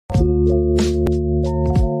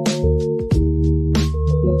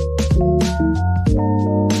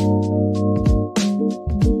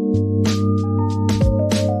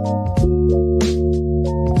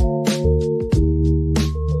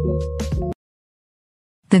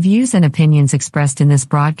The views and opinions expressed in this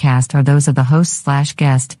broadcast are those of the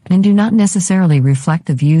host/guest and do not necessarily reflect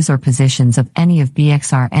the views or positions of any of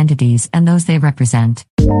BXR entities and those they represent.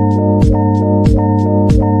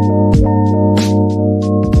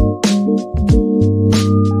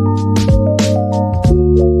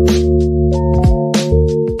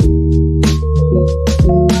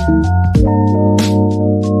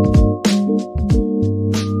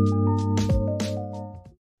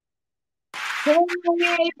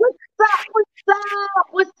 Hey, what's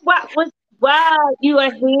up? You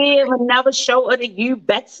are here with another show of the You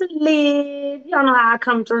Better Live. Y'all know how I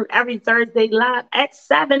come through every Thursday live at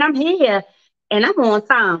 7. I'm here and I'm on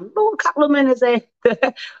time. A couple of minutes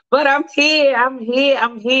after. But I'm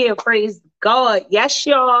here. Praise God. Yes,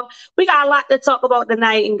 y'all. We got a lot to talk about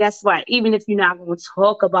tonight. And guess what? Even if you're not going to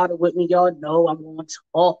talk about it with me, y'all know I'm going to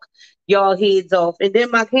talk y'all heads off. And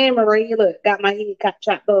then my camera right here, look, got my head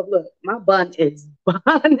chopped off. Look, my bun is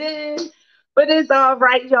bonding. But it's all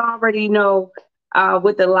right. You already know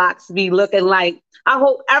what the locks be looking like. I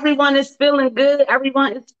hope everyone is feeling good.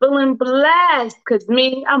 Everyone is feeling blessed. Because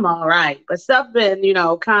me, I'm all right. But stuff been,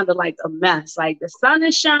 kind of like a mess. Like the sun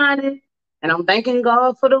is shining. And I'm thanking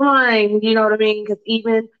God for the rain. You know what I mean? Because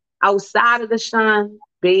even outside of the sun,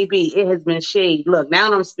 baby, it has been shade. Look,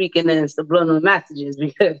 now I'm speaking in subliminal messages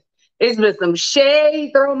because it's been some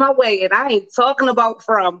shade thrown my way. And I ain't talking about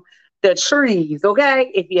from the trees,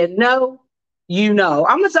 okay? If you know, you know.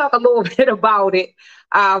 I'm going to talk a little bit about it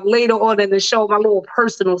later on in the show, my little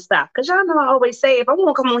personal stuff. Because y'all know I always say, if I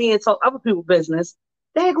want to come on here and talk other people's business,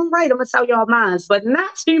 they're going to write. I'm going to tell y'all mine. But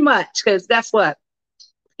not too much, because guess what?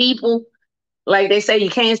 People, like they say, you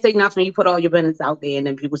can't say nothing. You put all your business out there and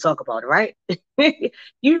then people talk about it, right?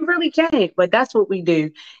 You really can't, but that's what we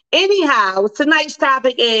do. Anyhow, tonight's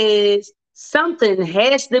topic is something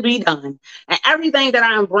has to be done. And everything that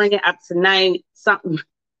I'm bringing up tonight, something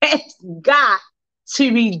has got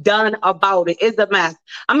to be done about it. It's a mess.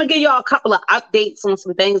 I'm going to give y'all a couple of updates on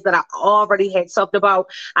some things that I already had talked about.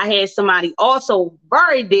 I had somebody also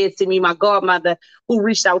very dear to me, my godmother, who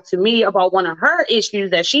reached out to me about one of her issues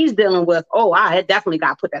that she's dealing with. Oh, I had definitely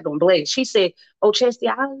got to put that on blast. She said, oh, Chesty,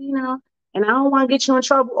 and I don't want to get you in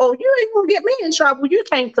trouble. Oh, you ain't going to get me in trouble. You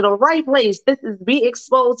came to the right place. This is Be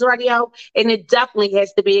Exposed Radio, and it definitely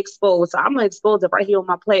has to be exposed. So I'm going to expose it right here on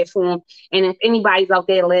my platform. And if anybody's out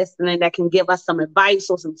there listening that can give us some advice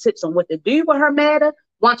or some tips on what to do with her matter,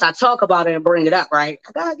 once I talk about it and bring it up, right?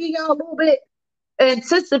 I got to give y'all a little bit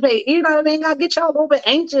anticipate, you know what I mean? I get y'all a little bit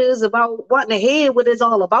anxious about wanting to hear what it's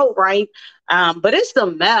all about, right? But it's a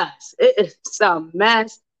mess. It's a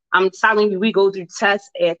mess. I'm telling you, we go through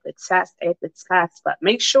test after test after test, but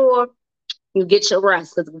make sure you get your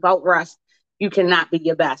rest, because without rest, you cannot be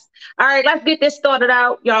your best. All right, let's get this started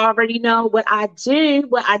out. Y'all already know what I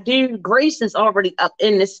do. Grace is already up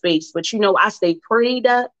in this space, but I stay prayed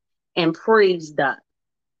up and praised up.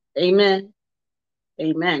 Amen.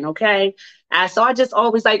 Amen. Okay. So I just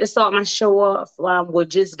always like to start my show off with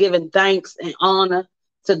just giving thanks and honor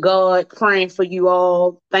to God, praying for you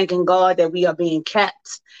all, thanking God that we are being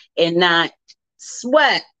kept and not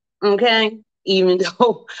sweat. Okay. Even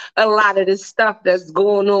though a lot of this stuff that's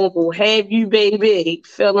going on will have you, baby,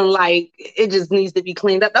 feeling like it just needs to be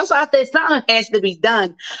cleaned up. That's why I said something has to be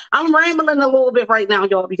done. I'm rambling a little bit right now,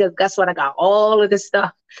 y'all, because guess what? I got all of this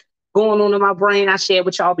stuff going on in my brain. I shared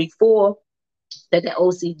with y'all before that the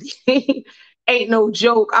OCD ain't no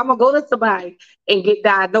joke. I'm going to go to somebody and get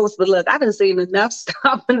diagnosed. But look, I done seen enough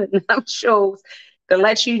stuff and enough shows to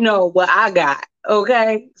let you know what I got.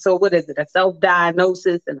 Okay? So what is it? A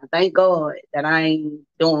self-diagnosis. And I thank God that I ain't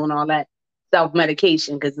doing all that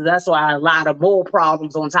self-medication, because that's why a lot of more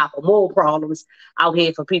problems on top of more problems out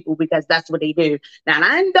here for people, because that's what they do. Now,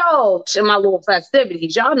 I indulge in my little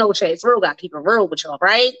festivities. Y'all know Chase Real got to keep it real with y'all,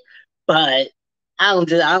 right? But I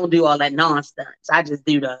don't do all that nonsense. I just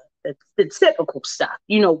do the typical stuff,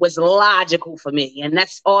 what's logical for me. And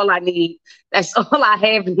that's all I need. That's all I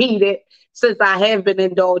have needed since I have been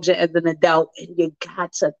indulgent as an adult. And you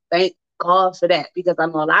got to thank God for that, because I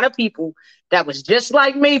know a lot of people that was just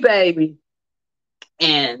like me, baby.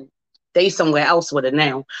 And they somewhere else with it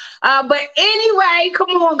now. But anyway, come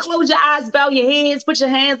on, close your eyes, bow your heads, put your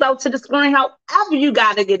hands out to the screen. However you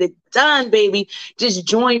got to get it done, baby. Just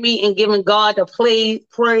join me in giving God the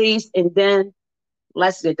praise, and then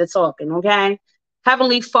let's get to talking, okay?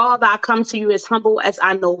 Heavenly Father, I come to you as humble as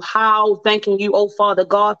I know how, thanking you, oh Father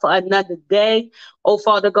God, for another day. Oh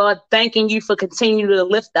Father God, thanking you for continuing to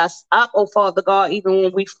lift us up, oh Father God, even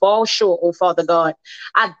when we fall short, oh Father God.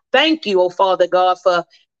 I thank you, oh Father God, for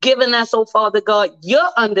giving us, oh Father God, your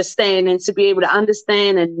understanding to be able to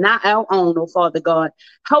understand and not our own, oh Father God.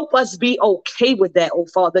 Help us be okay with that, oh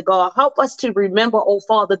Father God. Help us to remember, oh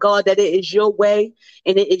Father God, that it is your way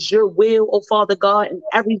and it is your will, oh Father God, and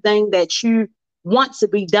everything that you want to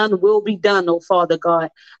be done will be done, oh Father God.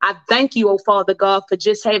 I thank you, oh Father God, for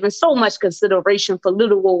just having so much consideration for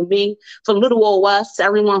little old me, for little old us,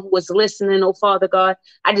 everyone who was listening, oh Father God.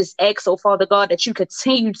 I just ask, oh Father God, that you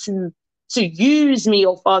continue to use me,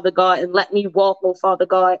 oh Father God, and let me walk, oh Father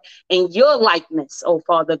God, in your likeness, oh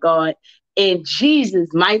Father God. In Jesus'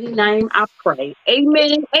 mighty name, I pray.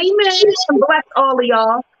 Amen. Amen. And bless all of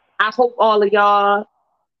y'all. I hope all of y'all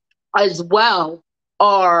as well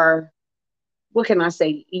are, what can I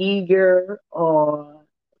say, eager or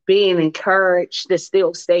being encouraged to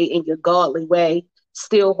still stay in your godly way,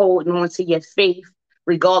 still holding on to your faith,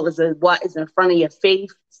 regardless of what is in front of your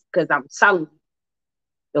faith. Because I'm telling you,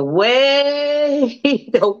 the way,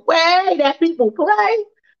 the way that people play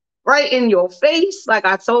right in your face, like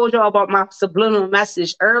I told y'all about my subliminal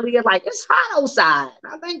message earlier, like it's hot outside.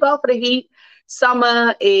 I thank God for the heat.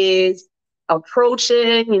 Summer is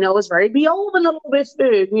approaching, it's ready to be over in a little bit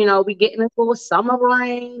soon. We getting into summer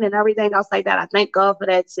rain and everything else like that. I thank God for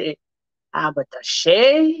that too. But the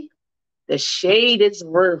shade is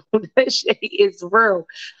real. The shade is real.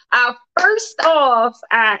 First off,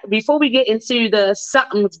 before we get into the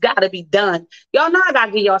something's got to be done, y'all know I got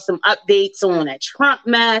to give y'all some updates on that Trump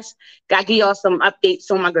mess. Got to give y'all some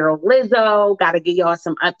updates on my girl Lizzo. Got to give y'all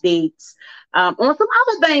some updates on some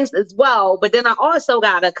other things as well. But then I also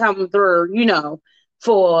got to come through,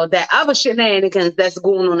 for that other shenanigans that's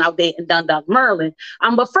going on out there in Dundalk, Maryland.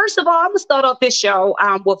 But first of all, I'm going to start off this show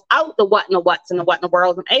without the what and the what's and the what in the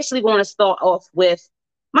world. I'm actually going to start off with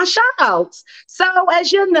my shout outs. So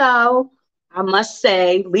as you know, I must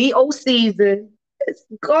say Leo season is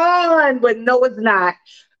gone, but no, it's not.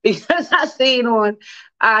 Because I seen on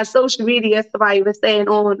social media, somebody was saying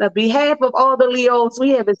on behalf of all the Leos, we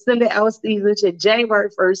have extended our season to January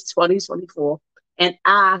 1st, 2024. And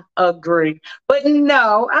I agree. But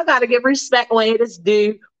no, I got to give respect where it is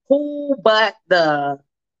due. Who but the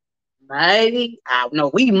mighty? I don't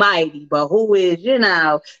know, we mighty, but who is,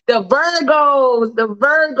 the Virgos. The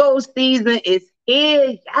Virgo season is here.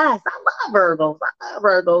 Yes, I love Virgos. I love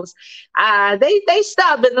Virgos. They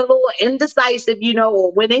stubborn, a little indecisive,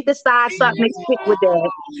 or when they decide something, they stick with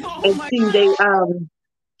that. And see, they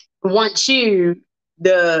want you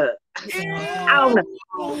I don't know.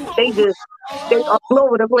 They're all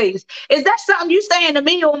over the place. Is that something you saying to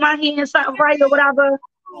me, or am I hearing something right or whatever?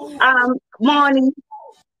 Marnie.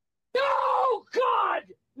 No, God!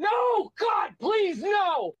 No, God, please,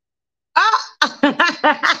 no!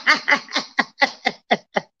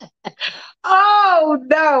 Oh,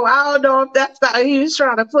 no. I don't know if that's how he was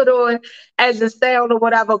trying to put on as a sound or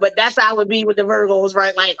whatever, but that's how it would be with the Virgos,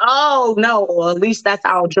 right? Like, oh, no. Or at least that's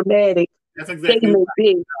how dramatic that's exactly they may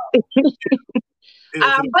be.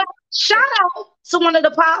 But shout out to one of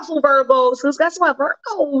the powerful Virgos, because guess what?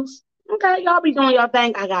 Virgos, okay, y'all be doing your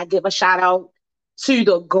thing. I got to give a shout out to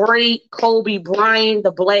the great Kobe Bryant,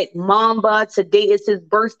 the Black Mamba. Today is his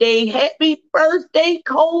birthday. Happy birthday,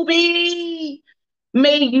 Kobe.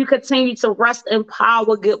 May you continue to rest in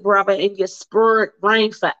power, good brother, and your spirit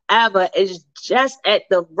reign forever. It's just at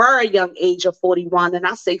the very young age of 41. And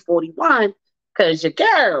I say 41 because your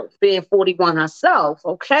girl being 41 herself,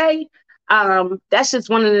 okay? That's just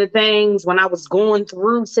one of the things when I was going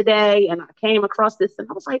through today and I came across this and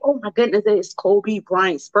I was like, oh my goodness, it's Kobe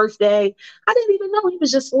Bryant's birthday. I didn't even know he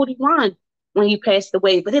was just 41 when he passed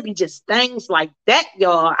away, but it'd be just things like that,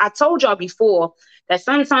 y'all. I told y'all before that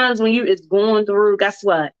sometimes when you is going through, guess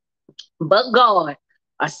what? But God,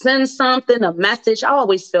 I send something, a message. I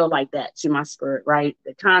always feel like that to my spirit, right?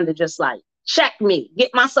 To kind of just like check me,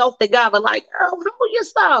 get myself together, like, oh, humble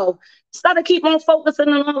yourself. Instead of keep on focusing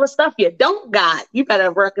on all the stuff you don't got, you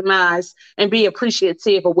better recognize and be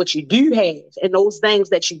appreciative of what you do have. And those things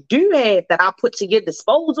that you do have that I put to your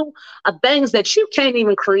disposal are things that you can't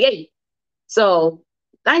even create. So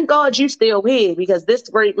thank God you still here, because this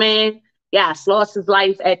great man, yes, lost his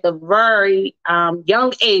life at the very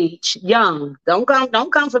young age. Young. Don't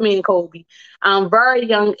come for me and Kobe. Very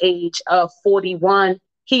young age of 41.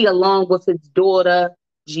 He, along with his daughter,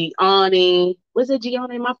 Gianni. Was it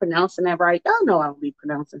Gianni? Am I pronouncing that right? Y'all know I don't be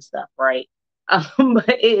pronouncing stuff right. But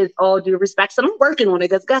it is all due respect. So I'm working on it,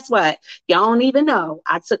 because guess what? Y'all don't even know.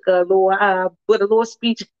 I took a little, with a little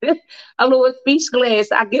speech, a little speech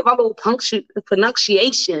class. I get my little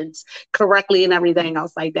pronunciations correctly and everything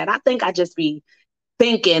else like that. I think I just be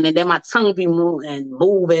thinking and then my tongue be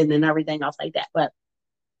moving and everything else like that. But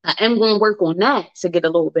I am going to work on that to get a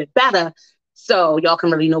little bit better. So y'all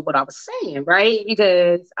can really know what I was saying, right?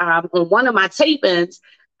 Because on one of my tapings,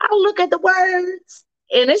 I look at the words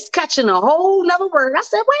and it's catching a whole nother word. I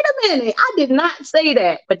said, wait a minute, I did not say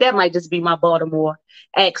that. But that might just be my Baltimore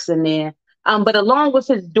accent there. But along with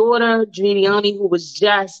his daughter, Giuliani, who was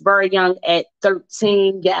just very young at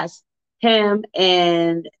 13, yes, him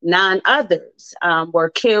and 9 others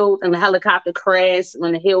were killed in a helicopter crash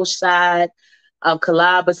on the hillside of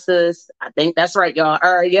Calabasas. I think that's right, y'all,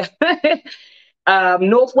 area.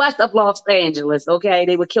 Northwest of Los Angeles. Okay,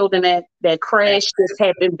 they were killed in that crash. This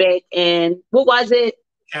happened back in, what was it?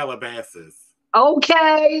 Calabasas.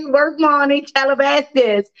 Okay, work money,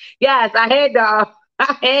 Calabasas. Yes, I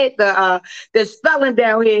had the spelling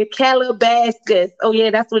down here, Calabasas. Oh yeah,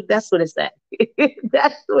 that's what it said.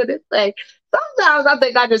 That's what it said. Sometimes I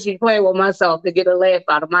think I just be playing with myself to get a laugh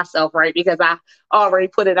out of myself, right? Because I already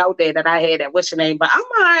put it out there that I had that what's your name, but I'm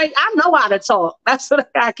all right. I know how to talk. That's what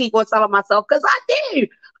I keep on telling myself because I do. You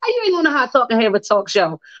ain't gonna know how to talk and have a talk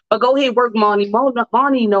show. But go ahead, work Monty.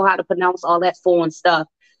 Monty know how to pronounce all that foreign stuff.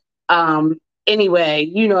 Anyway,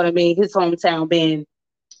 you know what I mean? His hometown being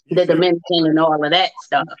the Dominican and all of that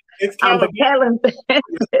stuff. It's But Calabasas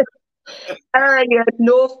area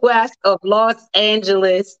northwest of Los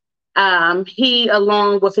Angeles. He,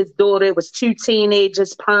 along with his daughter, it was 2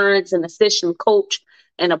 teenagers, parents, an assistant coach,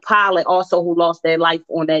 and a pilot also who lost their life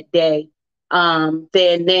on that day.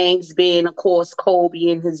 Their names being, of course, Kobe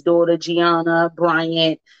and his daughter, Gianna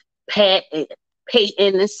Bryant, Peyton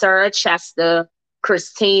and Sarah Chester,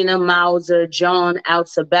 Christina Mauser, John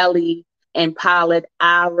Altabelli, and pilot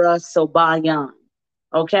Ira Sobayan.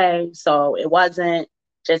 Okay, so it wasn't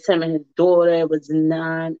just him and his daughter. It was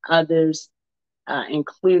 9 others,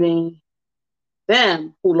 including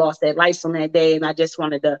them who lost their lives on that day. And I just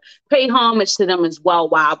wanted to pay homage to them as well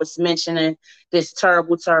while I was mentioning this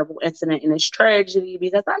terrible, terrible incident and this tragedy,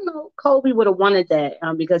 because I know Kobe would have wanted that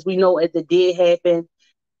because we know it did happen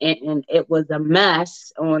and it was a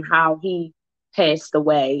mess on how he passed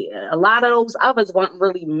away. A lot of those others weren't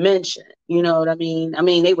really mentioned. You know what I mean? I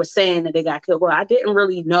mean, they were saying that they got killed. Well, I didn't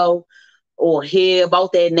really know or hear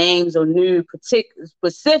about their names or knew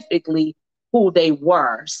specifically who they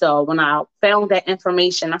were. So when I found that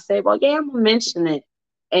information, I said, well, yeah, I'm going to mention it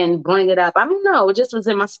and bring it up. I don't know. It just was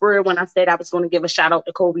in my spirit when I said I was going to give a shout out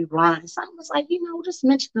to Kobe Bryant. So I was like, just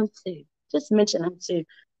mention them too. Just mention them too.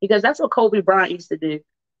 Because that's what Kobe Bryant used to do.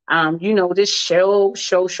 Just show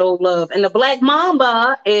love. And the Black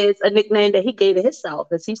Mamba is a nickname that he gave to himself,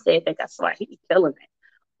 because he said that that's why he be killing it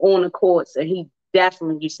on the courts, and he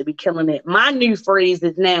definitely used to be killing it. My new phrase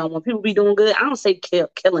is now, when people be doing good, I don't say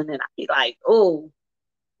killing it. I be like, oh,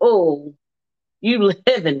 you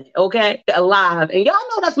living it, okay? Alive. And y'all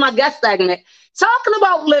know that's my guest segment. Talking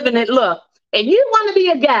about living it. Look, if you want to be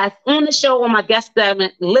a guest on the show on my guest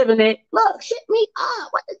segment, living it, look, hit me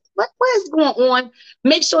up. What is going on?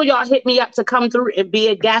 Make sure y'all hit me up to come through and be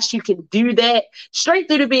a guest. You can do that straight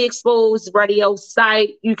through the Be Exposed Radio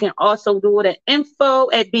site. You can also do it at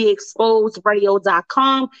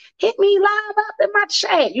info@beexposedradio.com. Hit me live up in my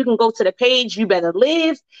chat. You can go to the page, You Better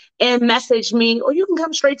Live, and message me, or you can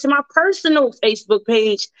come straight to my personal Facebook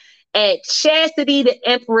page at Chastity the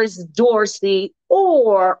Empress Dorsey,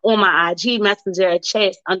 or on my IG Messenger at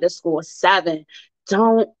Chast_7.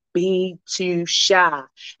 Don't be too shy.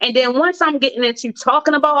 And then once I'm getting into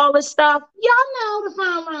talking about all this stuff, y'all know the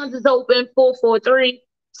phone lines is open,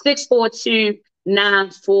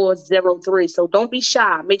 443-642-9403. So don't be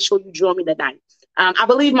shy. Make sure you join me tonight. I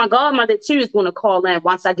believe my godmother too is going to call in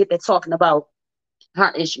once I get to talking about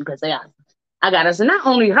her issue, because I got us, not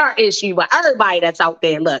only her issue, but everybody that's out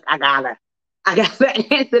there. Look, I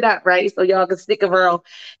gotta answer that, right? So y'all can stick around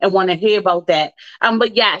and want to hear about that.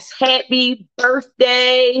 But yes, happy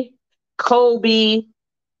birthday, Kobe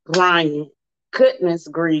Bryant. Goodness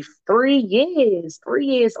grief. 3 years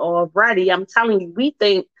already. I'm telling you, we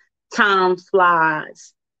think time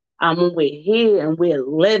flies. When we're here and we're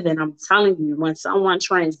living, I'm telling you, when someone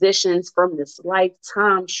transitions from this life,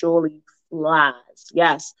 time surely flies.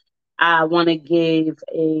 Yes. I want to give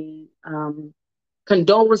a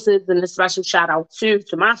condolences and a special shout out to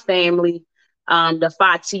my family, the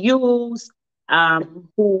Fatius,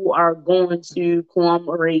 who are going to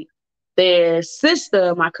commemorate their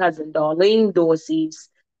sister, my cousin Darlene Dorsey's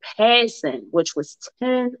passing, which was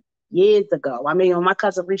 10 years ago. I mean, my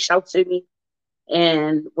cousin reached out to me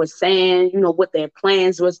and was saying, what their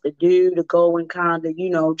plans was to do, to go and kind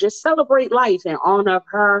of, just celebrate life in honor of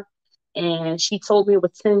her. And she told me it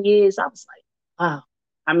was 10 years. I was like, wow.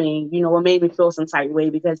 I mean, it made me feel some type of way,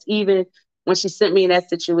 because even when she sent me in that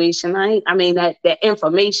situation, that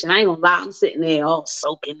information, I ain't gonna lie, I'm sitting there all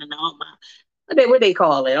soaking and all what they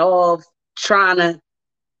call it, all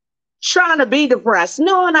trying to be depressed,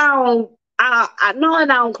 knowing knowing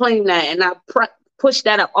I don't claim that, and I push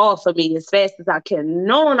that up off of me as fast as I can,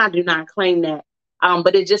 knowing I do not claim that.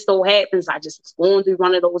 But it just so happens I just was going through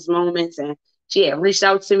one of those moments, and she had reached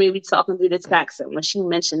out to me. We talking through the text, and when she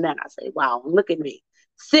mentioned that, I said, "Wow, look at me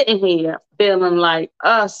sitting here feeling like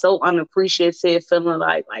so unappreciated, feeling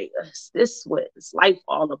like this is what it's life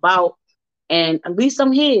all about." And at least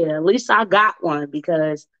I'm here. At least I got one,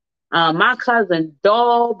 because my cousin,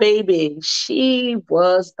 doll baby, she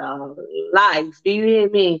was the life. Do you hear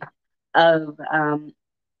me? Of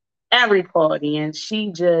every party, and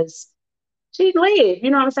she lived. You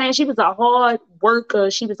know what I'm saying? She was a hard worker.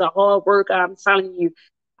 I'm telling you,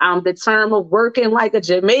 the term of working like a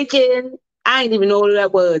Jamaican, I didn't even know what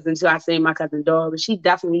that was until I seen my cousin doll. But she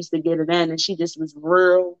definitely used to get it in, and she just was a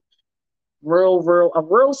real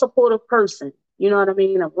supportive person. You know what I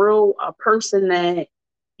mean? A person that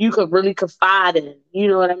you could really confide in. You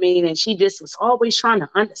know what I mean? And she just was always trying to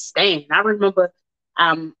understand. I remember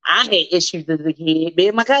I had issues as a kid. Me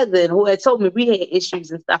and my cousin, who had told me we had issues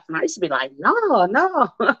and stuff, and I used to be like, no,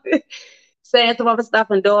 saying some other stuff,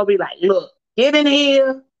 and Dora be like, look, get in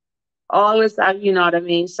here. All this stuff, you know what I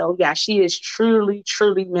mean? So yeah, she is truly,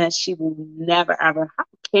 truly missed. She will never, ever. How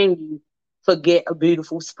can you forget a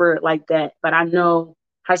beautiful spirit like that? But I know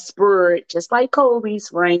her spirit, just like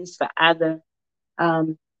Kobe's, reigns forever.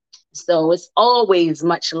 So it's always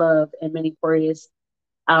much love and many prayers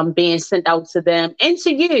being sent out to them and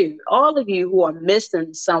to you, all of you who are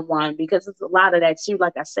missing someone, because it's a lot of that too.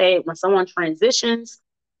 Like I said, when someone transitions,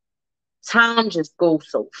 time just goes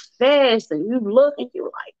so fast, and you look and you're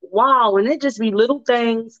like, wow. And it just be little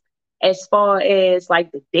things as far as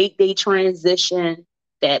like the date they transition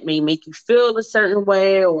that may make you feel a certain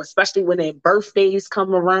way, or especially when their birthdays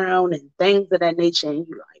come around and things of that nature, and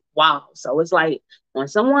you're like, wow. So it's like when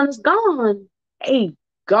someone is gone, hey,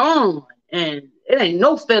 gone. And it ain't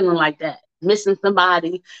no feeling like that, missing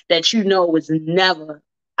somebody that you know is never,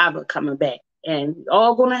 ever coming back. And you're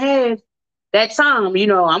all going to have that time, you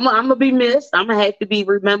know, I'm going to be missed. I'm going to have to be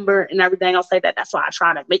remembered and everything else like that. That's why I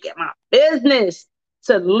try to make it my business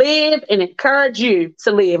to live and encourage you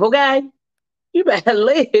to live, okay? You better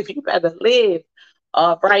live. You better live.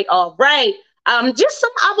 All right. Just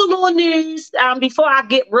some other little news before I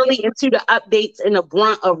get really into the updates and the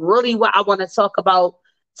brunt of really what I want to talk about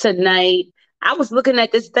tonight. I was looking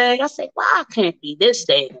at this thing. I said, well, I can't be this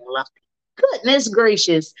dang lucky. Goodness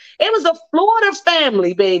gracious. It was a Florida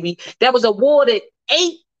family, baby, that was awarded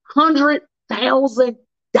 $800,000.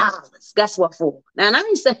 Guess what for? Now, and I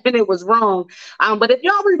ain't saying it was wrong, but if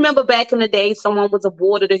y'all remember back in the day, someone was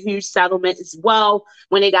awarded a huge settlement as well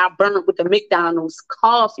when they got burnt with the McDonald's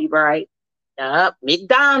coffee, right?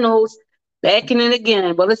 McDonald's, back in it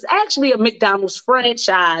again. Well, it's actually a McDonald's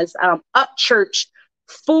franchise, Upchurch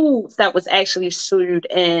Foods, that was actually sued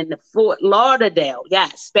in Fort Lauderdale.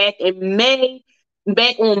 Yes, back on May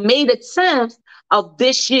the 10th of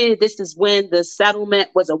this year. This is when the settlement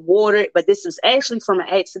was awarded, but this is actually from an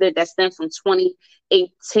accident that stemmed from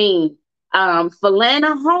 2018.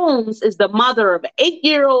 Falana Holmes is the mother of an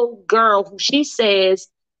 8-year-old girl who she says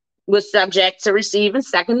was subject to receiving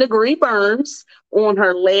second-degree burns on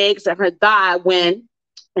her legs and her thigh when,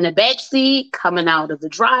 in the backseat coming out of the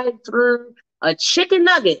drive-thru, a chicken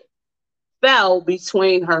nugget fell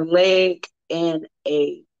between her leg and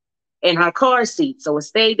her car seat. So it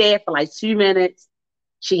stayed there for like 2 minutes.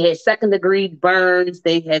 She had second-degree burns.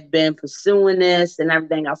 They had been pursuing this and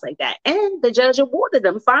everything else like that. And the judge awarded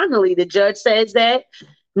them. Finally, the judge says that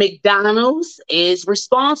McDonald's is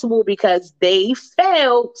responsible because they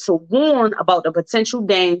failed to warn about the potential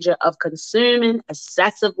danger of consuming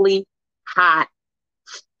excessively hot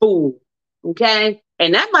food. Okay?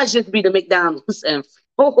 And that must just be the McDonald's in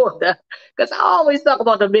Florida, because I always talk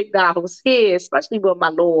about the McDonald's here, especially with my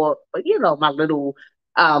Lord, but you know, my little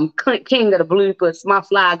king of the bloopers, my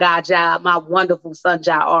fly guy job, my wonderful son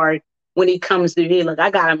Jai, when he comes through here. Look, I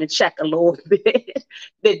got him in check a little bit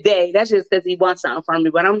today. That's just because he wants something from me.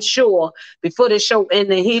 But I'm sure before the show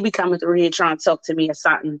ended, he'll be coming through here trying to talk to me or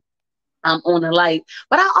something on the light.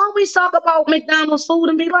 But I always talk about McDonald's food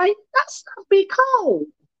and be like, that stuff be cold.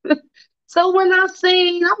 So when I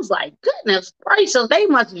seen, I was like, goodness gracious, they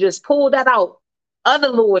must have just pulled that out other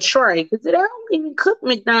little tray, because they don't even cook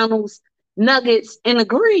McDonald's nuggets in the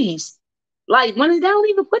grease. Like, when they don't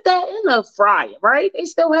even put that in the fryer, right? They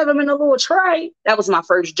still have them in a little tray. That was my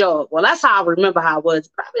first job. Well, that's how I remember how it was.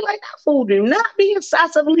 Probably like, that food do not be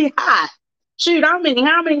excessively hot. Shoot, how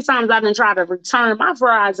many times I didn't try to return my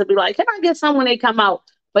fries and be like, can I get some when they come out?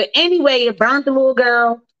 But anyway, it burned the little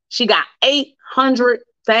girl. She got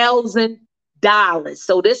 $800,000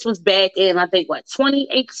 So this was back in, I think,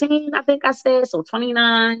 2018, I think I said. So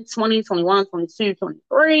 29, 20, 21, 22,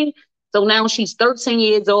 23. So now she's 13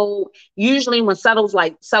 years old. Usually when settlements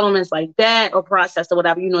like that or processed or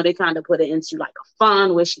whatever, they kind of put it into like a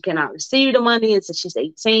fund where she cannot receive the money until she's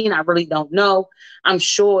 18. I really don't know. I'm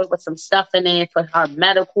sure it was some stuff in there for her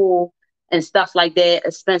medical and stuff like that,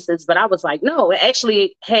 expenses. But I was like, no, it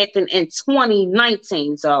actually happened in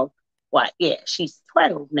 2019. So what? Yeah, she's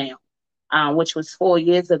 12 now. Which was 4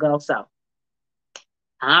 years ago. So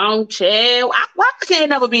I don't chill. Why can't I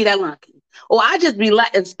never be that lucky? Or I just be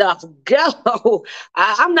letting stuff go.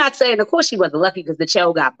 I'm not saying, of course, she wasn't lucky because the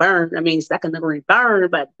child got burned. I mean, second degree burn,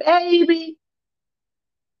 but baby,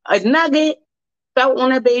 a nugget fell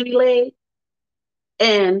on her baby leg.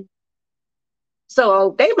 And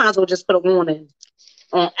so they might as well just put a warning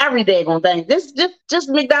on every daggone thing. Just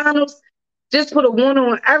McDonald's. Just put a warning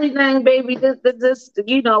on everything, baby. Just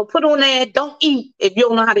put on there. Don't eat if you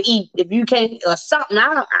don't know how to eat. If you can't, or something.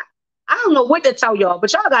 I don't know what to tell y'all,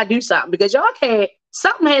 but y'all gotta do something because y'all can't.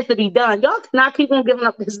 Something has to be done. Y'all cannot keep on giving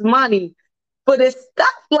up this money for this stuff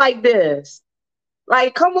like this.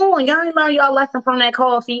 Like, come on, y'all ain't learn y'all lesson from that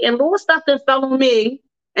coffee and little stuff that fell on me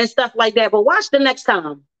and stuff like that. But watch the next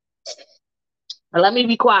time. Let me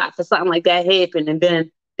be quiet for something like that happen, and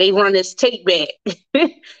then they run this tape back.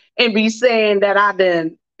 And be saying that I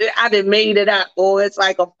done made it up, or it's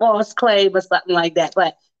like a false claim or something like that.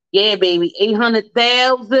 But yeah, baby,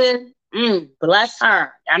 800,000. Bless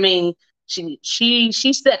her. I mean, she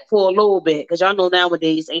set for a little bit because y'all know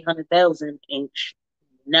nowadays 800,000 ain't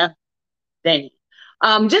nothing.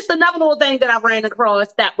 Just another little thing that I ran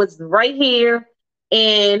across that was right here,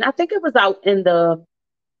 and I think it was out in the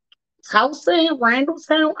Towson,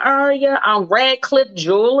 Randallstown area. Radcliffe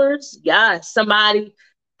Jewelers. Yeah, somebody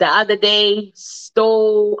the other day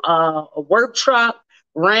stole a work truck,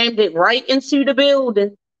 rammed it right into the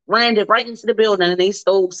building, and they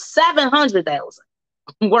stole 700,000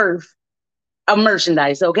 worth of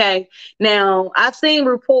merchandise. Okay. Now I've seen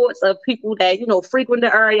reports of people that, frequent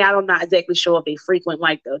the area. I'm not exactly sure if they frequent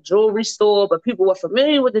like the jewelry store, but people were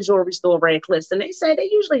familiar with the jewelry store, Radcliffe, and they say they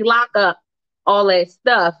usually lock up all that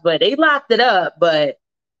stuff, but they locked it up. But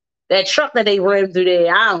that truck that they ran through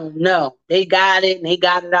there, I don't know. They got it and they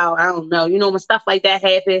got it out. I don't know. When stuff like that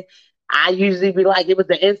happen, I usually be like, it was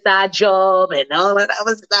an inside job and all that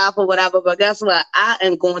other stuff or whatever. But guess what? I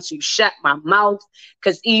am going to shut my mouth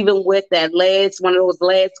because even with that one of those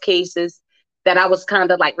last cases that I was kind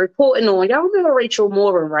of like reporting on, y'all remember Rachel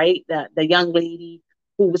Morin, right? The young lady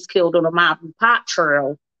who was killed on a mop and pop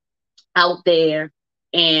trail out there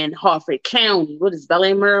in Harford County. What is Bel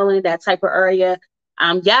Air, Maryland, that type of area?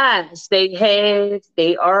 Yes,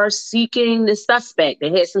 they are seeking the suspect. They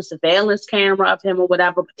had some surveillance camera of him or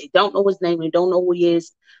whatever, but they don't know his name. They don't know who he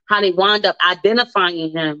is. How they wound up identifying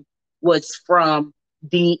him was from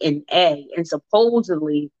DNA. And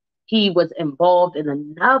supposedly he was involved in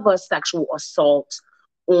another sexual assault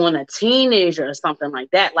on a teenager or something like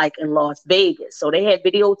that, like in Las Vegas. So they had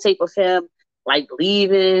videotape of him like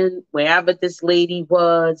leaving wherever this lady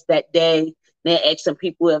was that day. They're asking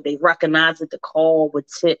people if they recognize it, the call with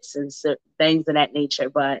tips and certain things of that nature.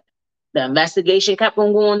 But the investigation kept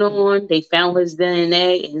on going on. They found his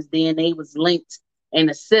DNA, and his DNA was linked in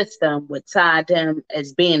the system, which tied him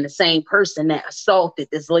as being the same person that assaulted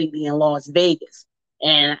this lady in Las Vegas.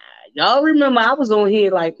 And y'all remember I was on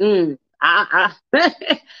here like, I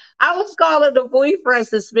was calling the boyfriend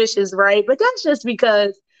suspicious, right? But that's just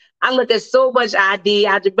because I look at so much ID.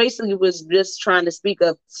 I basically was just trying to speak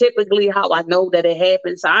of typically how I know that it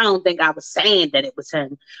happened. So I don't think I was saying that it was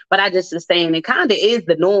him, but I just was saying it kind of is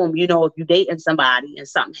the norm. If you're dating somebody and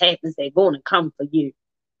something happens, they're going to come for you.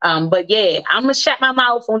 But yeah, I'm going to shut my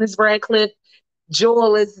mouth on this Radcliffe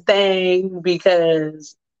Jewelers thing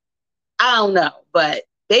because I don't know, but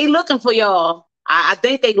they looking for y'all. I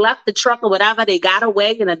think they left the truck or whatever. They got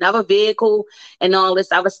away in another vehicle and all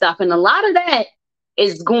this other stuff. And a lot of that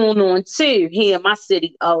is going on too here in my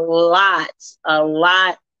city. A lot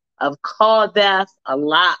of car theft, a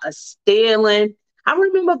lot of stealing. I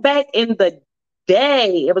remember back in the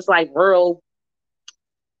day, it was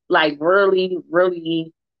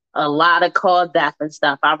really a lot of car theft and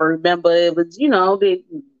stuff. I remember it was, they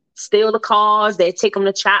steal the cars, they take them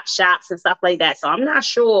to chop shops and stuff like that. So I'm not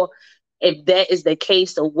sure if that is the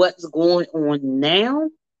case of what's going on now.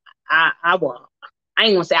 I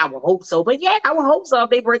ain't gonna say I would hope so, but yeah, I would hope so if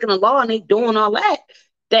they breaking the law and they doing all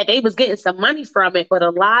that they was getting some money from it. But a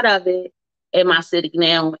lot of it in my city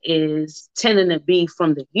now is tending to be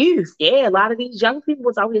from the youth. Yeah, a lot of these young people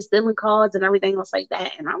was out here stealing cards and everything else like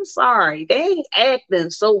that. And I'm sorry, they ain't acting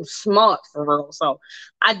so smart for real. So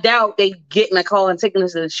I doubt they getting a car and taking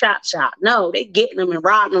us to the shop. No, they getting them and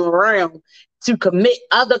riding them around to commit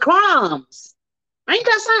other crimes. Ain't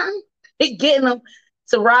that something? They getting them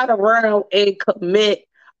to ride around and commit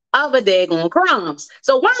other daggone crimes.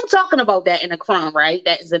 So when I'm talking about that in a crime, right?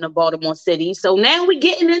 That is in the Baltimore City. So now we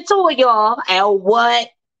getting into it, y'all. Our what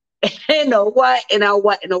and the what and our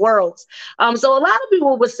what in the world. So a lot of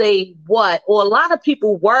people would say what, or a lot of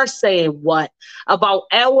people were saying what about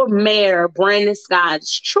our mayor, Brandon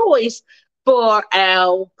Scott's choice for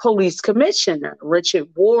our police commissioner, Richard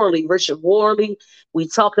Worley. Richard Worley, we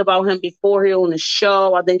talked about him before here on the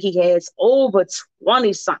show. I think he has over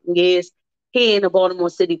 20-something years here in the Baltimore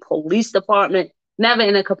City Police Department, never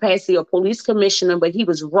in the capacity of police commissioner, but he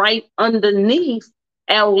was right underneath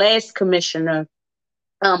our last commissioner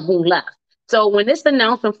who left. So when this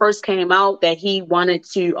announcement first came out that he wanted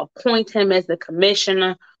to appoint him as the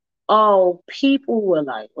commissioner, oh, people were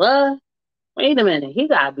like, what? Wait a minute, he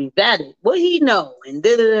gotta be vetted. What he know? And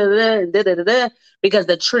da-da-da-da, because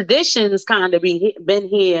the traditions kind of been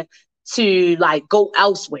here to like go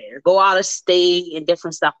elsewhere, go out of state and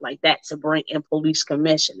different stuff like that to bring in police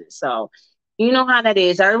commissioners. So you know how that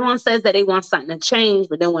is. Everyone says that they want something to change,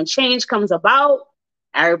 but then when change comes about,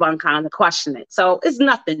 everyone kind of question it. So it's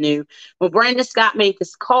nothing new. When Brandon Scott made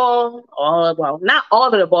this call, not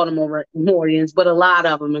all of the Baltimoreans, but a lot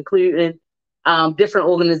of them, including different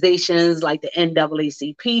organizations like the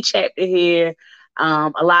NAACP chapter here,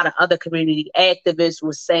 a lot of other community activists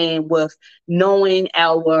were saying with knowing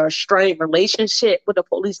our strained relationship with the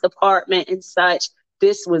police department and such,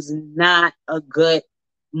 this was not a good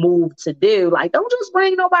move to do. Like, don't just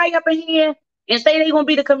bring nobody up in here and say they're going to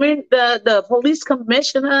be the police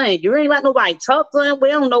commissioner and you ain't let nobody talk to him. We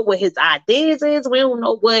don't know what his ideas is. We don't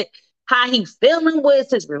know how he feeling,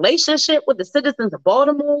 what's his relationship with the citizens of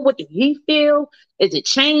Baltimore. What do he feel? Is it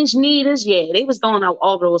change needed? Yeah, they was throwing out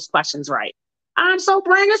all those questions, right? So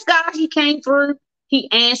Brandon Scott, he came through,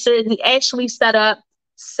 he answered, he actually set up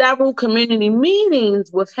several community meetings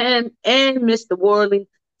with him and Mr. Worley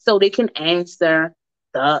so they can answer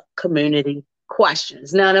the community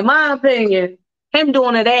questions. Now, in my opinion, him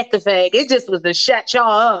doing it after fact, it just was to shut y'all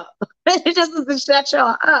up. It just was to shut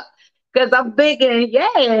y'all up. Because I'm thinking,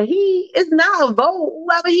 yeah, he is now a vote.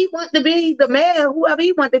 Whoever he wants to be the mayor, whoever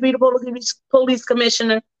he wants to be the police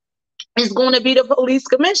commissioner is going to be the police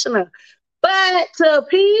commissioner. But to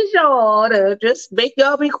appease y'all, to just make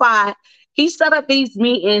y'all be quiet, he set up these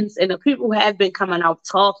meetings and the people have been coming out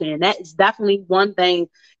talking. And that is definitely one thing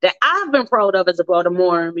that I've been proud of as a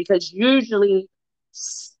Baltimorean, because usually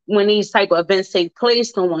when these type of events take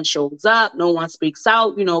place, no one shows up, no one speaks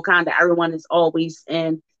out, kind of everyone is always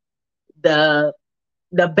in the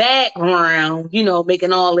background,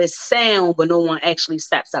 making all this sound, but no one actually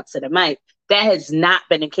steps up to the mic. That has not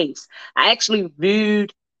been the case. I actually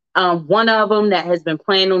viewed one of them that has been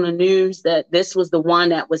playing on the news, that this was the one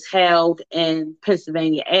that was held in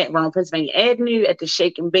Pennsylvania, around Pennsylvania Avenue at the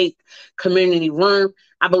Shake and Bake Community Room.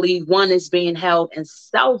 I believe one is being held in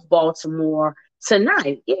South Baltimore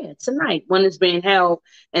tonight. Yeah, tonight. One is being held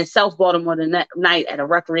in South Baltimore tonight at a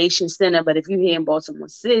recreation center. But if you're here in Baltimore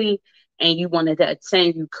City and you wanted to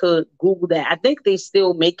attend, you could Google that. I think they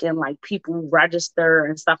still making like people register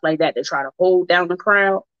and stuff like that to try to hold down the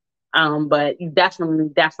crowd. But you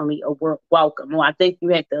definitely are welcome. Well, I think you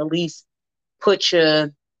have to at least put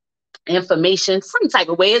your information some type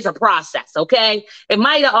of way. It's a process, okay? It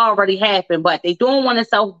might have already happened, but they doing one in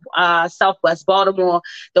Southwest Baltimore.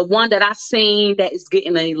 The one that I seen that is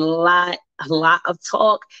getting a lot of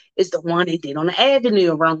talk is the one they did on the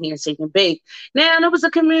avenue around here in Shake and Bake. Now, there was a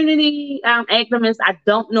community activist. I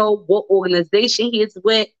don't know what organization he is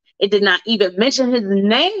with. It did not even mention his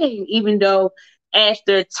name, even though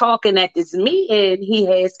after talking at this meeting, he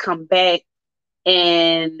has come back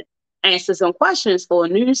and answered some questions for a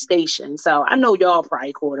news station. So I know y'all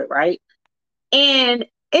probably caught it, right? And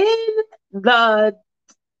in the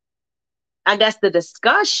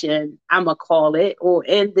discussion, I'm going to call it, or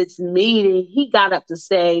in this meeting, he got up to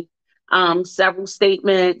say several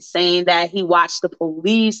statements saying that he watched the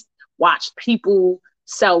police, watched people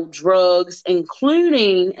sell drugs,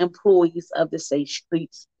 including employees of the Safe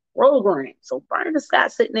Streets program. So Brandon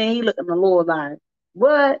Scott sitting there, he looking at the Lord like,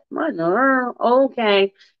 what?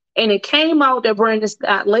 Okay. And it came out that Brandon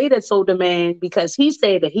Scott later told the man, because he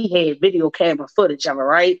said that he had video camera footage of it,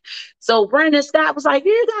 right? So Brandon Scott was like,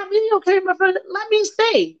 you got video camera footage? Let me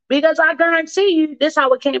see. Because I guarantee you, this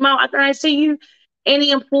how it came out. I guarantee you,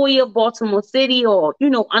 any employee of Baltimore City or,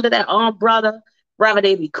 under that umbrella, whether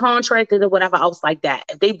they be contracted or whatever else like that.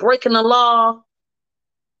 If they breaking the law,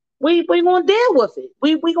 we gonna deal with it.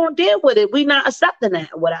 We gonna deal with it. We not accepting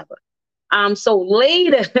that or whatever. So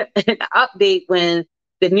later an update when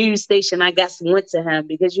the news station, I guess, went to him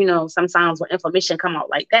because, sometimes when information come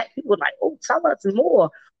out like that, people are like, oh, tell us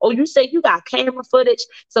more. Oh, you say you got camera footage.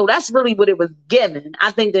 So that's really what it was given.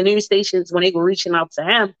 I think the news stations, when they were reaching out to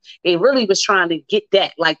him, they really was trying to get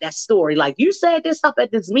that story. Like, you said this up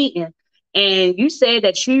at this meeting and you said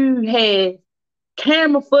that you had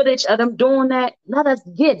camera footage of them doing that. Let us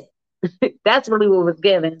get it. That's really what was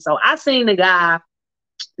given. So I seen the guy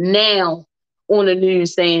now on the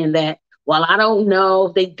news saying that, well, I don't know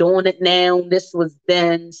if they doing it now. This was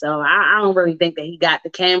then. So I don't really think that he got the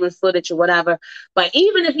camera footage or whatever. But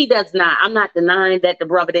even if he does not, I'm not denying that the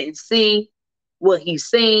brother didn't see what he's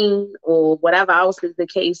seen or whatever else is the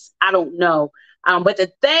case. I don't know. But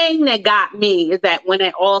the thing that got me is that when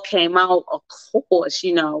it all came out, of course,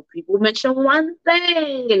 people mention one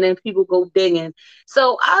thing and then people go digging.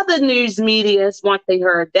 So other news medias, once they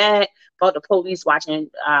heard that about the police watching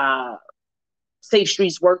Safe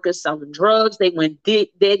Streets workers selling drugs, they went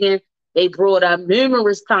digging. They brought up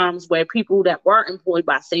numerous times where people that were employed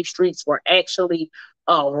by Safe Streets were actually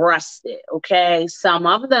arrested. Okay, some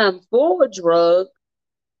of them for drug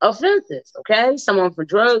offenses. Okay, some of them for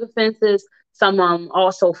drug offenses. Some of them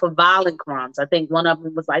also for violent crimes. I think one of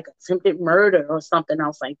them was like attempted murder or something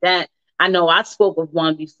else like that. I know I spoke with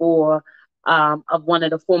one before of one of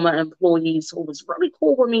the former employees who was really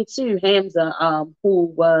cool with me too, Hamza, who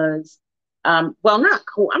was, well, not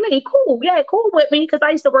cool. I mean, cool. Yeah, cool with me because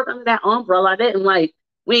I used to work under that umbrella. I didn't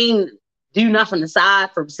we didn't do nothing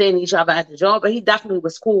aside from seeing each other at the job, but he definitely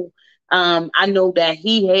was cool. I know that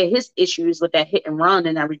he had his issues with that hit and run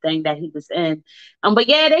and everything that he was in. But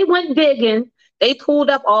yeah, they went digging. They pulled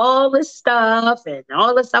up all this stuff and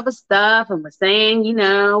all this other stuff and was saying,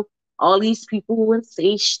 all these people in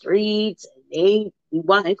Safe Streets and they be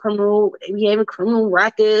having criminal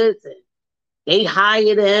records and they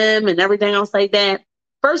hired them and everything else like that.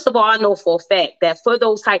 First of all, I know for a fact that for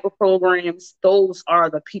those type of programs, those are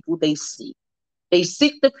the people they seek. They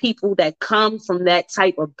seek the people that come from that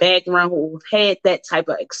type of background who have had that type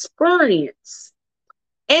of experience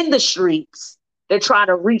in the streets to try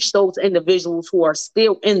to reach those individuals who are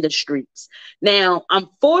still in the streets. Now,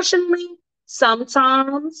 unfortunately,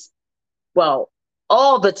 sometimes, well,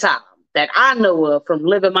 all the time that I know of from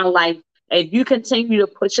living my life, if you continue to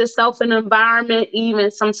put yourself in an environment,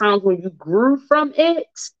 even sometimes when you grew from it,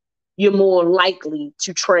 you're more likely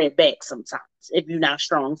to tread back sometimes if you're not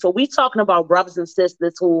strong. So we talking about brothers and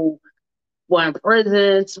sisters who were in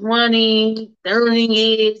prison 20, 30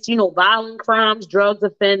 years, violent crimes, drugs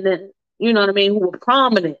offenders, who were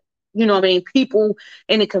prominent, people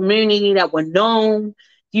in the community that were known,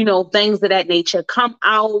 things of that nature, come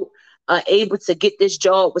out, able to get this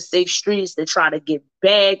job with Safe Streets to try to get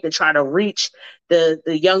back, to try to reach the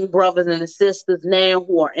young brothers and the sisters now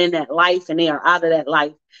who are in that life and they are out of that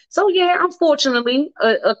life. So yeah, unfortunately,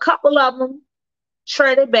 a couple of them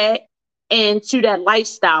treaded back into that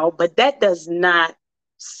lifestyle, but that does not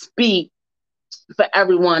speak for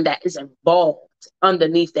everyone that is involved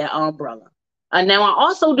underneath that umbrella. Now, I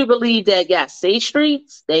also do believe that, yes, Safe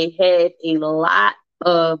Streets, they had a lot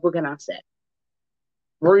of, what can I say,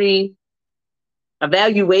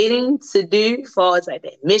 evaluating to do as far as like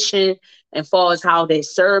their mission and far as how their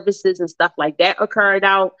services and stuff like that occurred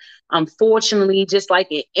out. Unfortunately, just like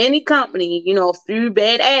in any company, through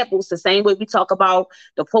bad apples, the same way we talk about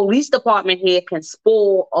the police department here can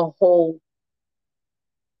spoil a whole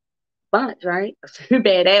bunch, right? Through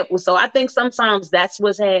bad apples. So I think sometimes that's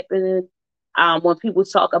what's happening when people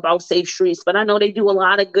talk about Safe Streets. But I know they do a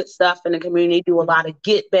lot of good stuff in the community, do a lot of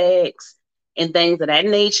get backs and things of that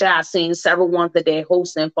nature. I've seen several ones that they're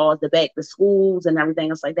hosting for the back to schools and everything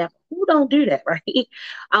else like that. Who don't do that, right?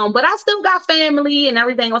 But I still got family and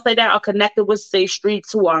everything else like that are connected with Safe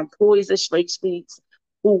Streets, who are employees of Safe Streets,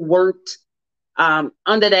 who worked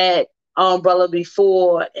under that umbrella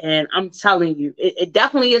before. And I'm telling you, it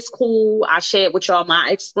definitely is cool. I shared with y'all my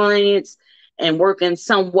experience and working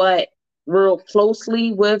somewhat real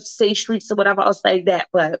closely with Safe Streets or whatever else like that.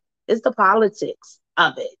 But it's the politics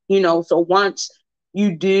of it, so once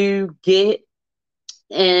you do get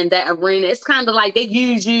in that arena, it's kind of like they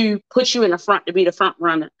use you, put you in the front to be the front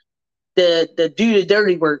runner, the do the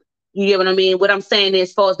dirty work. You get what I mean? What I'm saying is,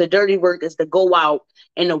 as far as the dirty work is to go out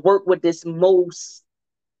and to work with this most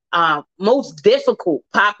difficult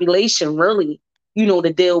population, really,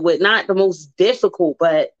 to deal with. Not the most difficult,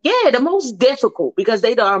 but yeah, the most difficult, because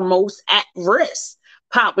they are most at risk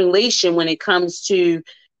population when it comes to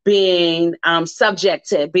being subject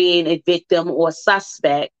to being a victim or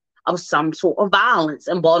suspect of some sort of violence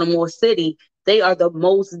in Baltimore City. They are the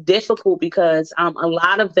most difficult because a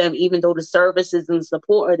lot of them, even though the services and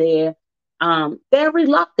support are there, they're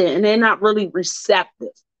reluctant and they're not really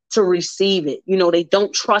receptive to receive it. You know, they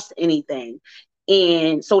don't trust anything.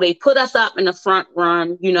 And so they put us up in the front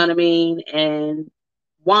run, you know what I mean? And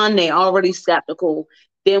one, they already skeptical.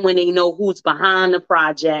 Then when they know who's behind the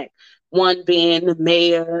project, one being the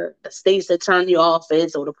mayor, the state's attorney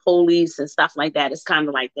office, or the police and stuff like that, it's kind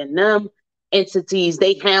of like in them entities,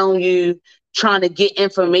 they hound you trying to get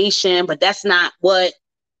information, but that's not what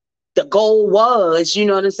the goal was. You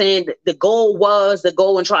know what I'm saying? The goal was to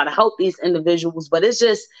go and try to help these individuals, but it's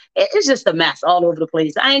just a mess all over the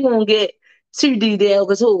place. I ain't gonna get too detailed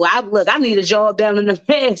because I need a job down in the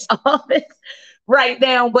mayor's office right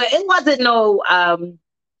now, but it wasn't no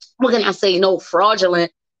what can I say, no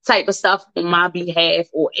fraudulent type of stuff on my behalf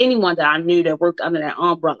or anyone that I knew that worked under that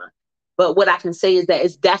umbrella. But what I can say is that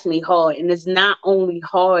it's definitely hard, and it's not only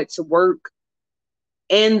hard to work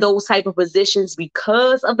in those type of positions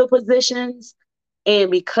because of the positions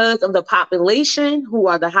and because of the population who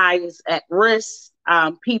are the highest at risk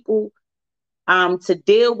people to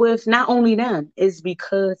deal with. Not only them, is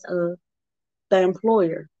because of the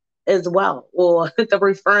employer as well, or the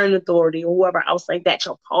referring authority, or whoever else like that,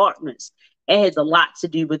 your partners. It has a lot to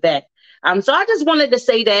do with that. So I just wanted to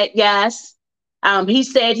say that, yes, he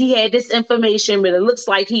said he had this information, but it looks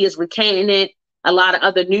like he is recanting it. A lot of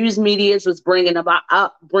other news medias was bringing up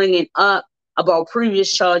about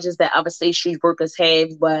previous charges that other State Street workers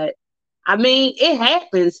have. But I mean, it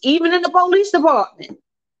happens even in the police department.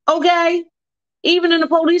 Okay, even in the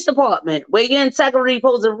police department, where your integrity is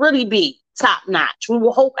supposed to really be top notch. We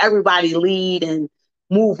will hope everybody lead and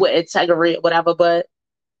move with integrity or whatever, but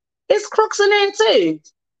it's crooks in there too.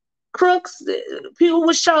 Crooks, people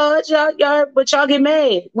was charged, but y'all get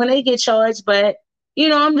mad when they get charged. But you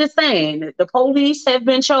know, I'm just saying, the police have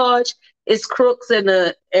been charged. It's crooks in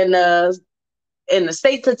the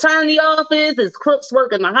state's attorney office. It's crooks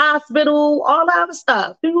work in the hospital. All that other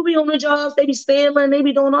stuff. People be on the jobs. They be stealing. They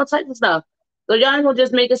be doing all types of stuff. So y'all ain't gonna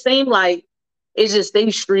just make it seem like it's just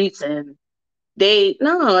State Streets and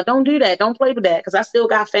no, don't do that. Don't play with that, because I still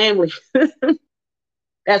got family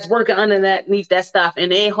that's working underneath that stuff,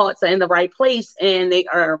 and their hearts are in the right place, and they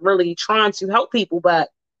are really trying to help people, but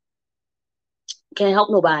can't help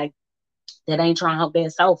nobody that ain't trying to help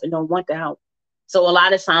themselves and don't want to help. So a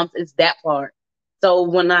lot of times it's that part. So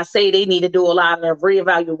when I say they need to do a lot of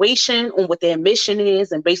reevaluation on what their mission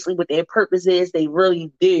is and basically what their purpose is, they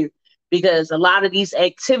really do. Because a lot of these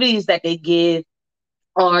activities that they give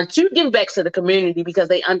are to give back to the community, because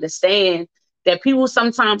they understand that people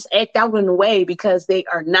sometimes act out in a way because they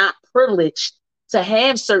are not privileged to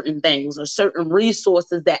have certain things or certain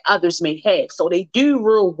resources that others may have. So they do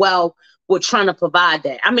real well with trying to provide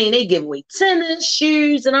that. I mean, they give away tennis,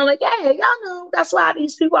 shoes, and I'm like, hey, y'all know that's why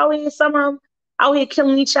these people out here, some of them out here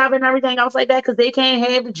killing each other and everything else like that, because they can't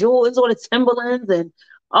have the Jordans or the Timberlands and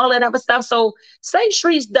all that other stuff. So State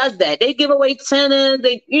Streets does that. They give away tennis.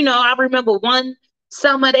 I remember one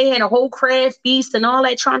summer they had a whole crab feast and all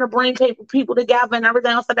that, trying to bring people together and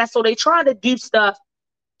everything else like that. So they try to do stuff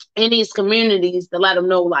in these communities to let them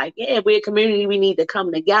know, like, yeah, we're a community, we need to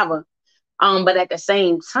come together. But at the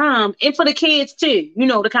same time, and for the kids too,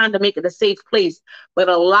 to kind of make it a safe place. But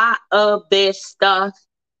a lot of their stuff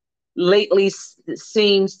lately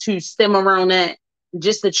seems to stem around that,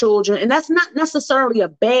 just the children. And that's not necessarily a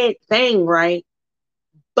bad thing, right?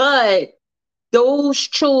 But those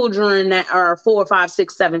children that are 4, 5,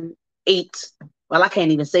 6, 7, 8, well, I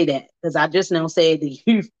can't even say that, because I just now said the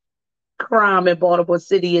youth crime in Baltimore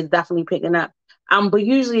City is definitely picking up. But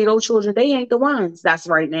usually those children, they ain't the ones that's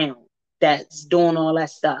right now that's doing all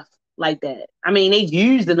that stuff like that. I mean, they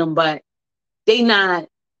using them, but they not,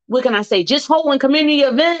 what can I say, just holding community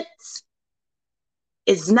events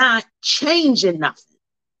is not changing nothing.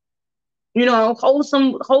 Hold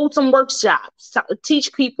some workshops,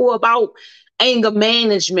 teach people about anger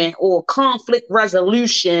management or conflict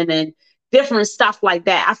resolution and different stuff like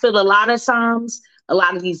that. I feel a lot of times, a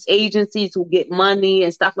lot of these agencies who get money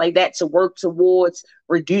and stuff like that to work towards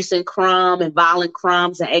reducing crime and violent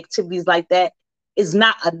crimes and activities like that is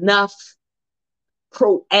not enough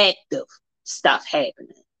proactive stuff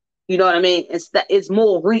happening. You know what I mean? It's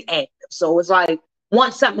more reactive. So it's like,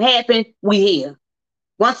 once something happened, we here.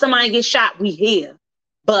 Once somebody gets shot, we here.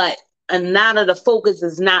 But a lot of the focus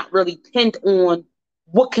is not really pinned on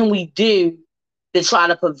what can we do to try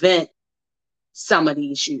to prevent some of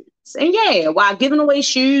these shootings. And yeah, while giving away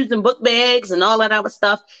shoes and book bags and all that other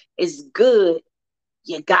stuff is good,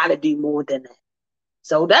 you gotta do more than that.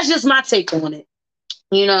 So that's just my take on it.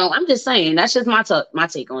 I'm just saying that's just my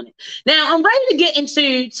take on it. Now I'm ready to get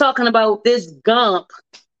into talking about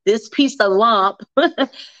this piece of lump,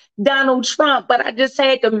 Donald Trump. But I just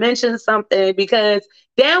had to mention something because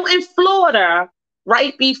down in Florida,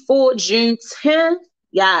 right before June 10th,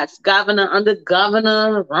 yes, under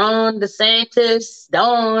Governor Ron DeSantis,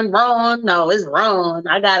 it's Ron.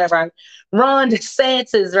 I got it right. Ron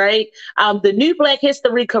DeSantis, right? The new Black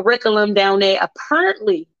History curriculum down there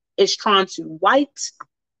apparently is trying to whitewash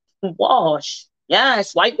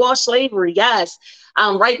slavery. Yes.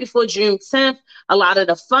 Right before June 10th, a lot of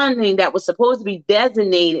the funding that was supposed to be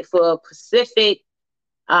designated for Pacific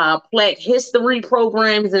Black history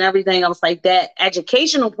programs and everything else like that,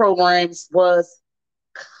 educational programs, was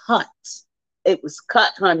cut. It was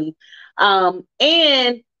cut, honey.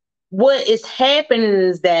 And what is happening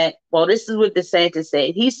is that, this is what DeSantis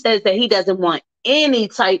said. He says that he doesn't want any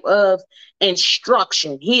type of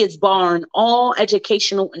instruction. He is barring all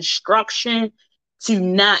educational instruction to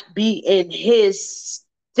not be in his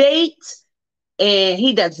state. And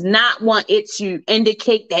he does not want it to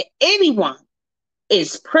indicate that anyone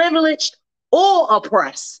is privileged or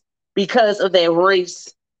oppressed because of their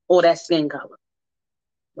race or their skin color.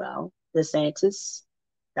 Well, DeSantis,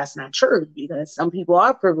 that's not true, because some people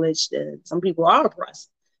are privileged and some people are oppressed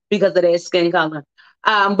because of their skin color.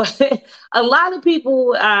 But a lot of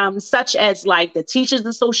people, such as like the Teachers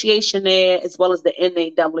Association there, as well as the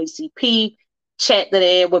NAACP chat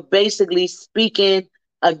there, were basically speaking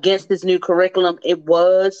against this new curriculum. It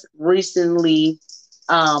was recently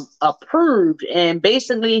approved, and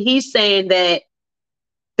basically he's saying that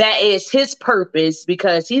is his purpose,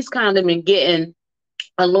 because he's kind of been getting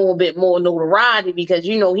a little bit more notoriety because,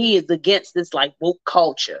 he is against this like woke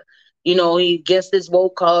culture. He against this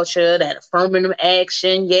woke culture, that affirmative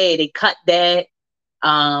action. Yeah, they cut that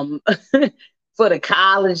for the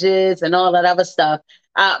colleges and all that other stuff.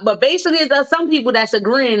 But basically, there's some people that's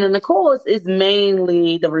agreeing, and of course, it's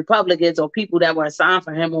mainly the Republicans or people that were assigned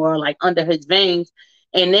for him or like under his veins.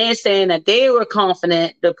 And they're saying that they were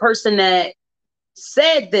confident. The person that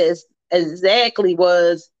said this exactly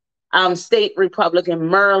was State Republican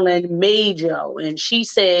Marilyn Majo, and she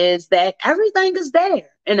says that everything is there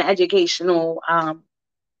in the educational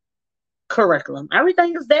curriculum.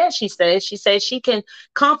 Everything is there, she says. She says she can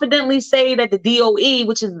confidently say that the DOE,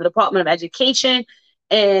 which is the Department of Education,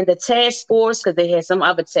 and the task force, because they had some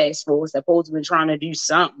other task force that supposed to be trying to do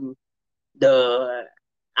something. I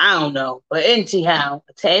don't know. But anyhow,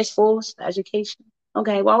 a task force, education.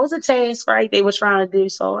 Okay, well, it was a task, right? They were trying to do,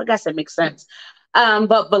 so I guess it makes sense.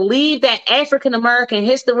 But believe that African American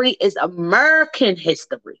history is American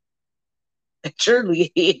history. It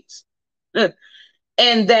truly is.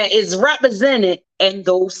 And that is represented in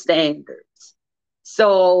those standards.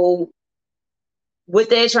 So what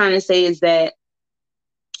they're trying to say is that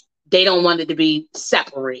they don't want it to be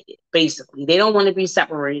separated, basically. They don't want to be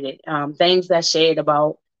separated. Things that's shared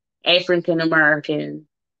about African American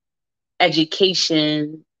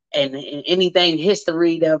education and anything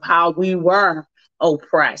history of how we were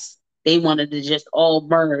oppressed, they wanted to just all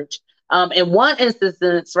merge. In one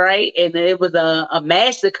instance, right, and it was a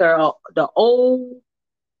massacre, the old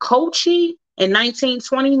Kochi in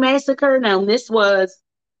 1920 massacre. Now, this was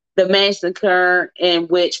the massacre in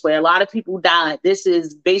which where a lot of people died. This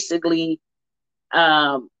is basically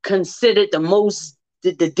considered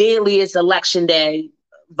the deadliest election day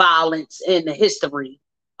violence in the history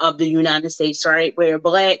of the United States, right? Where a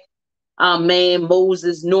Black man,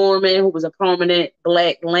 Moses Norman, who was a prominent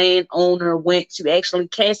Black landowner, went to actually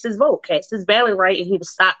cast his ballot, right? And he was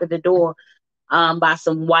stopped at the door by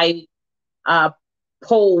some white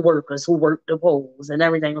poll workers who worked the polls and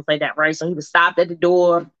everything was like that, right? So he was stopped at the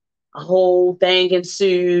door. A whole thing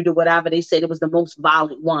ensued or whatever. They said it was the most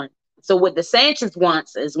violent one. So what DeSantis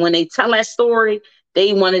wants is when they tell that story,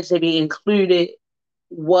 they wanted to be included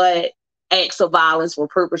what acts of violence were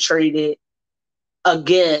perpetrated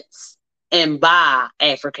against and by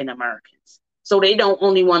African Americans. So they don't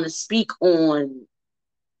only want to speak on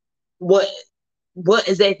what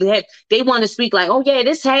exactly happened. They want to speak like, oh yeah,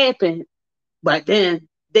 this happened, but then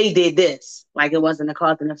they did this. Like it wasn't a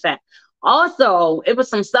cause and effect. Also, it was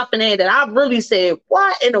some stuff in there that I really said,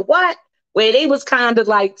 what in the what? Where they was kind of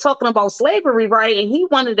like talking about slavery, right? And he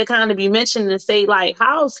wanted to kind of be mentioned and say like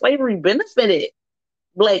how slavery benefited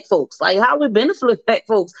Black folks, like how it benefited Black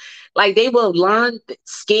folks. Like they will learn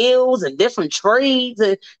skills and different trades.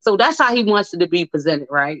 And so that's how he wants it to be presented,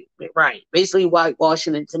 right? Right. Basically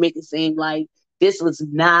whitewashing it to make it seem like this was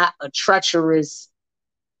not a treacherous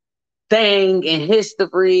thing in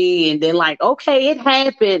history. And then like, okay, it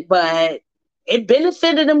happened, but it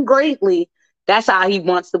benefited him greatly. That's how he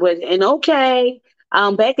wants to put it. And okay,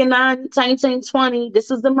 back in 1920, this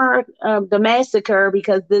was the massacre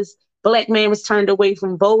because this black man was turned away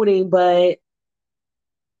from voting, but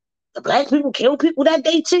the black people killed people that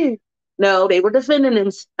day too. No, they were defending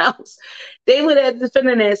themselves. They were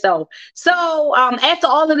defending themselves. So after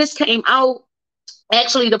all of this came out,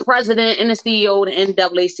 actually the president and the CEO of the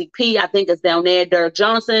NAACP, I think it's down there, Derek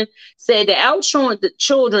Johnson, said that our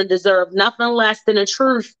children deserve nothing less than the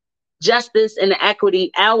truth, justice, and the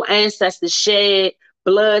equity our ancestors shed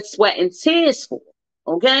blood, sweat, and tears for.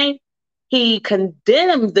 Okay? He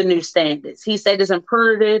condemned the new standards. He said it's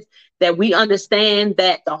imperative that we understand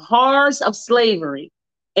that the horrors of slavery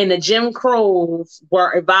and the Jim Crows were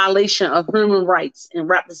a violation of human rights and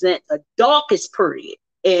represent the darkest period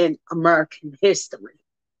in American history.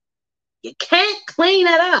 You can't clean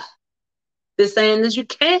it up. The saying is you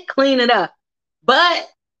can't clean it up. But,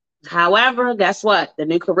 however, guess what? The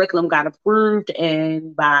new curriculum got approved,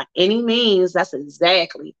 and by any means, that's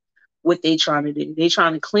exactly what they're trying to do. They're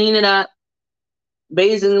trying to clean it up.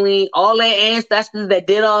 Basically, all their ancestors that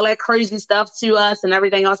did all that crazy stuff to us and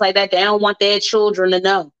everything else like that, they don't want their children to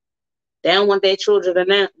know. They don't want their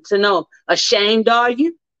children to know. Ashamed, are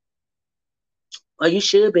you? Or you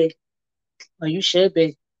should be. Or you should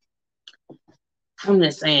be. I'm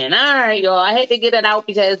just saying. All right, y'all. I had to get it out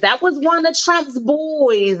because that was one of Trump's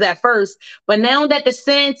boys at first. But now that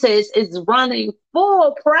DeSantis is running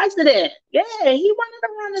for president, yeah, he wanted to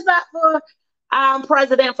run as up for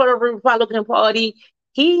president for the Republican Party.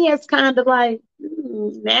 He is kind of like,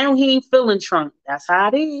 now he ain't feeling Trump. That's how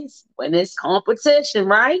it is. When it's competition,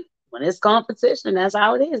 right? When it's competition, that's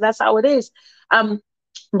how it is. That's how it is.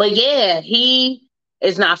 But yeah, he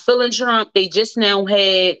is not feeling Trump. They just now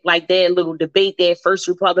had like their little debate, their first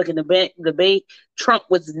Republican debate. Trump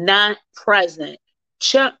was not present.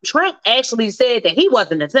 Trump actually said that he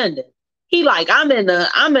wasn't attending. He like, I'm in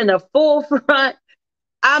the forefront.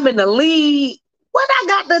 I'm in the lead. What I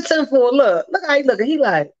got to attend for? Look how he looking. He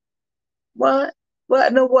like, what?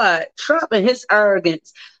 What? No, what? Trump and his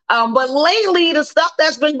arrogance. But lately, the stuff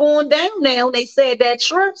that's been going down now, they said that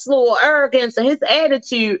Trump's little arrogance and his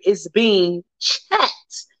attitude is being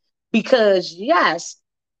checked. Because, yes,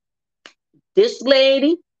 this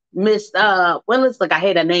lady, Miss, well, it's like I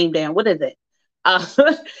had her name down. What is it?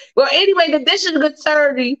 Well, anyway, the district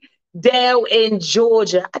attorney down in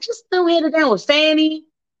Georgia, I just don't have it down with Fannie.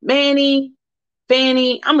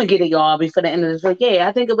 I'm going to get it, y'all, before the end of this week. Yeah,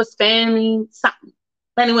 I think it was Fannie something.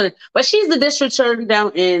 Anyway, but she's the district attorney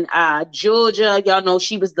down in Georgia. Y'all know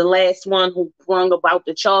she was the last one who brung about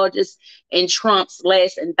the charges in Trump's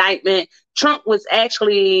last indictment. Trump was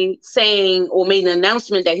actually saying or made an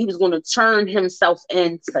announcement that he was going to turn himself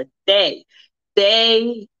in today.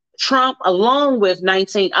 Trump, along with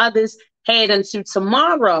 19 others, head into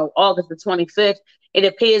tomorrow, August the 25th. It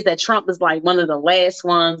appears that Trump is like one of the last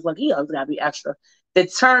ones. Like, he always got to be extra to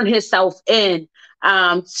turn himself in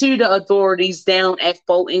to the authorities down at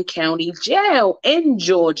Fulton County Jail in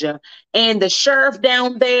Georgia. And the sheriff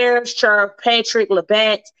down there, Sheriff Patrick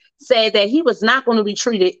Labatt, said that he was not going to be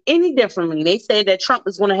treated any differently. They said that Trump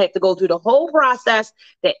is going to have to go through the whole process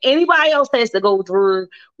that anybody else has to go through,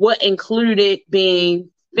 what included being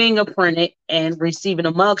fingerprinted and receiving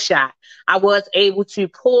a mugshot. I was able to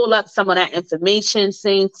pull up some of that information,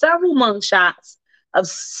 seeing several mugshots of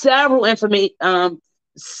several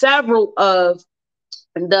of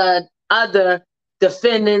the other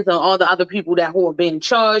defendants and all the other people who are being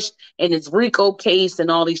charged in this RICO case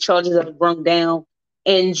and all these charges that were brung down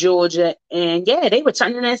in Georgia. And yeah, they were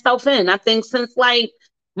turning themselves in. I think since like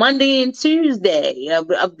Monday and Tuesday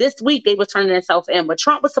of this week, they were turning themselves in. But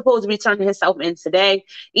Trump was supposed to be turning himself in today,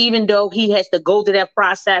 even though he has to go through that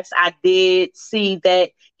process. I did see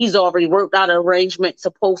that he's already worked out an arrangement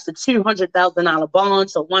to post a $200,000 bond.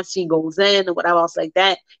 So once he goes in or whatever else like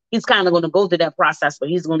that, he's kind of going to go through that process, but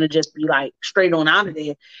he's going to just be like straight on out of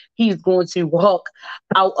there. He's going to walk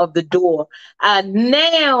out of the door.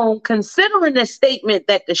 Now, considering the statement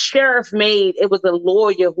that the sheriff made, it was a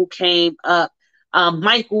lawyer who came up,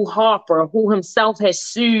 Michael Harper, who himself has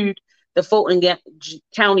sued the Fulton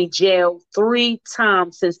County Jail 3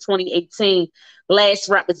 times since 2018, last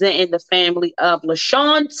representing the family of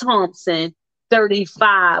LaShawn Thompson,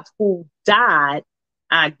 35, who died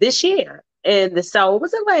this year in the cell.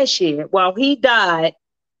 Was it last year? Well, he died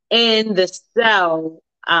in the cell,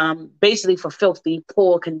 basically for filthy,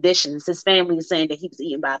 poor conditions. His family is saying that he was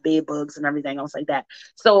eaten by bed bugs and everything else like that.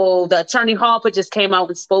 So the attorney Harper just came out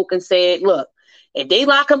and spoke and said, look, if they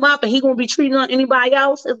lock him up and he's going to be treated like anybody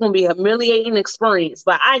else, it's going to be a humiliating experience.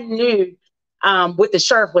 But I knew what the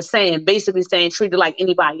sheriff was saying, basically saying treat it like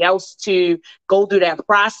anybody else to go through that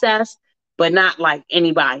process, but not like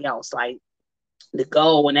anybody else, like to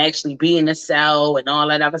go and actually be in a cell and all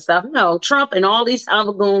that other stuff. No, Trump and all these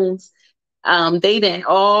other goons, they didn't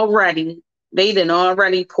already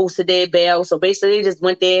posted their bail. So basically they just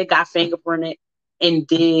went there, got fingerprinted, and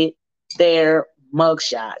did their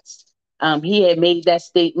mugshots. He had made that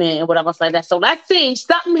statement and whatever like that. So let's see,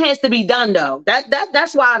 something has to be done though.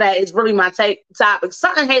 That's why that is really my topic.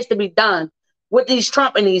 Something has to be done with these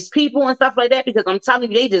Trump and these people and stuff like that, because I'm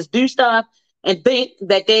telling you, they just do stuff and think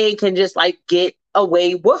that they can just like get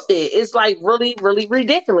away with it. It's like really, really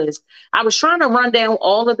ridiculous. I was trying to run down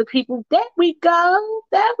all of the people. There we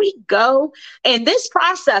go. And this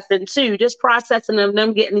processing of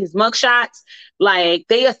them getting these mugshots, like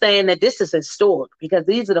they are saying that this is historic because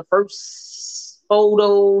these are the first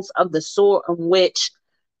photos of the sort in which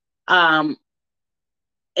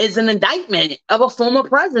is an indictment of a former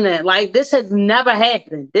president. Like this has never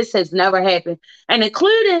happened. And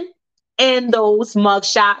including in those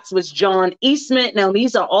mugshots was John Eastman. Now,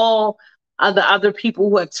 these are all of the other people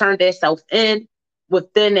who have turned themselves in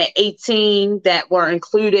within the 18 that were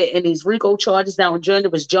included in these RICO charges. Now, in June,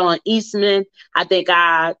 it was John Eastman. I think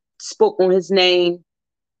I spoke on his name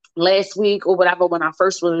last week or whatever when I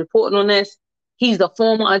first was reporting on this. He's the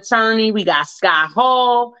former attorney. We got Scott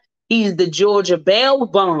Hall. He's the Georgia bail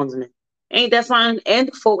bondsman. Ain't that fine? And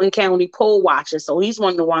the Fulton County poll watcher. So he's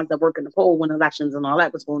one of the ones that work in the poll when elections and all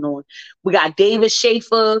that was going on. We got David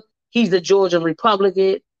Schaefer. He's the Georgia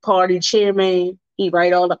Republican Party chairman. He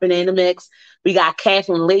right all up in the mix. We got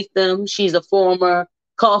Kathleen Latham. She's a former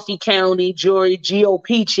Coffee County jury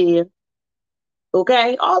GOP chair.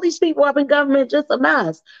 Okay? All these people up in government, just a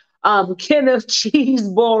mess. Kenneth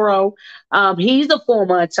Cheeseborough. He's a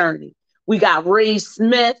former attorney. We got Ray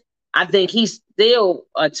Smith. I think he's still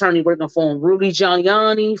attorney working for him. Rudy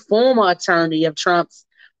Giuliani, former attorney of Trump's.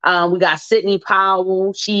 We got Sidney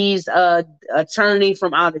Powell. She's an attorney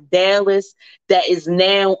from out of Dallas that is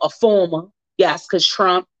now a former. Yes, because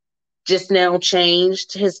Trump just now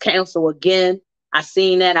changed his counsel again. I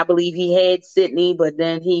seen that. I believe he had Sidney, but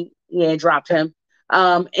then he had dropped him.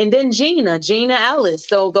 And then Gina Ellis.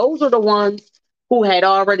 So those are the ones who had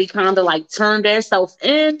already kind of like turned themselves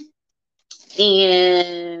in.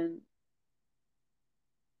 And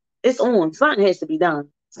it's on. Something has to be done.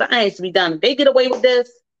 If they get away with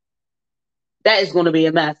this, that is going to be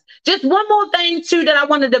a mess. Just one more thing, too, that I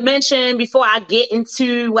wanted to mention before I get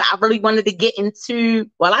into what I really wanted to get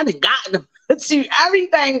into. Well, I done gotten to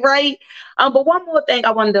everything, right? But one more thing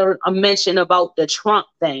I wanted to mention about the Trump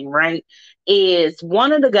thing, right, is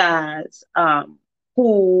one of the guys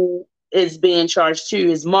who is being charged,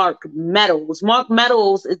 too, is Mark Meadows. Mark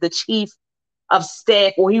Meadows is the chief of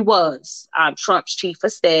staff, or he was Trump's chief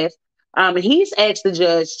of staff. And he's asked the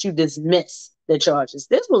judge to dismiss the charges.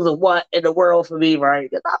 This was a what in the world for me, right?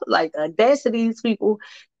 Because I was like, the audacity of these people,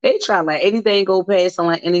 they try to let anything go past and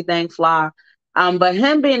let anything fly. But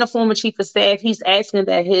him being a former chief of staff, he's asking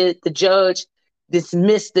that the judge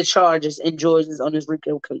dismiss the charges in Georgia's on his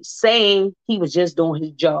RICO case, saying he was just doing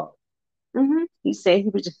his job. He said he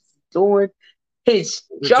was just doing his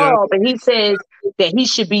job, and he says that he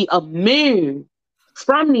should be immune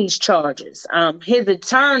from these charges. His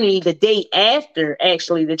attorney, the day after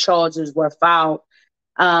actually the charges were filed,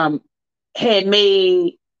 had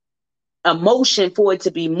made a motion for it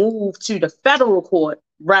to be moved to the federal court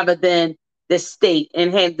rather than the state,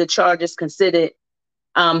 and had the charges considered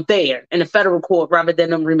there in the federal court rather than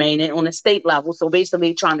them remaining on the state level. So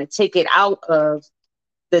basically trying to take it out of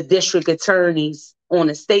the district attorneys on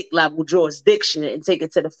a state level jurisdiction and take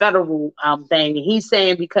it to the federal thing. And he's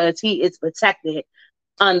saying because he is protected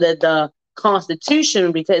under the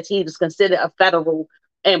Constitution because he was considered a federal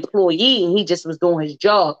employee and he just was doing his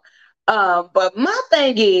job. But my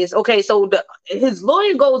thing is, okay, so his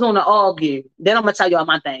lawyer goes on to argue, then I'm going to tell y'all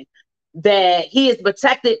my thing, that he is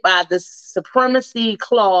protected by the supremacy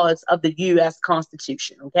clause of the U.S.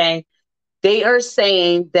 Constitution, okay? They are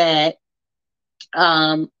saying that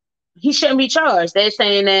he shouldn't be charged. They're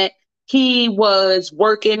saying that he was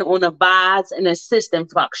working on a advise and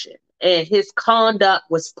assistant function, and his conduct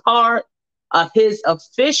was part of his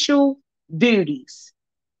official duties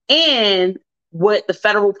and what the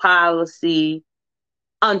federal policy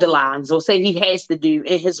underlines or say he has to do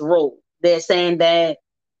in his role. They're saying that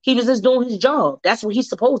he was just doing his job. That's what he's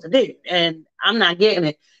supposed to do, and I'm not getting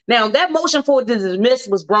it. Now, that motion for dismiss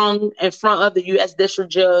was brought in front of the U.S.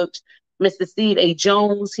 District Judge, Mr. Steve A.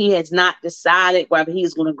 Jones. He has not decided whether he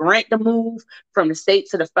is going to grant the move from the state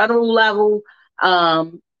to the federal level.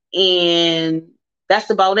 And That's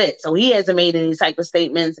about it. So he hasn't made any type of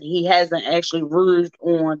statements. And he hasn't actually ruled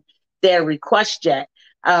on their request yet.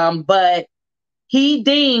 But he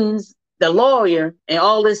deems, the lawyer, and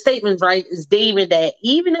all his statements, right, is deeming that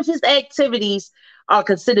even if his activities are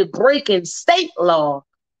considered breaking state law,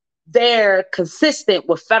 they're consistent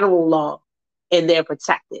with federal law and they're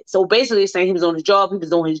protected. So basically saying he was on his job, and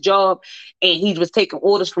he was taking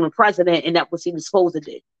orders from the president, and that was what he was supposed to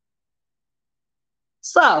do.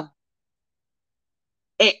 So,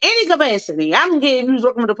 in any capacity, I don't care if you was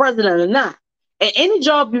working with the president or not, at any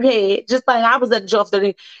job you had, just like I was at the job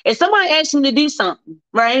 30, if somebody asked me to do something,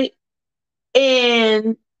 right,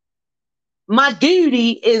 and my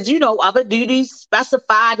duty is, other duties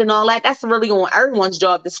specified and all that, that's really on everyone's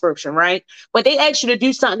job description, right? But they ask you to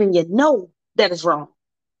do something and you know that is wrong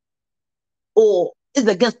or is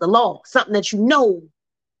against the law, something that you know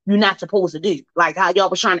you're not supposed to do. Like how y'all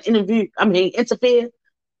was trying to interfere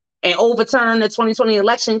and overturn the 2020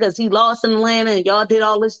 election because he lost in Atlanta and y'all did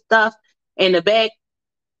all this stuff in the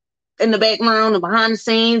background and behind the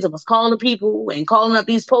scenes and was calling people and calling up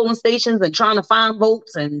these polling stations and trying to find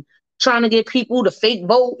votes and trying to get people to fake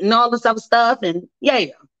vote and all this other stuff. And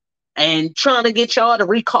and trying to get y'all to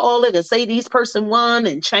recall it and say these person won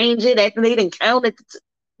and change it after they didn't count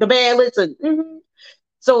the ballots. And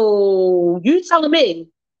So you telling me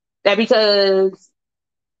that because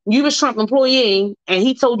you was Trump employee and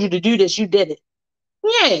he told you to do this, you did it?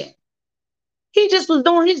 Yeah. He just was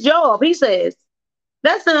doing his job, he says.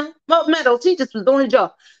 That's him. Well, Meadows, he just was doing his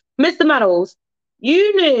job. Mr. Meadows,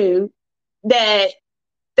 you knew that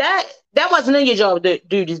wasn't in your job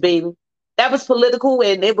duties, baby. That was political,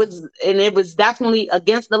 and it was definitely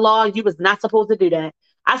against the law. You was not supposed to do that.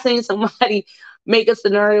 I seen somebody make a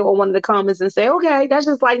scenario on one of the comments and say, okay, that's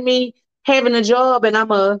just like me having a job and I'm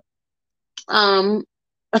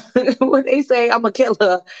what they say, I'm a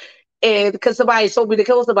killer. And because somebody told me to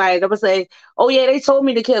kill somebody, I would say, oh yeah, they told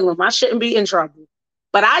me to kill him. I shouldn't be in trouble.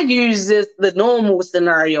 But I use the normal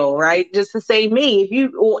scenario, right? Just to say me,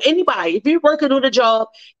 if you're working on a job,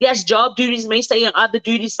 yes, job duties may say and other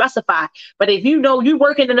duties specify. But if you know you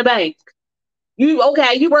working in the bank, you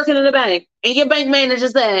working in the bank, and your bank manager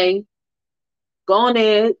say, go on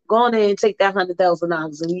there and take that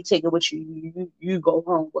 $100,000 and you take it with you. You go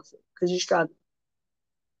home with it because you're struggling.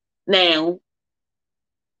 Now,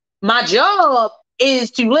 my job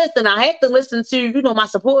is to listen. I have to listen to, my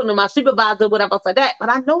support and my supervisor, whatever for that. But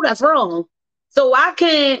I know that's wrong. So I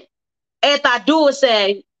can't, after I do it,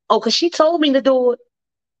 say, oh, because she told me to do it.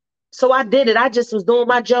 So I did it. I just was doing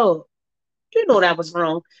my job. You know that was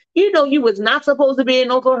wrong. You know you was not supposed to be in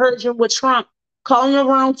no coercion with Trump, calling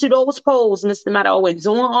around to those polls, Mr. Meadow, and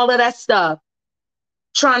doing all of that stuff,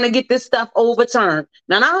 trying to get this stuff overturned.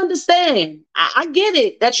 Now, I understand. I get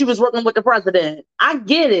it that you was working with the president. I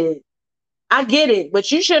get it.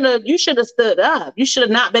 But you should have stood up. You should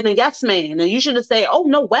have not been a yes man. And you should have said, oh,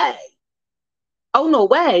 no way. Oh, no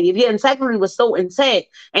way. If your integrity was so intact.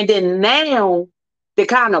 And then now they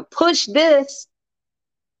kind of push this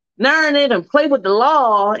narrative and play with the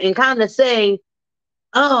law and kind of say,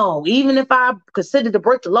 oh, even if I considered to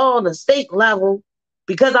break the law on the state level,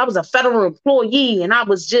 because I was a federal employee and I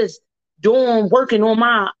was just working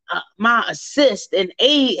on my assist and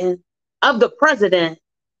aid of the president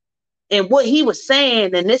and what he was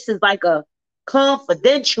saying, and this is like a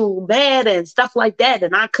confidential matter and stuff like that,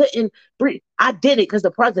 and I couldn't breathe. I did it because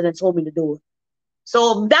the president told me to do it.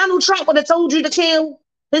 So if Donald Trump would have told you to kill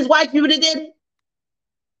his wife, you would have did it?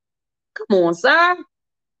 Come on, sir.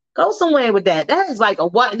 Go somewhere with that. That is like a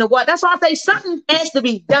what in the what. That's why I say something has to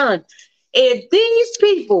be done. If these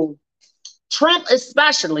people, Trump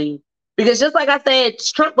especially, because just like I said,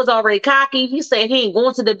 Trump was already cocky. He said he ain't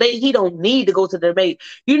going to debate. He don't need to go to the debate.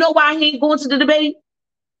 You know why he ain't going to the debate?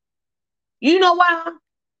 You know why?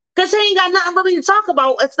 Because he ain't got nothing really to talk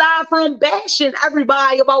about aside from bashing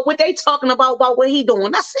everybody about what they talking about what he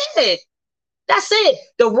doing. That's it. That's it.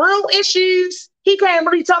 The real issues, he can't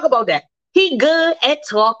really talk about that. He good at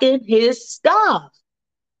talking his stuff.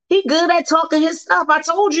 He good at talking his stuff. I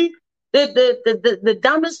told you, the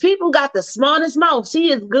dumbest people got the smartest mouths.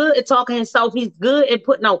 He is good at talking himself. He's good at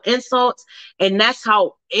putting out insults. And that's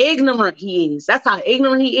how ignorant he is. That's how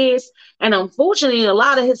ignorant he is. And unfortunately, a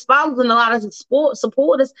lot of his followers and a lot of his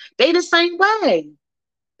supporters, they the same way.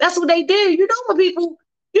 That's what they do. You know when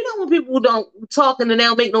people don't talk and they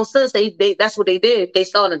don't make no sense, they that's what they did. They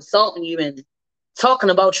start insulting you and talking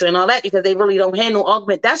about you and all that because they really don't have no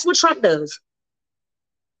argument. That's what Trump does.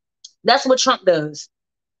 That's what Trump does.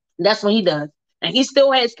 That's what he does. And he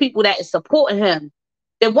still has people that is supporting him.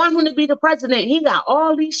 They want him to be the president. He got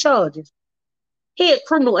all these charges. He had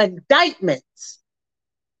criminal indictments.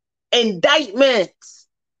 Indictments.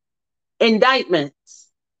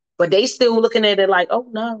 But they still looking at it like, oh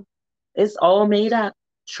no, it's all made up.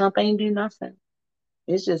 Trump ain't do nothing.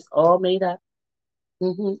 It's just all made up.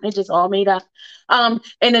 It's just all made up. And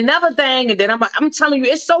another thing, and then I'm telling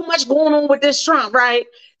you, it's so much going on with this Trump, right?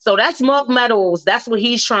 So that's Mark Meadows. That's what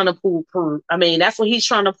he's trying to pull. That's what he's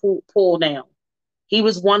trying to pull down. He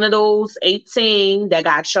was one of those 18 that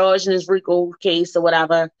got charged in his RICO case or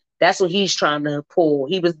whatever. That's what he's trying to pull.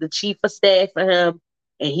 He was the chief of staff for him,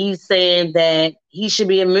 and he's saying that he should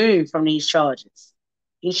be immune from these charges.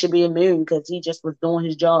 He should be immune because he just was doing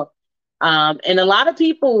his job. And a lot of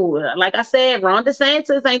people, like I said, Ron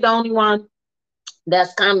DeSantis ain't the only one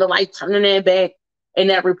that's kind of like turning their back in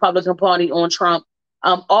that Republican Party on Trump.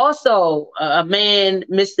 Also, a man,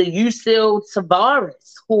 Mr. Yuscil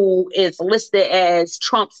Tavares, who is listed as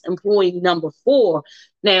Trump's employee number 4.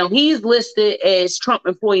 Now, he's listed as Trump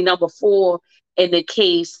employee number 4 in the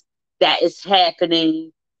case that is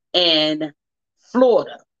happening in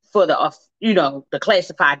Florida for the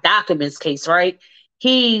classified documents case, right?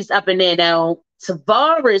 He's up in there now.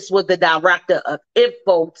 Tavares was the director of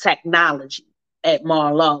info technology at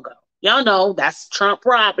Mar-a-Lago. Y'all know that's Trump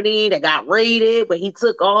property that got raided, but he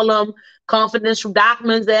took all them confidential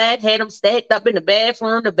documents that had them stacked up in the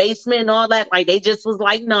bathroom, the basement, and all that. Like they just was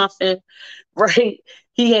like nothing, right?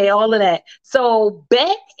 He had all of that. So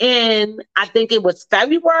back in, I think it was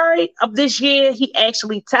February of this year, he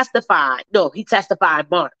actually testified. No, he testified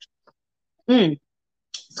March.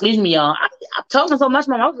 Excuse me, y'all. I'm talking so much,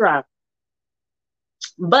 my mouth dry.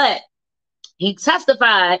 But he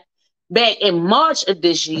testified back in March of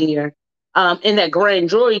this year in that grand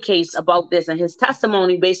jury case about this. And his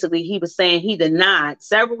testimony, basically, he was saying he denied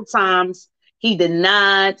several times. He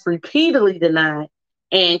repeatedly denied,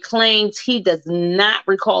 and claims he does not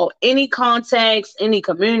recall any contacts, any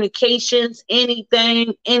communications,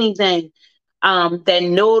 anything, that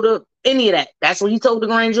noted any of that. That's what he told the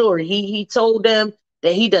grand jury. He told them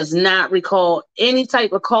that he does not recall any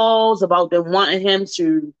type of calls about them wanting him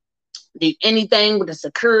to do anything with the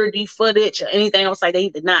security footage or anything else like that. He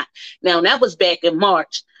did not. Now, that was back in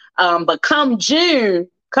March. But come June,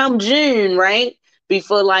 right,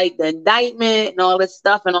 before like the indictment and all this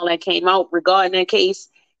stuff and all that came out regarding that case,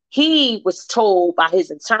 he was told by his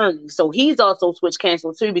attorney. So he's also switched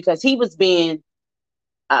counsel too, because he was being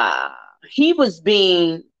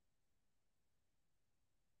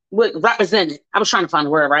represented. I was trying to find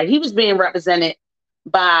the word right. He was being represented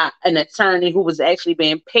by an attorney who was actually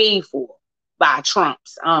being paid for by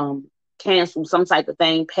Trump's cancel some type of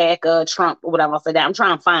thing, Packer, Trump, or whatever. I said that. I'm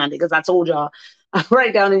trying to find it because I told y'all I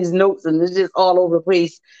write down these notes and it's just all over the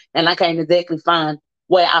place, and I can't exactly find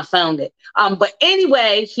where I found it. But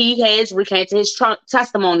anyway, he has recanted his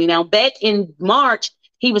testimony. Now, back in March,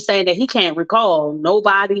 he was saying that he can't recall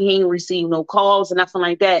nobody. He ain't received no calls or nothing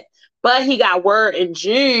like that. But he got word in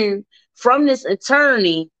June from this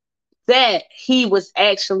attorney that he was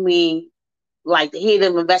actually like the head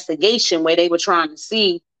of investigation where they were trying to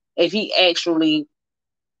see if he actually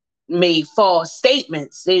made false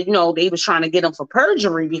statements. They was trying to get him for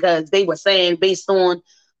perjury because they were saying based on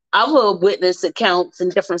other witness accounts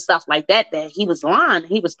and different stuff like that he was lying,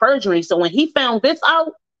 he was perjuring. So when he found this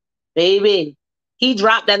out, baby, he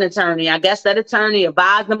dropped that attorney. I guess that attorney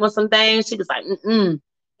advised him of some things. He was like, And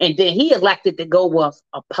then he elected to go with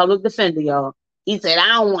a public defender, y'all. He said, I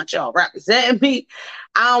don't want y'all representing me.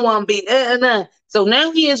 I don't want to be, So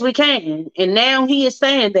now he is recanting. And now he is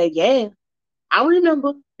saying that, yeah, I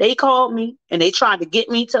remember they called me and they tried to get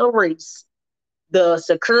me to erase the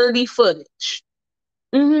security footage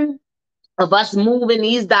of us moving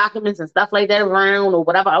these documents and stuff like that around or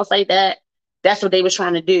whatever else like that. That's what they were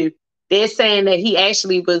trying to do. They're saying that he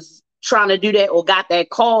actually was trying to do that or got that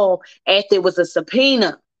call after it was a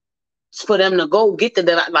subpoena for them to go get to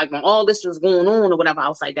that, like when all this was going on or whatever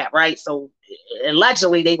else like that, right? So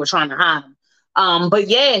allegedly they were trying to hide him. But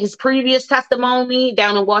yeah, his previous testimony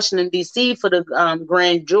down in Washington, D.C. for the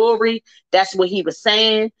grand jury, that's what he was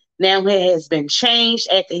saying. Now it has been changed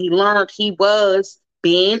after he learned he was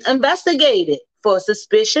being investigated for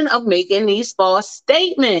suspicion of making these false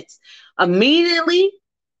statements. Immediately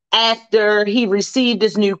after he received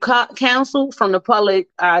this new counsel from the public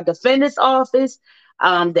defender's office,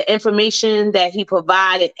 the information that he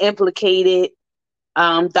provided implicated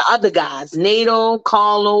the other guys, Nato,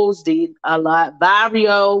 Carlos,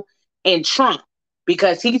 Barrio, and Trump,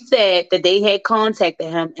 because he said that they had contacted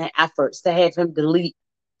him in efforts to have him delete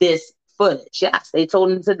this footage. Yes, they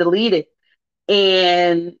told him to delete it.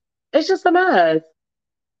 And it's just a mess.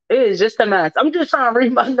 It is just a mess. I'm just trying to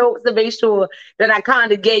read my notes to make sure that I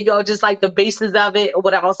kind of gave y'all just like the basis of it or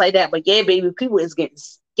whatever else like that. But yeah, baby, people is getting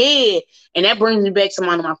scared. And that brings me back to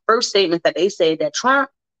one of my first statements that they said that Trump,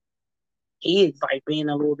 he is like being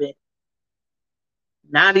a little bit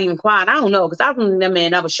not even quiet. I don't know, because I don't think that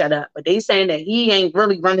man never shut up. But they saying that he ain't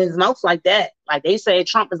really running his mouth like that. Like they say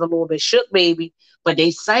Trump is a little bit shook, baby. But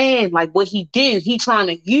they saying like what he did, he trying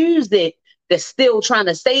to use it to still trying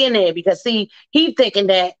to stay in there. Because see, he thinking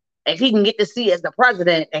that if he can get to see as the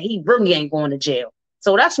president, that he really ain't going to jail.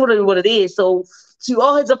 So that's what it is. So to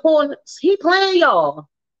all his opponents, he playing y'all.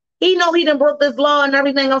 He know he done broke this law and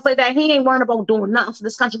everything else like that. He ain't worrying about doing nothing for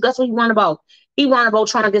this country. That's what he worrying about. He worrying about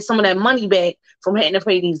trying to get some of that money back from having to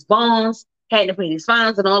pay these bonds, having to pay these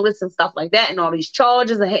fines and all this and stuff like that, and all these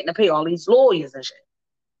charges, and having to pay all these lawyers and shit.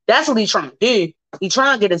 That's what he's trying to do. He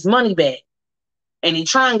trying to get his money back. And he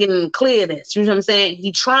trying to get him clear this. You know what I'm saying?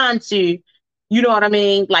 He trying to, you know what I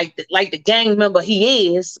mean? Like the gang member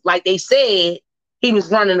he is, like they said, he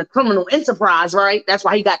was running a criminal enterprise, right? That's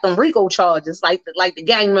why he got them RICO charges. Like the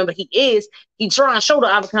gang member he is, he trying to show the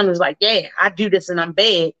other countries like, yeah, I do this and I'm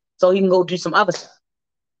bad, so he can go do some other stuff,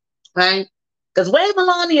 right? Because where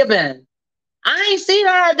Melania been? I ain't seen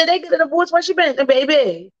her. Did they get a divorce? Where she been,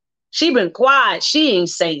 baby? She been quiet. She ain't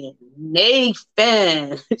saying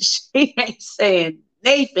Nathan. She ain't saying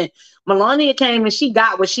Nathan. Melania came and she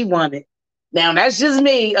got what she wanted. Now that's just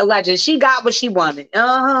me, alleged. She got what she wanted.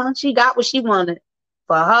 She got what she wanted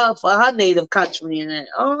for her native country. And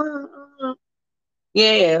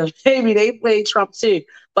yeah, maybe they played Trump too.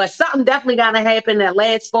 But something definitely gotta happen. That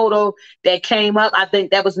last photo that came up, I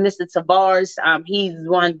think that was Mr. Tavares. He's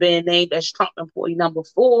one being named as Trump employee number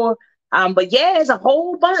 4. But yeah, it's a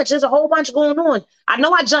whole bunch. There's a whole bunch going on. I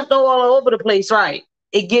know I jumped all over the place, right?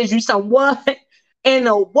 It gives you some what in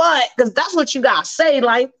the what, because that's what you gotta say.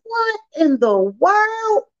 Like, what in the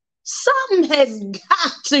world? Something has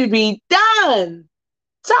got to be done.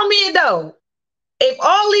 Tell me it though. If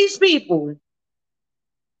all these people,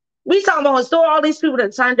 we talking about store all these people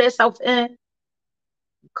that turned themselves in.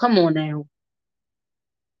 Come on now.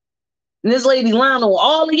 And this lady lying on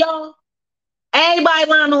all of y'all. Everybody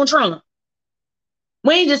lying on Trump.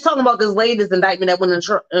 We ain't just talking about this latest indictment that went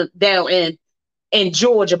down in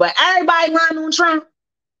Georgia, but everybody lying on Trump.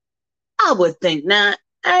 I would think not.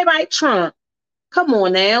 Everybody Trump. Come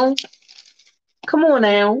on now. Come on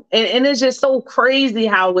now. And it's just so crazy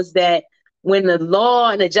how it's that when the law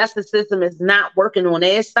and the justice system is not working on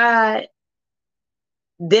their side,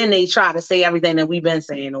 then they try to say everything that we've been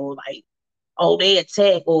saying, or like, oh, they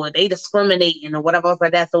attack or they discriminating or whatever else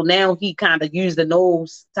like that. So now he kind of using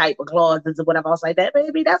those type of clauses or whatever else like that.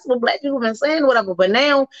 Baby, that's what black people been saying, whatever. But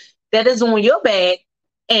now that is on your back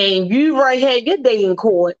and you right had your day in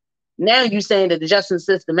court. Now you saying that the justice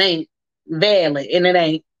system ain't valid and it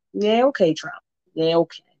ain't. Yeah, okay, Trump. Yeah,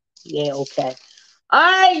 okay. Yeah, okay. All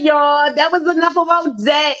right, y'all. That was enough about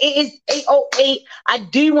that. It is 8:08. I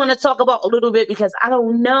do want to talk about a little bit because I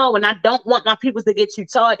don't know, and I don't want my people to get too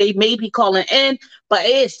tired. They may be calling in, but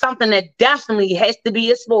it is something that definitely has to be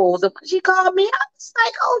exposed. And when she called me, I was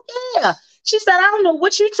like, oh, yeah. She said, I don't know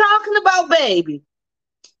what you're talking about, baby.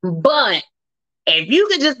 But if you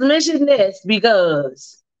could just mention this,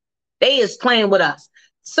 because they is playing with us.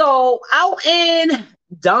 So out in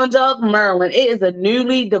Dundalk, Maryland, it is a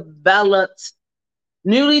newly developed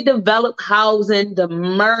housing, the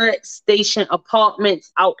Merritt Station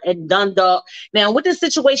Apartments out in Dundalk. Now, what the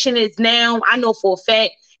situation is now, I know for a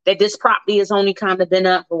fact that this property has only kind of been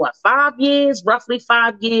up for 5 years, roughly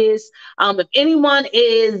 5 years. If anyone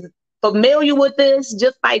is familiar with this,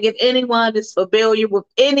 just like if anyone is familiar with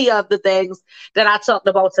any of the things that I talked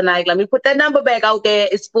about tonight, let me put that number back out there.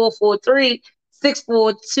 It's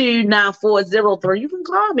 443-642-9403. You can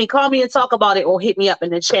call me and talk about it, or hit me up in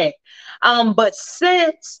the chat. But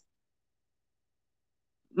since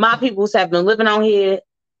my peoples have been living out here,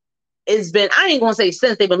 it's been, I ain't gonna say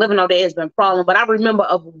since they've been living out there, it's been a problem, but I remember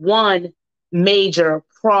of one major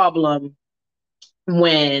problem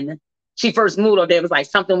when she first moved out there. It was like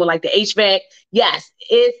something with like the HVAC. Yes,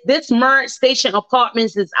 this Merritt Station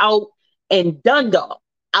Apartments is out in Dundalk,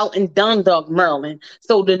 Maryland.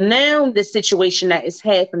 So the situation that is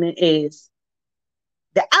happening is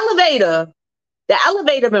the elevator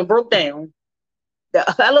been broke down.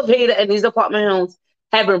 The elevator in these apartment homes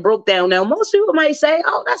have been broke down. Now, most people might say,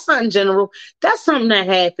 oh, that's something general. That's something that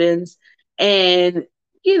happens. And,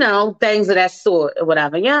 you know, things of that sort or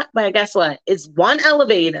whatever. Yeah, but guess what? It's one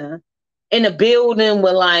elevator in a building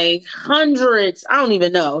with like hundreds. I don't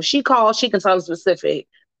even know. She can tell specific.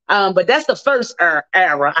 But that's the first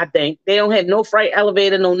era, I think. They don't have no freight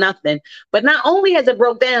elevator, no nothing. But not only has it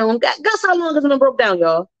broke down, guess how long has it been broke down,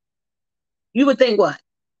 y'all? You would think what?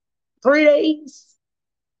 3 days?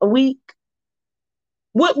 A week?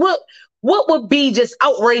 What what would be just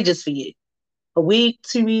outrageous for you? A week,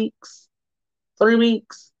 2 weeks, 3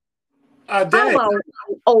 weeks? A day. How about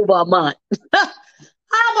over a month?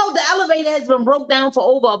 How about the elevator has been broke down for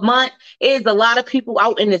over a month? There's a lot of people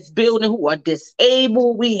out in this building who are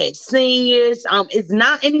disabled. We had seniors. It's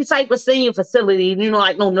not any type of senior facility,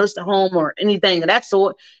 like no nursing home or anything of that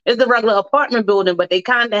sort. It's a regular apartment building, but they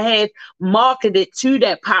kind of have marketed to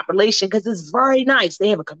that population because it's very nice. They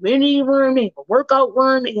have a community room, they have a workout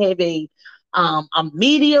room, they have a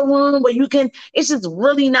media room where it's just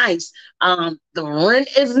really nice. The rent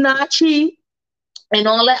is not cheap and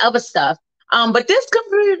all that other stuff. But this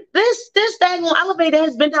daggone elevator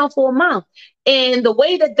has been down for a month. And the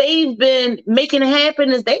way that they've been making it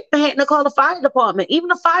happen is they've been having to call the fire department, even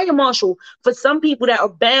the fire marshal, for some people that are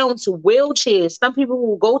bound to wheelchairs, some people who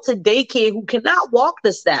will go to daycare who cannot walk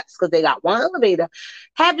the steps because they got one elevator,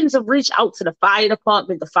 having to reach out to the fire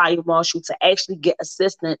department, the fire marshal, to actually get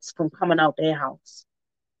assistance from coming out their house.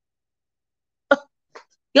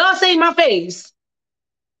 Y'all see my face?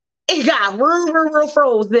 It got real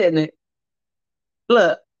froze, didn't it?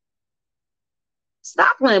 Look,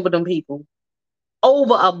 stop playing with them people.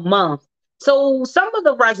 Over a month. So some of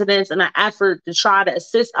the residents, in an effort to try to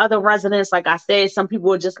assist other residents, like I said, some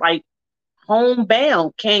people are just like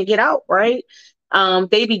homebound, can't get out, right?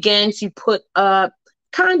 They began to put up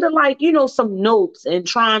kind of like, some notes and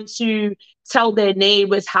trying to tell their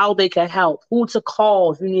neighbors how they could help, who to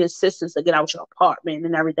call if you need assistance to get out your apartment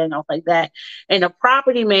and everything else like that. And the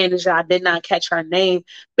property manager, I did not catch her name,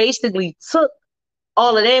 basically took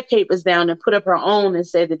all of their papers down and put up her own and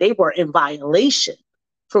said that they were in violation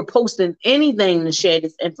for posting anything to share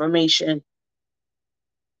this information.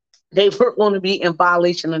 They were going to be in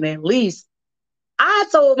violation of their lease. I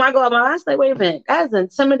told my godmother, I said, wait a minute, that's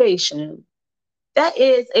intimidation. That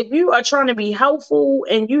is, if you are trying to be helpful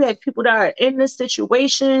and you have people that are in this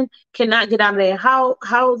situation, cannot get out of their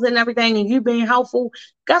house and everything, and you being helpful,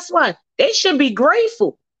 guess what? They should be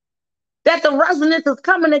grateful that the residents is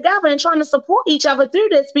coming together and trying to support each other through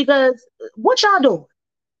this, because what y'all doing?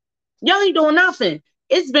 Y'all ain't doing nothing.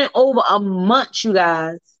 It's been over a month, you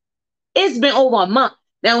guys. It's been over a month.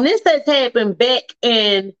 Now, this has happened back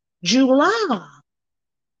in July.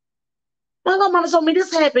 My godmother told me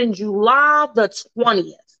this happened July the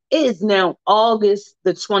 20th. It is now August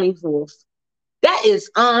the 24th. That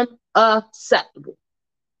is unacceptable.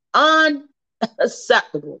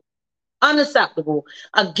 Unacceptable. Unacceptable.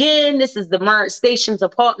 Again, this is the Merritt Stations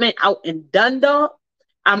apartment out in Dundalk.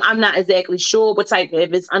 I'm not exactly sure what type,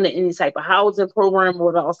 if it's under any type of housing program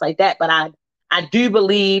or what else like that, but I do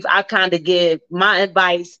believe I kind of give my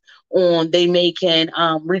advice on they may can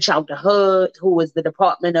reach out to HUD, who is the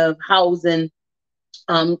Department of Housing,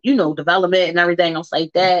 Development and everything else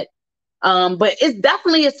like that. But it's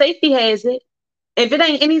definitely a safety hazard. If it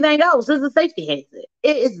ain't anything else, it's a safety hazard.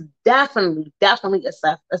 It is definitely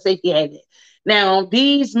a safety hazard. Now,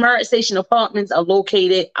 these Merritt Station apartments are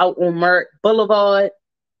located out on Merritt Boulevard.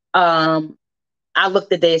 I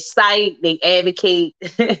looked at their site. They advocate,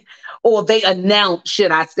 or they announce,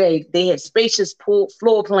 should I say, they have spacious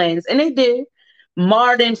floor plans, and they did.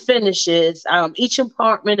 Modern finishes. Each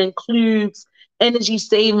apartment includes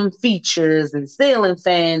energy-saving features and ceiling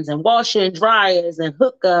fans and washer and dryers and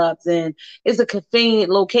hookups, and it's a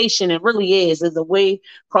convenient location. It really is. It's away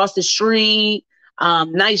across the street,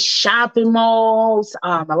 nice shopping malls,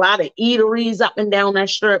 a lot of eateries up and down that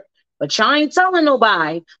strip. But y'all ain't telling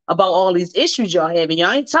nobody about all these issues y'all having.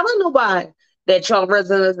 Y'all ain't telling nobody that y'all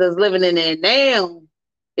residents that's living in there now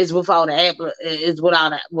is without an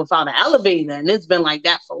elevator, and it's been like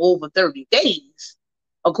that for over 30 days.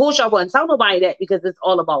 Of course, y'all wouldn't tell nobody that because it's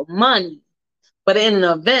all about money. But in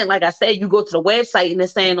an event, like I said, you go to the website and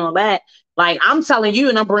it's saying all that. Like, I'm telling you,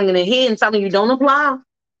 and I'm bringing it here and telling you, don't apply.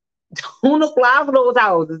 Don't apply for those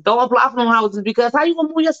houses. Don't apply for those houses, because how you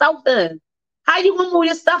gonna move yourself in? How you gonna move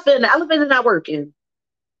your stuff in? The elevator's not working.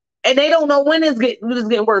 And they don't know when it's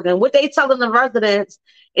getting working. What they telling the residents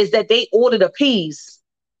is that they ordered a piece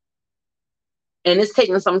and it's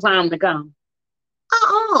taking some time to come.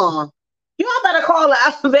 Y'all better call the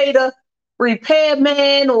elevator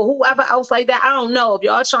repairman or whoever else like that. I don't know if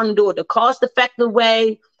y'all trying to do it the cost-effective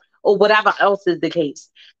way or whatever else is the case.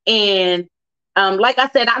 And like I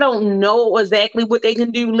said, I don't know exactly what they can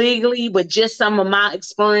do legally, but just some of my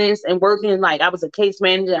experience and working, like I was a case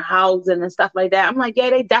manager in housing and stuff like that. I'm like, yeah,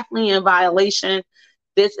 they definitely in violation.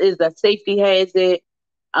 This is a safety hazard.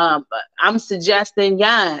 I'm suggesting,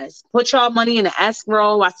 yes, put y'all money in the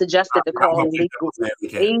escrow. I suggested to call legal.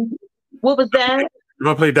 What was that? I'm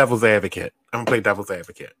gonna play devil's advocate. Go ahead. Go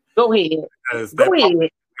ahead.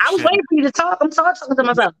 I was waiting for you to talk. I'm talking to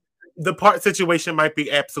myself. the part situation might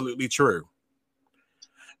be absolutely true.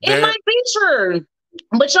 It might be true,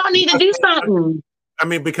 but y'all need to do something. I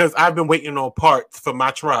mean, because I've been waiting on parts for my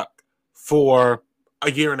truck for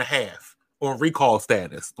a year and a half on recall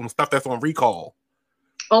status, on stuff that's on recall.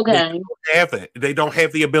 Okay. They don't have it. They don't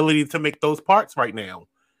have the ability to make those parts right now.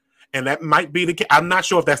 And that might be the case. I'm not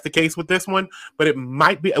sure if that's the case with this one, but it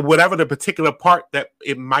might be whatever the particular part that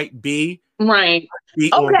it might be. Right.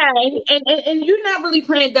 Okay. And you're not really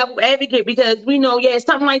playing devil advocate because we know,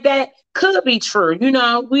 something like that could be true. You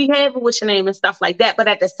know, we have what's your name and stuff like that. But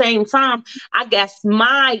at the same time, I guess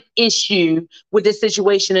my issue with this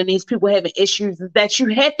situation and these people having issues is that you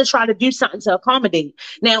have to try to do something to accommodate.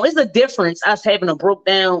 Now, it's a difference us having a broke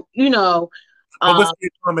down, But what's the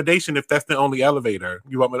accommodation if that's the only elevator?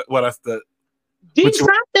 You want us to do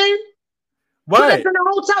something? What? Put us in a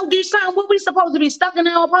hotel, do something. What we supposed to be stuck in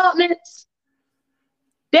our apartments?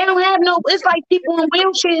 They don't have no. It's like people in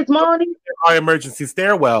wheelchairs, Marty. There are emergency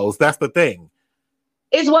stairwells. That's the thing.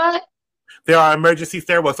 Is what? There are emergency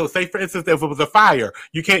stairwells. So, say for instance, if it was a fire,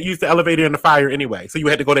 you can't use the elevator in the fire anyway. So you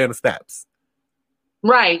had to go down the steps.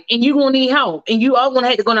 Right, and you gonna need help, and you are gonna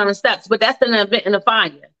have to go down the steps. But that's an event in a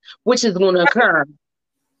fire, which is gonna occur.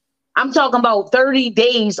 I'm talking about 30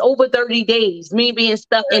 days, over 30 days, me being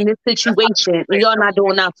stuck in this situation, and y'all not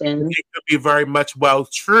doing nothing. It could be very much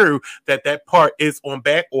true that part is on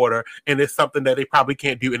back order, and it's something that they probably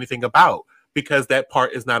can't do anything about because that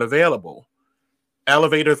part is not available.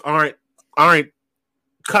 Elevators aren't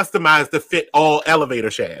customized to fit all elevator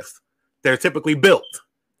shafts. They're typically built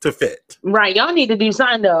to fit. Right. Y'all need to do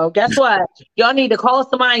something though. Guess what? Y'all need to call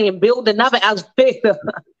somebody and build another elevator.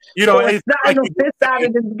 It's not on this side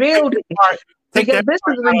of this building. Because this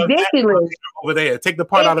is ridiculous. Over there. Take the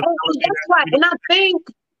part out of the That's right.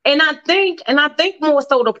 And I think more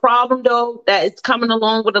so the problem though that it's coming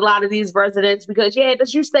along with a lot of these residents because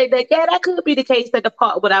does you say that that could be the case that the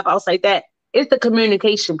part whatever I'll say that it's the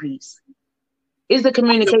communication piece. It's the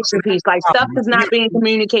communication piece. Like stuff is not being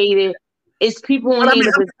communicated. It's people in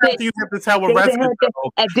here you have to tell a resident.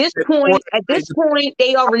 At this point,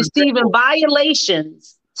 they are receiving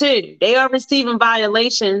violations too. They are receiving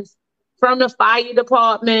violations from the fire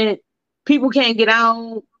department. People can't get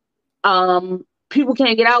out. People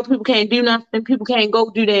can't get out. People can't do nothing. People can't go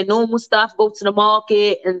do their normal stuff, go to the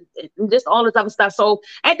market and just all this other stuff. So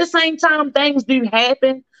at the same time, things do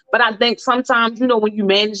happen. But I think sometimes, when you're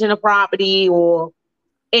managing a property or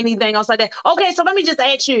anything else like that. Okay, so let me just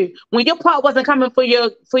ask you: when your part wasn't coming for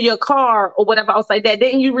your car or whatever else like that,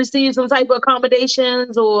 didn't you receive some type of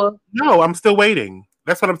accommodations or? No, I'm still waiting.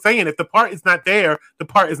 That's what I'm saying. If the part is not there, the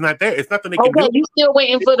part is not there. It's nothing they can do. Okay, you still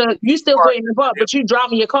waiting for the part, but you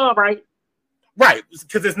driving your car, right? Right,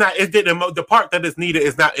 because it's not. It didn't. The part that is needed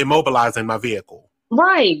is not immobilizing my vehicle.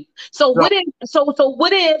 Right. So what if? So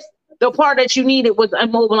what if the part that you needed was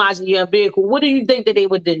immobilizing your vehicle? What do you think that they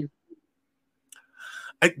would do?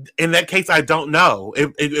 In that case, I don't know.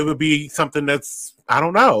 It would be something that's I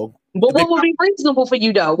don't know. But what would be reasonable for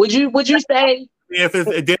you though? Would you say if it's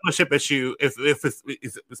a dealership issue, if it's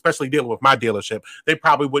especially dealing with my dealership, they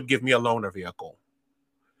probably would give me a loaner vehicle.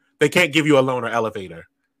 They can't give you a loaner elevator.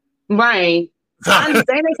 Right. I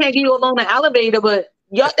understand they can't give you a loaner elevator, but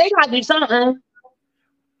they gotta do something.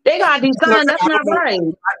 They gotta do something. That's not right.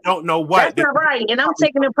 I don't know what. That's not right. And I'm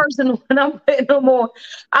taking it personal when I'm putting them on.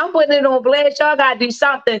 I'm putting it on blast. Y'all gotta do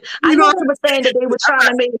something. I know they were saying that they were trying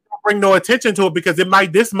to make bring no attention to it because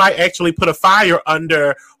this might actually put a fire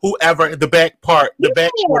under whoever the back part, the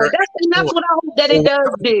back corner. That's what I hope that it does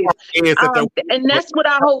do. And that's what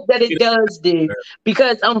I hope that it does do.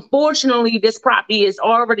 Because unfortunately, this property is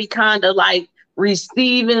already kind of like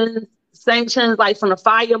receiving sanctions like from the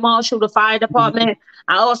fire marshal, the fire department.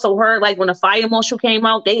 Mm-hmm. I also heard like when the fire marshal came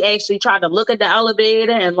out, they actually tried to look at the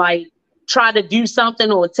elevator and like try to do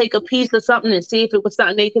something or take a piece of something and see if it was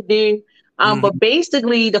something they could do. But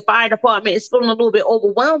basically the fire department is feeling a little bit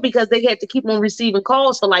overwhelmed because they had to keep on receiving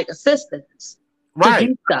calls for like assistance. Right.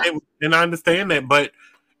 And I understand that. But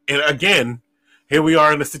again, here we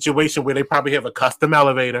are in a situation where they probably have a custom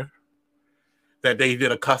elevator that they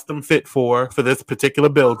did a custom fit for this particular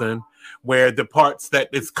building, where the parts that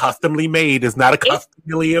is customly made is not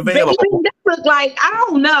customly available. This look like, I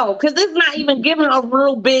don't know, because it's not even giving a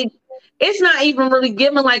real big, it's not even really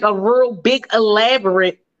giving like a real big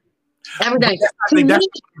elaborate everything. To me,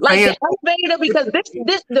 like the elevator, because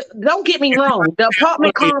this don't get me wrong, the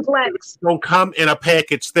apartment complex don't come in a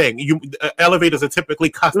package thing. Elevators are typically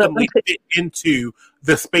customly fit into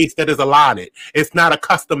the space that is allotted. It's not a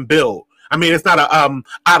custom build. I mean, it's not a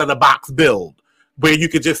out of the box build where you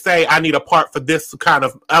could just say, I need a part for this kind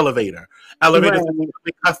of elevator. Elevators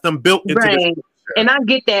are custom built into this. And I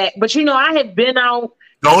get that. But, I have been out.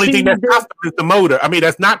 The only thing that's custom is the motor. I mean,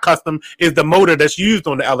 that's not custom is the motor that's used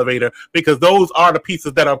on the elevator, because those are the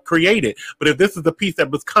pieces that are created. But if this is the piece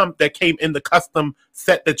that came in the custom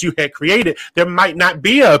set that you had created, there might not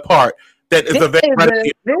be a part that is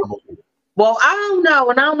available. Well, I don't know,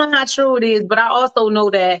 and I don't know how true it is, but I also know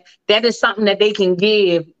that is something that they can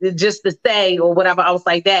give just to say or whatever else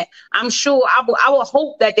like that. I'm sure I will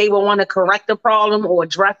hope that they will want to correct the problem or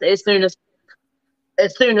address it as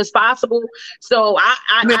soon as possible. So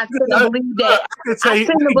I couldn't believe that. I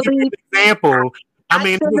couldn't believe an example. I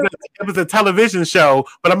mean, it was a television show,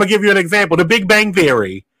 but I'm gonna give you an example. The Big Bang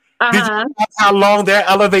Theory. Did you know how long that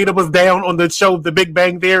elevator was down on the show, The Big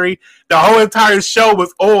Bang Theory? The whole entire show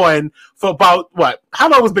was on for about what? How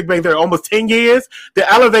long was Big Bang Theory? Almost 10 years. The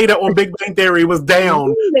elevator on Big Bang Theory was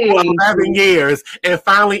down for 11 years, and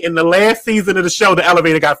finally, in the last season of the show, the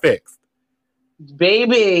elevator got fixed.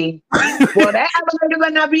 Baby, well, that elevator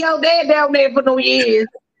might not be out there down there for no years.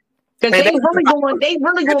 Because they really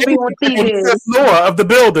going to be on TV. The floor of the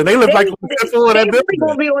building. They live like on the floor of that building. Really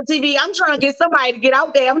going to be on TV. I'm trying to get somebody to get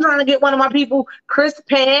out there. I'm trying to get one of my people, Chris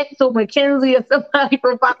Patz or Mackenzie or somebody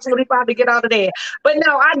from Fox 45 to get out of there. But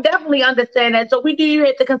no, I definitely understand that. So we do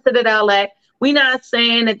have to consider that. We're not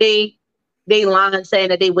saying that they lying, saying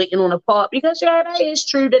that they waiting on a part, because that is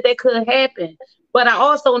true that could happen. But I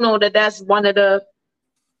also know that that's one of the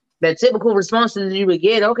typical responses you would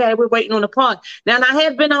get. Okay, we're waiting on the part. Now, and I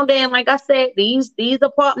have been on there, and like I said, this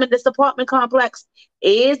apartment complex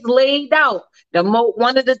is laid out.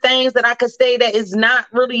 One of the things that I could say that is not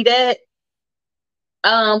really that,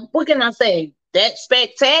 what can I say? That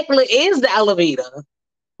spectacular is the elevator.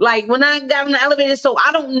 Like when I got in the elevator, so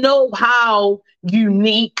I don't know how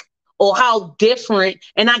unique or how different,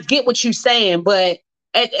 and I get what you're saying, but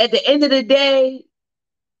at the end of the day,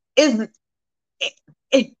 it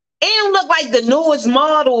don't look like the newest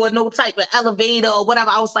model or no type of elevator or whatever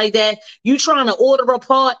else like that. You trying to order a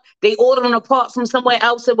part, they ordering a part from somewhere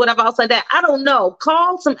else or whatever else like that. I don't know.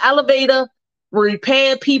 Call some elevator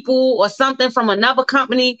repair people or something from another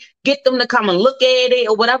company, get them to come and look at it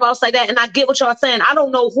or whatever else like that. And I get what y'all saying. I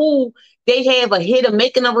don't know who they have a hit of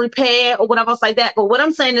making a repair or whatever else like that. But what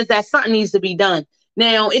I'm saying is that something needs to be done.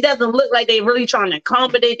 Now, it doesn't look like they're really trying to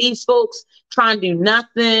accommodate these folks, trying to do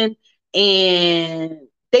nothing, and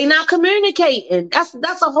they not communicating.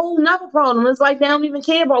 That's a whole nother problem. It's like they don't even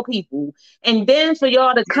care about people. And then for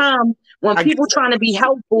y'all to come when people trying to be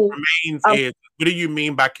helpful. What do you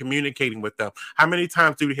mean by communicating with them? How many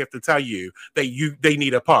times do we have to tell you that they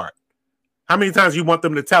need a part? How many times you want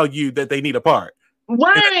them to tell you that they need a part?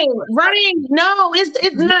 Right. No,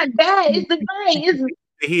 it's not that. It's the thing.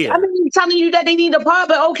 I mean, telling you that they need a part,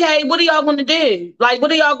 but okay, what are y'all going to do? Like,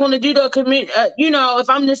 what are y'all going to do to if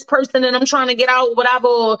I'm this person and I'm trying to get out, whatever,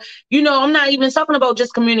 or, I'm not even talking about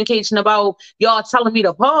just communication about y'all telling me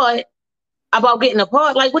the part, about getting a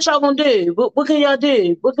part. Like, what y'all going to do? What can y'all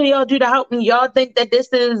do? What can y'all do to help me? Y'all think that this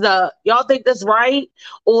is, y'all think that's right?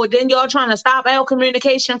 Or then y'all trying to stop our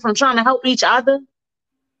communication from trying to help each other?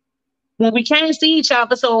 When we can't see each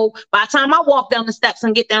other, so by the time I walk down the steps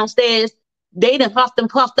and get downstairs, they done huffed and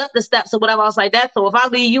puffed up the steps or whatever else like that. So if I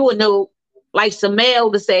leave you a note, like some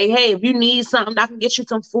mail to say, hey, if you need something, I can get you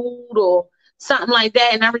some food or something like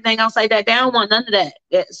that and everything else like that. They don't want none of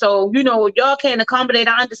that. So, y'all can't accommodate.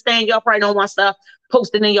 I understand y'all probably don't want stuff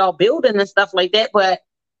posted in y'all building and stuff like that. But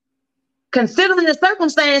considering the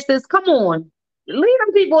circumstances, come on, leave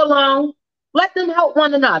them people alone. Let them help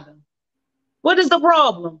one another. What is the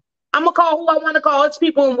problem? I'm going to call who I want to call. It's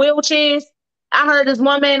people in wheelchairs. I heard this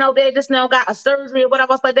one man out there just now got a surgery or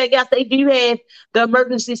whatever else like that. Yes, they do have the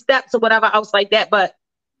emergency steps or whatever else like that. But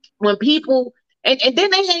when people, and then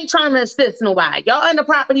they ain't trying to assist nobody. Y'all in the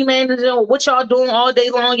property manager, what y'all doing all day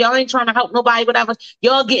long? Y'all ain't trying to help nobody, whatever.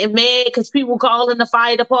 Y'all getting mad because people calling the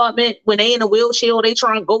fire department when they in a wheelchair or they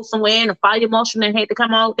trying to go somewhere and the fire marshal had to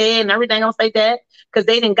come out there and everything else like that. Because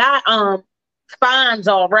they done got fines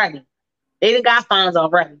already.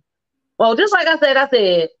 Well, just like I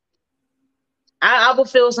said, I would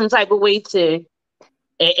feel some type of way too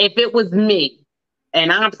if it was me.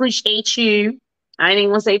 And I appreciate you. I ain't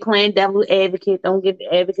even want to say playing devil advocate. Don't give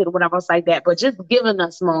the advocate or whatever else like that. But just giving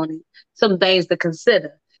us, Moni, some things to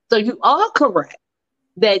consider. So you are correct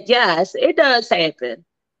that, yes, it does happen.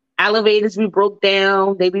 Elevators be broke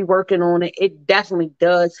down. They be working on it. It definitely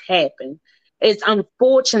does happen. It's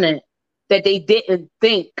unfortunate that they didn't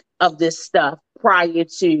think of this stuff prior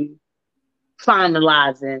to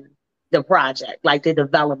finalizing the project, like the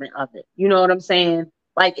development of it. You know what I'm saying?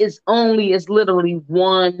 Like it's literally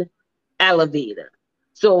one elevator.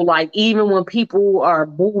 So like even when people are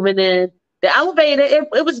moving in, The elevator,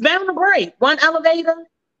 it was bound to break. One elevator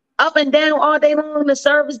up and down all day long to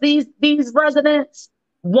service these residents.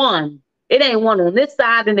 One. It ain't one on this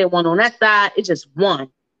side and then one on that side. It's just one.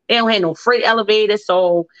 They don't have no freight elevator.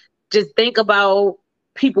 So just think about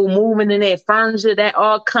people moving in their furniture that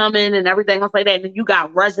are coming and everything else like that. And you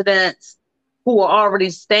got residents who are already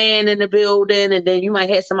staying in the building, and then you might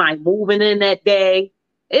have somebody moving in that day.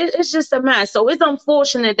 It's just a mess. So it's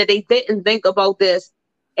unfortunate that they didn't think about this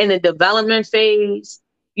in the development phase.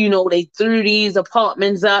 You know, they threw these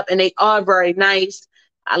apartments up and they are very nice.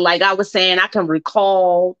 Like I was saying, I can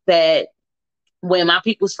recall that when my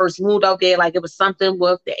peoples first moved out there, like it was something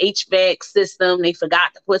with the HVAC system. They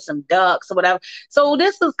forgot to put some ducts or whatever. So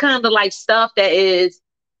this is kind of like stuff that is,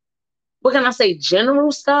 what can I say,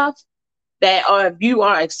 general stuff that are, if you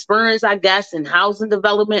are experienced, I guess, in housing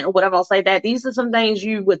development or whatever else like that, these are some things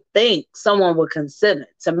you would think someone would consider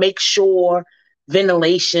to make sure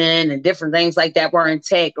ventilation and different things like that were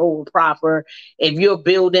intact or proper. If you're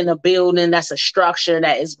building a building that's a structure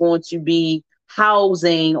that is going to be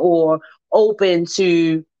housing or open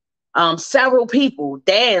to several people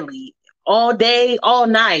daily, all day, all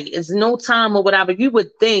night, it's no time or whatever, you would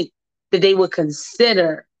think that they would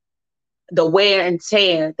consider the wear and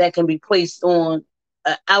tear that can be placed on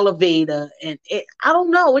an elevator. And I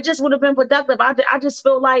don't know, it just would have been productive. I just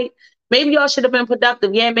feel like maybe y'all should have been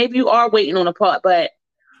productive. Yeah, maybe you are waiting on a part, but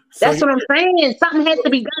that's what I'm saying. Something has to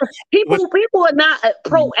be done. People are not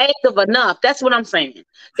proactive enough. That's what I'm saying.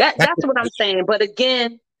 That's what I'm saying. But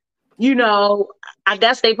again, you know, I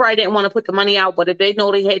guess they probably didn't want to put the money out, but if they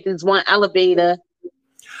know they had this one elevator.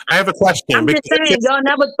 I have a question. I'm just saying, y'all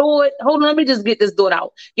never thought. Hold on, let me just get this thought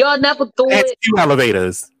out. Y'all never thought. It has 2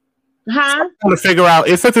 elevators. Huh? So I'm trying to figure out.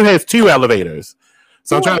 It says it has 2 elevators.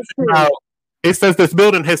 So I'm trying to figure out. It says this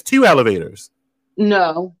building has 2 elevators.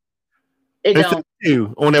 No, it don't.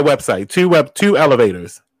 2 on their website. 2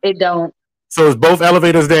 elevators. It don't. So is both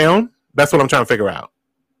elevators down? That's what I'm trying to figure out.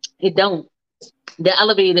 It don't. The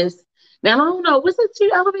elevators. Now, I don't know. Was it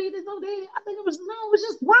 2 elevators over there? I think it was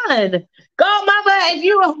just one. Godmother, if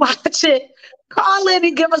you were watching, call in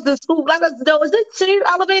and give us the scoop. Let us know. Is it 2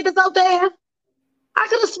 elevators out there? I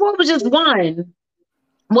could have sworn it was just one.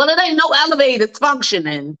 Well, it ain't no elevators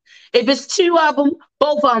functioning. If it's 2 of them,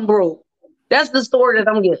 both of them broke. That's the story that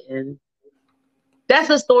I'm getting.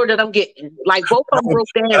 Like, both of them broke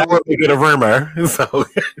down. I want to get a rumor, so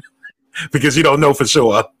because you don't know for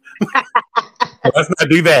sure. Let's not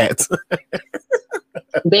do that.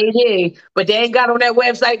 Baby, but they ain't got on that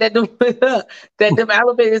website that them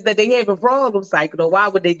elevators that they have a problem cycle. Why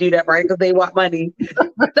would they do that, right? Because they want money.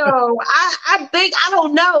 So I think, I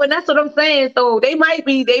don't know, and that's what I'm saying. So they might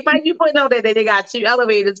be putting out that they got 2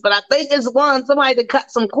 elevators, but I think it's one. Somebody to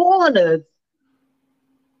cut some corners.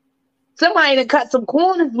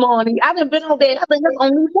 Money. I done been on there. I think it's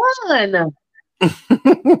only one.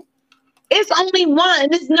 It's only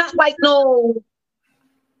one. It's not like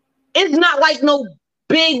no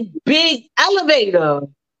big elevator.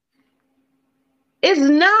 It's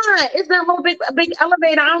not no big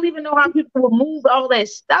elevator. I don't even know how people would move all that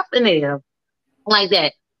stuff in there like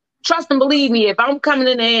that. Trust and believe me, if I'm coming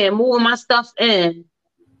in there and moving my stuff in,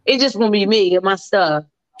 it's just gonna be me and my stuff.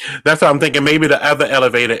 That's what I'm thinking. Maybe the other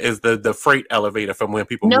elevator is the freight elevator from when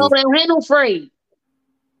people move. They don't have no freight.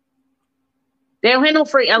 They don't have no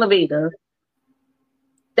freight elevator.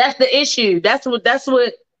 That's the issue. That's what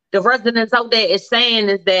the residents out there is saying,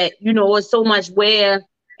 is that, you know, it's so much wear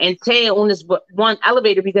and tear on this one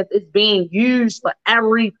elevator because it's being used for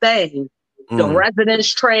everything. The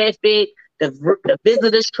residents' traffic, the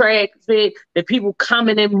visitors' traffic, the people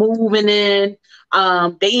coming and moving in.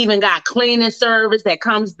 They even got cleaning service that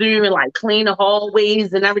comes through and like clean the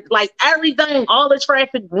hallways and everything. All the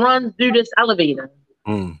traffic runs through this elevator.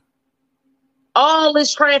 All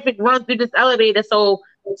this traffic runs through this elevator. So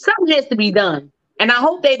something has to be done. And I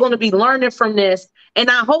hope they're going to be learning from this. And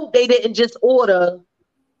I hope they didn't just order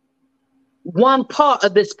one part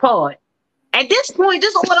of this part. At this point,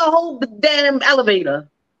 just order a whole damn elevator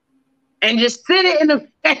and just sit it in the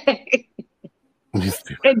back. And just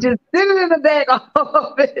sit it in the back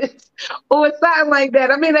office or something like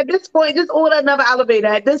that. I mean, at this point, just order another elevator.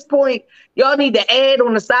 At this point, y'all need to add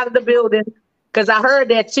on the side of the building, because I heard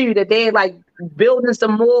that too, that they're like building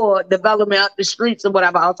some more development up the streets or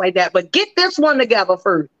whatever else like that. But get this one together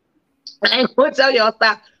first. I ain't gonna tell y'all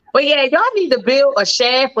stuff. But yeah, y'all need to build a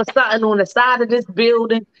shaft or something on the side of this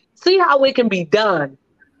building. See how it can be done.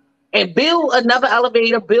 And build another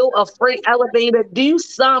elevator, build a freight elevator, do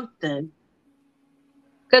something.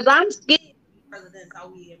 Because I'm scared of residents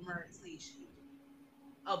out here in Merritt Station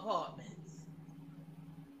apartments.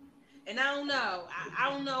 And I don't know. I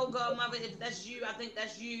don't know, godmother, if that's you. I think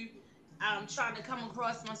that's you. Trying to come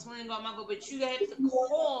across my swing godmother, but you have to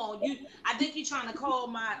call. I think you're trying to call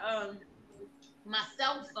my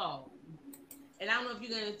cell phone. And I don't know if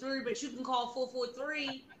you're getting through, but you can call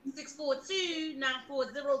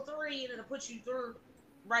 443-642-9403 and it'll put you through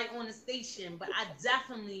right on the station. But I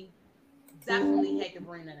definitely had to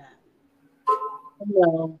bring that up.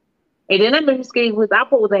 No. And then that made me scared was I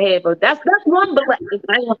supposed to have, but that's one blessing.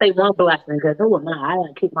 I ain't gonna say one blessing because who am I? I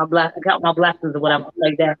gotta keep my blessing, count my blessings or whatever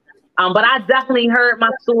like that. But I definitely heard my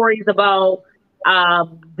stories about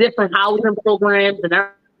different housing programs and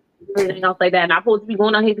everything else like that. And I'm supposed to be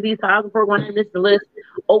going out here to these housing programs, this list,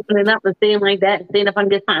 opening up and saying like that, and seeing if I can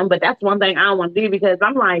get something. But that's one thing I don't want to do because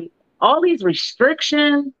I'm like, all these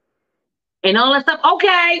restrictions and all that stuff.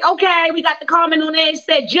 Okay, we got the comment on there. It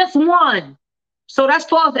said just one. So that's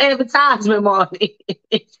false advertisement, Marty.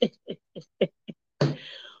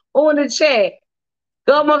 On the chat.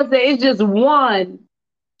 Godmother said it's just one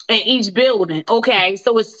in each building. Okay,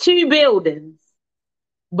 so it's 2 buildings,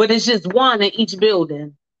 but it's just one in each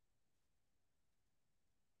building.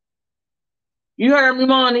 You heard me,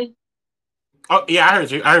 Marty? Oh, yeah, I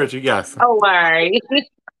heard you, yes. Oh, all right.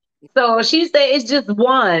 So she said it's just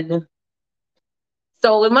one.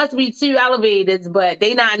 So it must be 2 elevators, but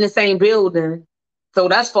they not in the same building. So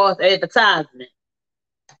that's false advertisement.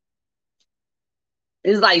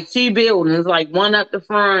 It's like 2 buildings, like one up the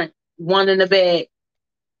front, one in the back.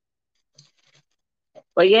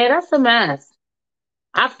 But yeah, that's a mess.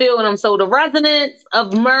 I feel them. So the residents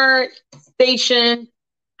of Merck Station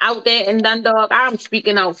out there in Dundalk, I'm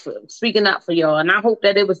speaking up for y'all. And I hope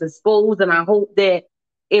that it was exposed and I hope that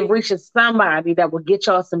it reaches somebody that will get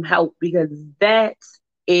y'all some help because that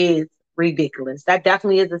is ridiculous. That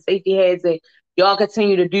definitely is a safety hazard. Y'all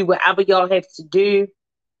continue to do whatever y'all have to do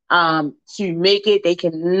to make it. They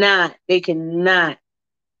cannot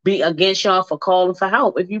be against y'all for calling for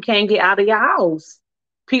help if you can't get out of your house.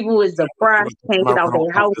 People is depressed, can't get out of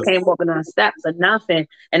their house, can't walk on steps or nothing.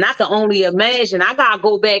 And I can only imagine. I gotta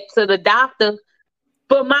go back to the doctor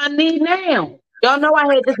for my knee now. Y'all know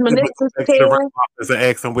I had this meniscus tear. And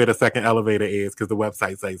ask them where the second elevator is because the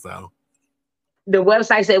website say so. The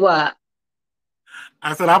website say what?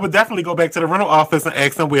 I said I would definitely go back to the rental office and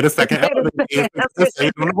ask them where the second elevator is. It's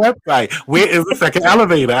on the website. Where is the second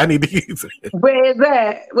elevator? I need to use it. Where is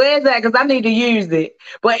that? Because I need to use it.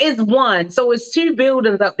 But it's one. So it's 2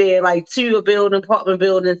 buildings up there, like 2 apartment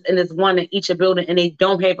buildings, and it's one in each building, and they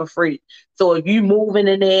don't have a freight. So if you moving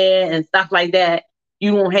in there and stuff like that,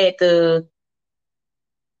 you won't have to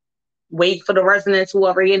wait for the residents,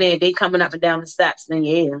 whoever in there, they coming up and down the steps, then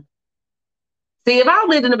yeah. See, if I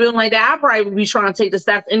lived in a building like that, I probably would be trying to take the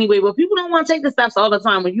steps anyway. But people don't want to take the steps all the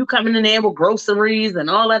time. When you coming in there with groceries and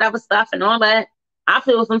all that other stuff and all that, I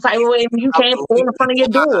feel some type of way when you can't pull in front of your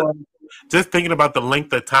door. Just thinking about the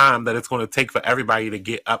length of time that it's going to take for everybody to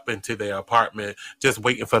get up into their apartment, just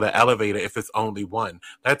waiting for the elevator if it's only one.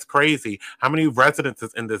 That's crazy. How many residents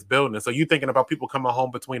is in this building? So you thinking about people coming home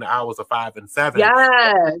between the hours of 5 and 7?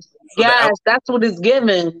 Yes, that's what it's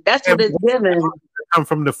given. That's what it's given. Come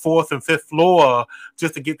from the 4th and 5th floor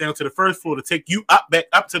just to get down to the 1st floor to take you back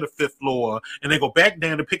up to the 5th floor, and then go back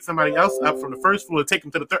down to pick somebody else up from the 1st floor to take them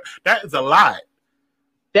to the 3rd. That is a lot.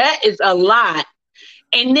 That is a lot.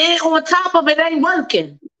 And then on top of it, ain't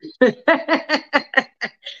working.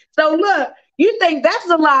 So look, you think that's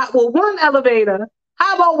a lot with one elevator.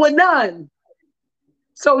 How about with none?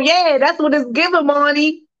 So yeah, that's what it's giving,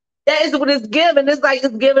 Monty. That is what it's giving. It's like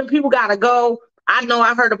it's giving people gotta go. I know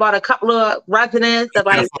I heard about a couple of residents that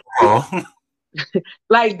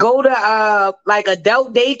like go to like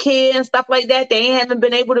adult daycare and stuff like that. They haven't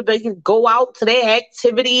been able to go out to their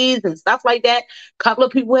activities and stuff like that. A couple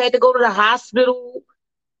of people had to go to the hospital.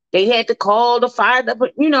 They had to call the fire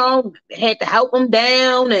department, had to help them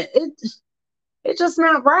down. And it's just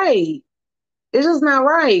not right. It's just not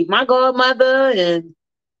right. My godmother and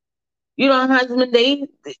her husband,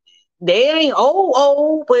 they ain't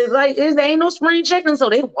old, but it's like there ain't no spring chicken, so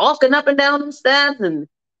they walking up and down them steps and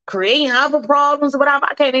creating other problems or whatever.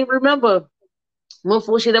 I can't even remember what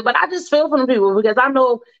full shit. But I just feel for them people because I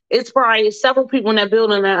know it's probably several people in that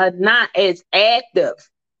building that are not as active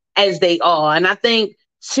as they are, and I think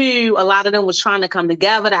too a lot of them was trying to come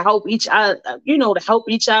together to help each other. To help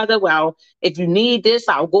each other. Well, if you need this,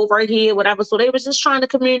 I'll go right here, whatever. So they was just trying to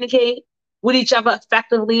communicate with each other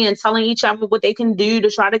effectively and telling each other what they can do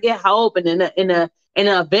to try to get help. And in an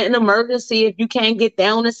event, an emergency, if you can't get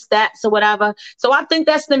down the steps or whatever. So I think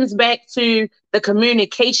that stems back to the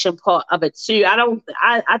communication part of it too.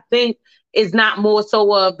 I think It's not more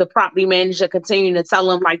so of the property manager continuing to tell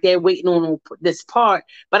them like they're waiting on this part,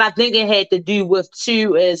 but I think it had to do with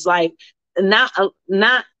too is like not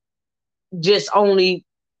just only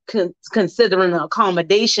considering the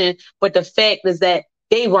accommodation, but the fact is that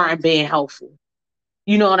they weren't being helpful.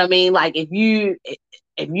 You know what I mean? Like if you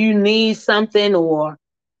need something or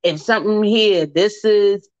if something here,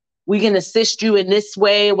 we can assist you in this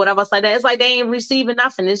way, whatever it's like that. It's like they ain't receiving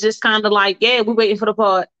nothing. It's just kind of like, yeah, we're waiting for the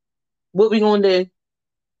part. What we gonna do?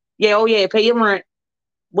 Yeah, oh yeah, pay your rent.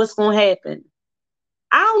 What's gonna happen?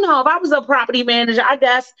 I don't know. If I was a property manager, I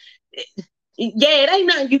guess, yeah, it ain't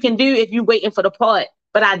nothing you can do if you're waiting for the part.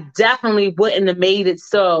 But I definitely wouldn't have made it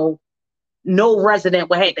so no resident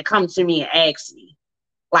would have to come to me and ask me.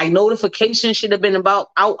 Like notification should have been out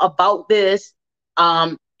about this.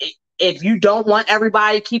 If you don't want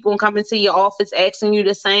everybody to keep on coming to your office asking you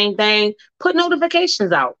the same thing, put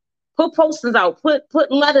notifications out. Put posters out,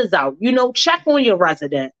 put letters out, check on your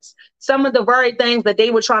residents. Some of the very things that they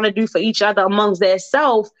were trying to do for each other amongst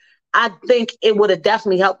themselves, I think it would have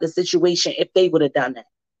definitely helped the situation if they would have done that.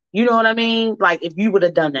 You know what I mean? Like if you would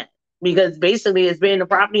have done that. Because basically it's being a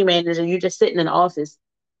property manager, you're just sitting in the office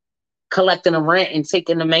collecting the rent and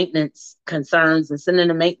taking the maintenance concerns and sending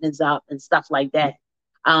the maintenance up and stuff like that.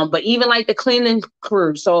 But even like the cleaning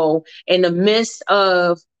crew. So in the midst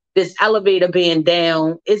of this elevator being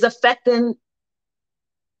down is affecting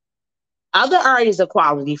other areas of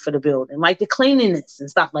quality for the building, like the cleanliness and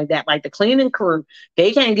stuff like that. Like the cleaning crew,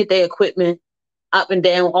 they can't get their equipment up and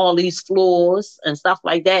down all these floors and stuff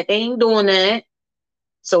like that. They ain't doing that.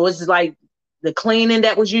 So it's like the cleaning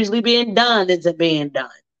that was usually being done isn't being done.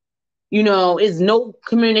 It's no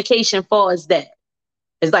communication far as that.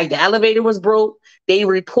 It's like the elevator was broke, they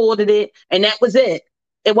reported it, and that was it.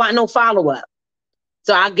 It wasn't no follow-up.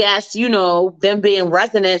 So I guess, them being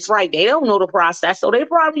residents, right, they don't know the process. So they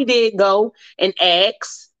probably did go and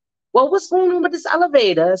ask, well, what's going on with this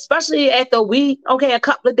elevator? Especially after a week, okay, a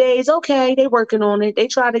couple of days, okay, they working on it. They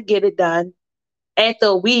try to get it done after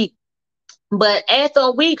a week. But after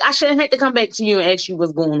a week, I shouldn't have to come back to you and ask you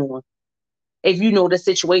what's going on if you know the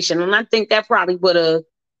situation. And I think that probably would have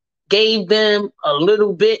gave them a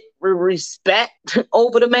little bit of respect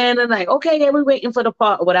over the man. And like, okay, yeah, we're waiting for the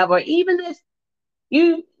part or whatever. Even if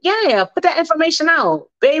put that information out.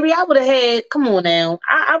 Baby, I would have had, come on now,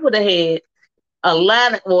 I would have had a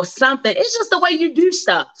letter or something. It's just the way you do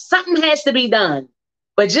stuff. Something has to be done.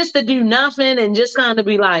 But just to do nothing and just kind of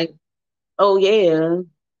be like, oh yeah,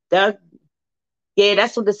 that's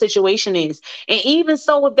what the situation is. And even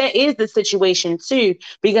so, if that is the situation too,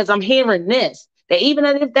 because I'm hearing this, that even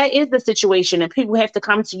if that is the situation and people have to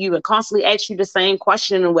come to you and constantly ask you the same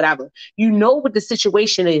question or whatever, you know what the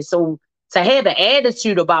situation is. So to have an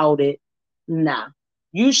attitude about it, nah,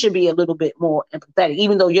 you should be a little bit more empathetic,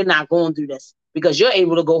 even though you're not going through this, because you're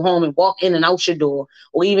able to go home and walk in and out your door.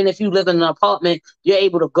 Or even if you live in an apartment, you're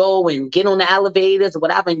able to go and get on the elevators or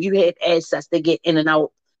whatever, and you have access to get in and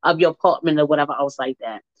out of your apartment or whatever else like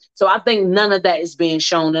that. So I think none of that is being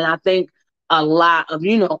shown. And I think a lot of,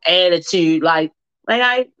 attitude,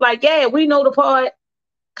 yeah, we know the part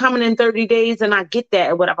coming in 30 days and I get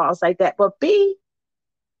that or whatever else like that. But be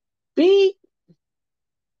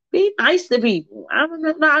nice to people. I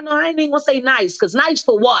ain't even gonna say nice, because nice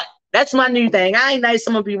for what? That's my new thing. I ain't nice,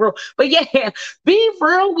 I'm gonna be real. But yeah, be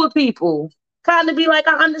real with people. Kind of be like,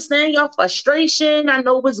 I understand your frustration. I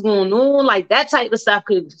know what's going on. Like that type of stuff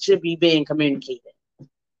should be being communicated.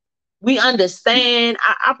 We understand.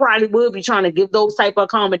 I probably would be trying to give those type of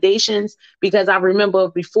accommodations, because I remember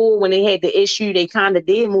before when they had the issue, they kind of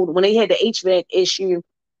did move when they had the HVAC issue.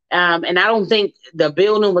 And I don't think the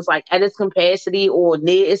building was like at its capacity or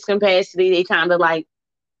near its capacity. They kind of like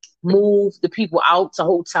moved the people out to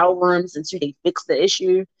hotel rooms until they fixed the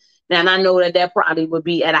issue. Now, and I know that probably would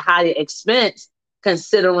be at a higher expense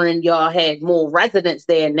considering y'all had more residents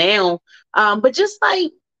there now. But just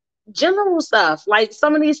like general stuff, like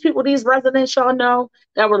some of these people, these residents y'all know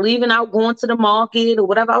that were leaving out, going to the market or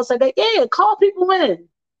whatever else like that, yeah, call people in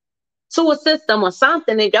to assist them or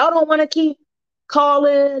something. If y'all don't want to keep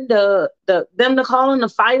calling them to call in the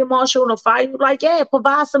fire marshal, the fire, like, yeah,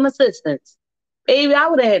 provide some assistance. Baby, I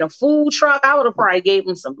would have had a food truck. I would have probably gave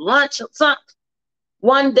them some lunch or something.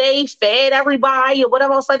 One day, fed everybody or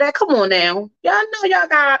whatever else like that. Come on now. Y'all know y'all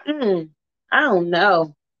got, I don't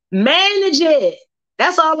know. Manage it.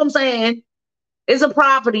 That's all I'm saying. It's a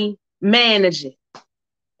property. Manage it.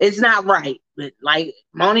 It's not right. But like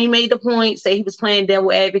Moni made the point, say he was playing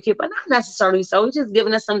devil advocate, but not necessarily so. He's just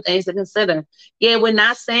giving us some things to consider. Yeah, we're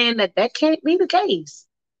not saying that can't be the case,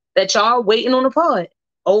 that y'all waiting on the part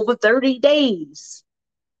over 30 days.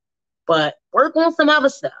 But work on some other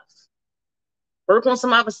stuff.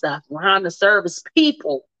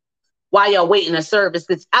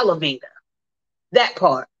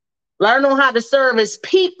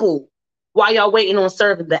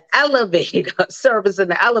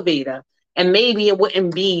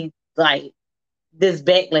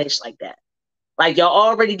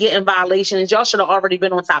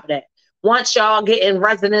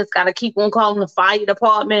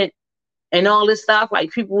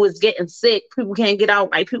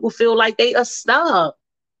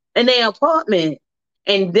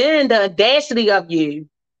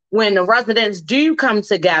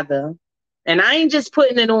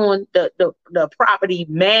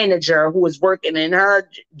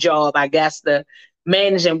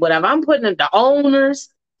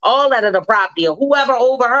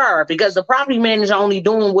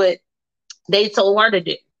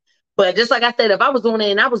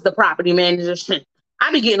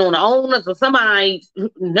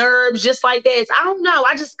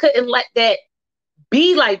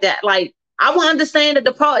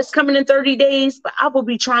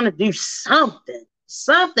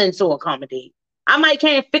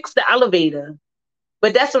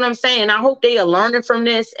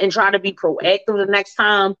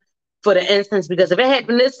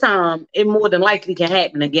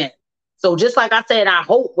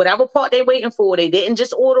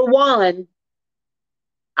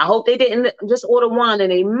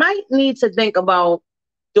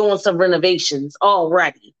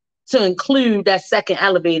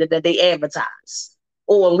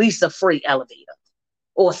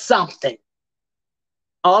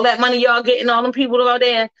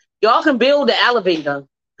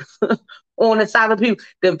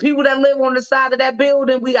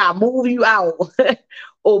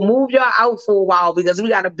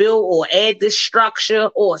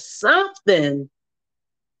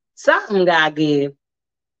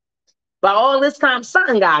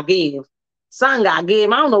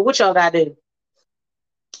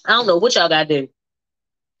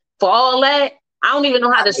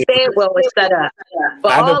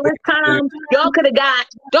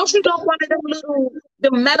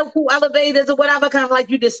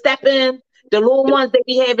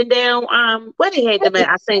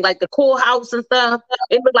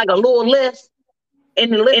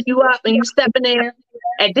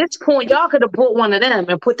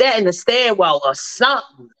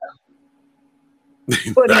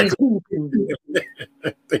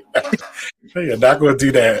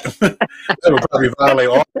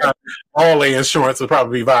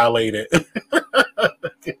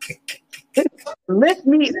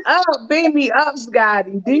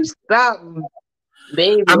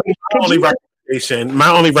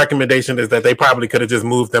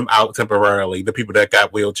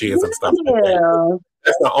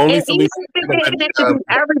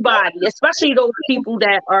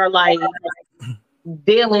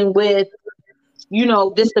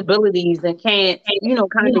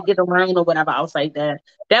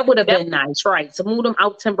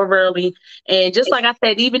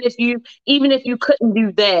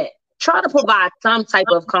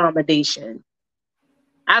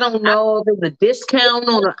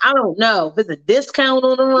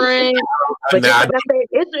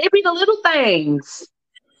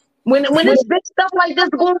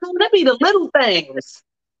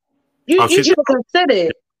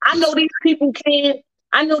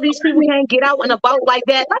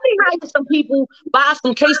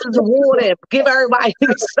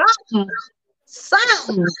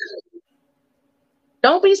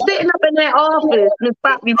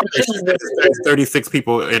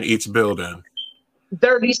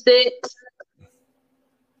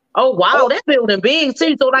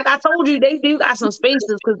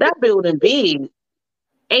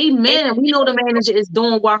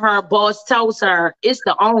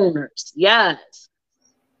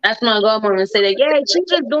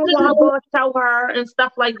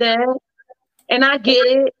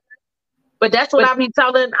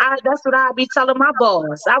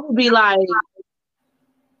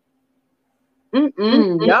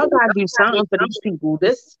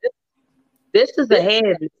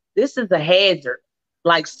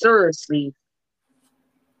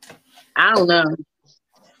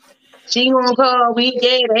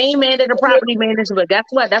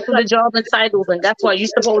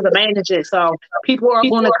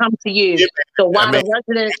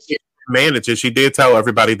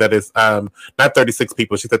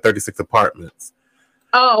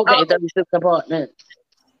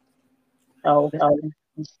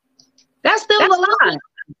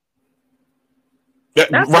 Right.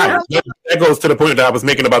 That goes to the point that I was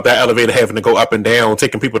making about that elevator having to go up and down,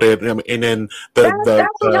 taking people there, and then the that's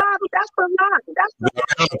a lot. That's a lot. The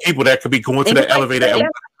amount of people that could be going to the elevator at one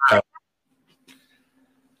time.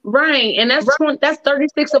 Right, and that's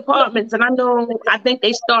 36 apartments, and I think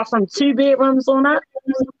they start from 2 bedrooms on up.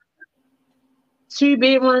 2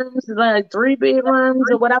 bedrooms, like 3 bedrooms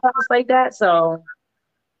or whatever else like that. So,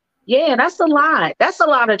 yeah, that's a lot. That's a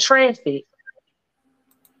lot of traffic.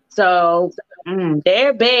 So,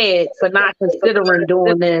 they're bad for not considering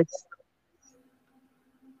doing this.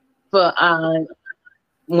 For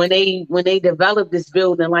when they developed this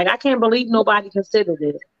building, like I can't believe nobody considered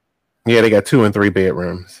it. Yeah, they got 2 and 3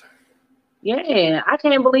 bedrooms. Yeah, I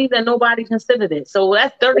can't believe that nobody considered it. So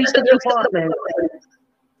that's 36 apartments.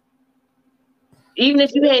 Even if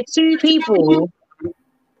you had 2 people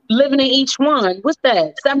living in each one, what's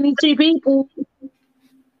that? 72 people.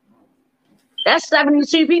 That's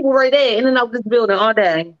 72 people right there in and out this building all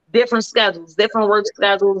day. Different schedules, different work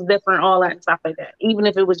schedules, different all that stuff like that. Even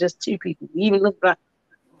if it was just 2 people, even if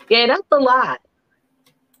yeah, that's a lot.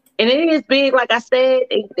 And it is big, like I said.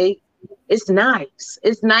 It's nice.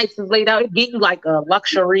 It's nice. It's laid out. It give you like a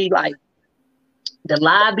luxury, like the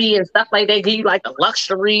lobby and stuff like that. Give you like a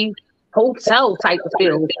luxury hotel type of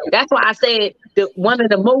feel. That's why I said that one of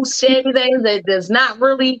the most shabby things that does not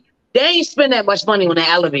really. They ain't spend that much money on the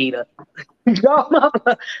elevator. Tell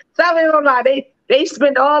me or not, they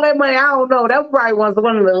spent all that money. I don't know. That probably was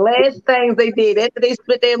one of the last things they did after they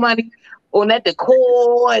spent their money on that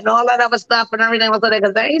decor and all that other stuff and everything else like that.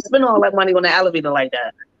 Because they ain't spend all that money on the elevator like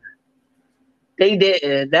that. They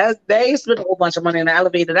didn't. They ain't spent a whole bunch of money on the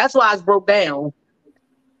elevator. That's why it's broke down.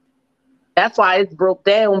 That's why it's broke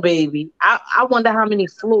down, baby. I wonder how many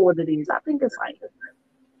floors it is. I think it's like,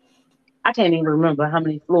 I can't even remember how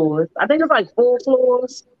many floors. I think it's like 4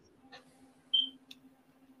 floors.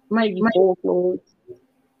 Maybe 4 floors.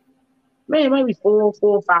 Man, maybe 4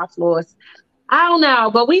 or 5 floors. I don't know,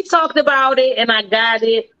 but we talked about it and I got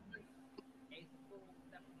it.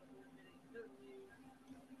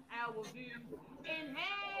 And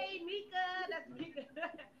hey, Mika, that's Mika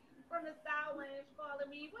from the Southlands calling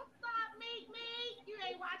me. What's up, Meek? You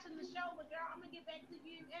ain't watching the show, but girl, I'm gonna get back to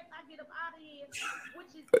you after I get up out of here,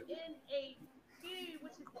 which is in a few.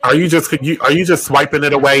 Are you just swiping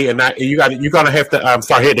it away and not? You're gonna have to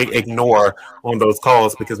start hitting ignore on those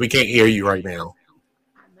calls because we can't hear you right now.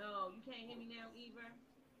 I know you can't hear me now either.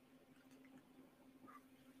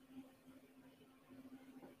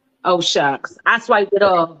 Oh shucks, I swiped it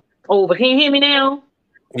off over. Can you hear me now?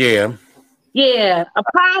 Yeah. Yeah.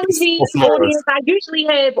 Apologies, audience. I usually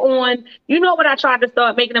have on. You know what I tried to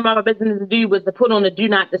start making it my business to do was to put on the do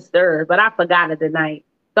not disturb, but I forgot it tonight.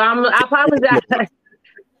 So I apologize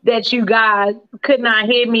that you guys could not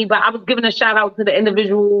hear me, but I was giving a shout out to the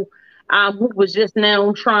individual who was just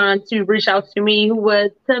now trying to reach out to me, who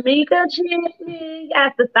was Tamika Champion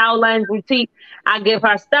at the Southlands Boutique. I give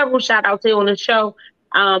her several shout outs here on the show.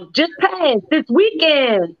 Just passed this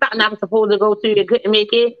weekend, something I was supposed to go to and couldn't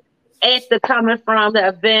make it. After coming from the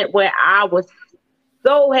event where I was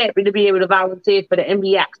so happy to be able to volunteer for the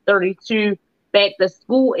MBX 32 back to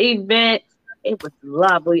school event. It was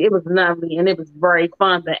lovely. It was lovely and it was very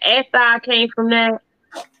fun. But after I came from that,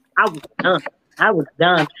 I was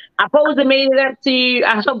done. I supposed to made it up to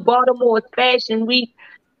Baltimore's Fashion Week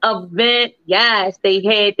event. Yes, they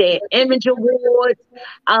had their Image Awards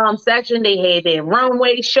section. They had their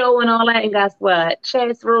runway show and all that. And guess what?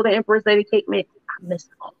 Chancellor, the Empress Lady Cake Man, I missed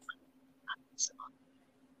it all.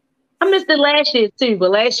 I missed it last year too, but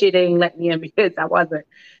last year they didn't let me in because I wasn't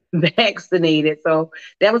vaccinated. So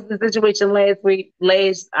that was the situation last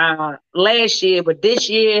year. But this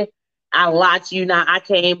year, I lied to you not.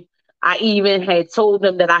 I even had told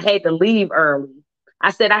them that I had to leave early. I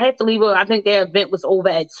said I had to leave early. I think their event was over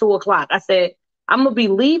at 2:00. I said, I'm going to be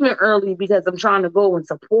leaving early because I'm trying to go and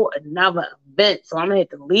support another event. So I'm going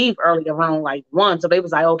to have to leave early around like 1. So they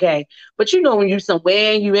was like, okay. But you know, when you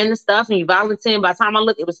somewhere, you in the stuff and you volunteering, by the time I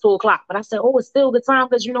looked, it was 2:00. But I said, oh, it's still good time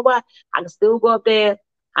because you know what? I can still go up there.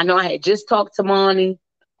 I know I had just talked to Monty,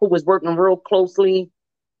 who was working real closely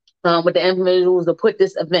with the individuals to put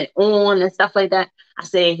this event on and stuff like that. I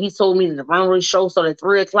said, he told me that the runway show started at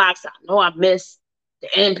 3:00. So I know I missed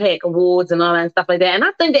the Impact Awards and all that stuff like that. And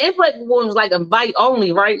I think the Impact Awards was like invite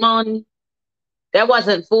only, right, Monty? That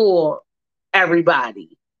wasn't for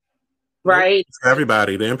everybody, right? For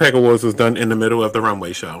everybody. The Impact Awards was done in the middle of the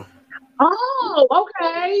runway show. Oh,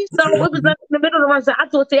 okay. So it was in the middle of the runway.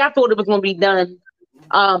 I thought it was going to be done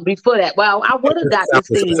before that. Well, I would have got to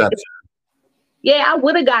see it. Yeah, I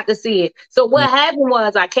would have got to see it. So what happened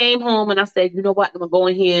was I came home and I said, you know what, I'm gonna go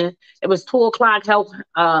in here. It was 2 o'clock, help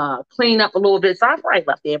clean up a little bit. So I probably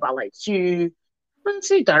left there by like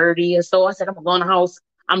 2:30 or so. I said, I'm gonna go in the house,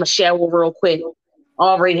 I'm gonna shower real quick.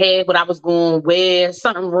 Already had what I was going to wear,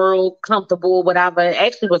 something real comfortable, whatever. It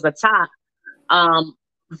actually was a top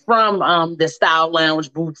from the Style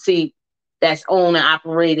Lounge boutique that's owned and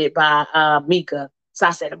operated by Mika. So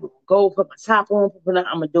I said, I'm gonna go put my top on, I'm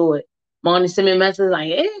gonna do it. Monty sent me a message like,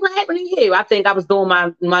 hey, what happened to you? I think I was doing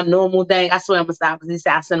my normal thing. I swear I'm gonna stop because he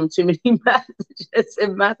said I sent him too many messages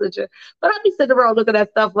in Messenger. But I be sitting around looking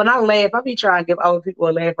at stuff. When I laugh, I be trying to give other people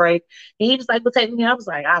a laugh, right? And he was like, "What's happening?" I was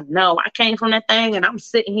like, "I know. I came from that thing, and I'm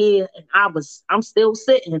sitting here, and I'm still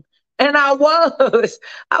sitting." And I was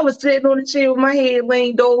sitting on the chair with my head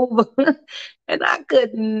leaned over, and I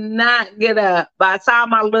could not get up. By the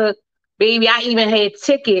time I looked, baby, I even had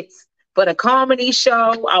tickets for the comedy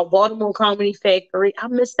show at Baltimore Comedy Factory. I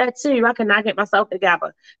missed that too. I could not get myself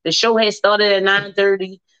together. The show had started at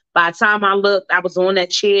 9:30. By the time I looked, I was on that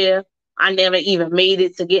chair. I never even made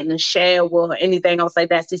it to get in the shower or anything else like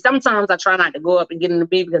that. See, sometimes I try not to go up and get in the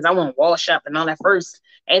bed because I want to wash up and all that first.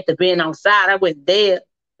 After being outside, I went there.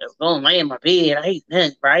 I was going to lay in my bed. I hate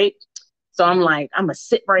that, right? So I'm like, I'm going to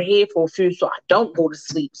sit right here for a few so I don't go to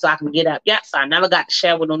sleep so I can get up. Yep, so I never got to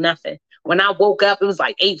shower or nothing. When I woke up, it was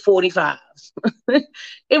like 8:45.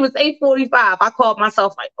 It was 8:45. I called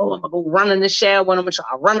myself like, oh, I'm going to go run in the shower. I'm going to try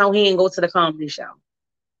to run out here and go to the comedy show.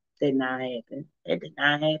 Did not happen. It did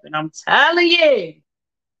not happen. I'm telling you.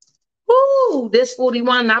 Woo, this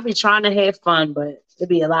 41, I be trying to have fun, but there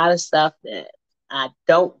be a lot of stuff that I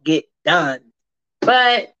don't get done.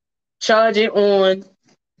 But charge it on.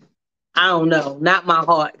 I don't know, not my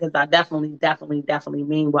heart, because I definitely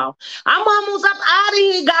mean well. I'm almost up out of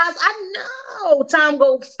here, guys. I know time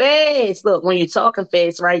goes fast. Look, when you're talking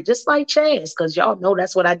fast, right? Just like Chaz, because y'all know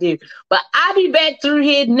that's what I do. But I'll be back through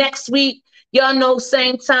here next week. Y'all know,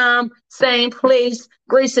 same time, same place,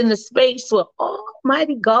 grace in the space with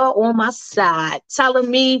Almighty God on my side,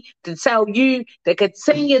 telling me to tell you to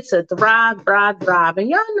continue to thrive. And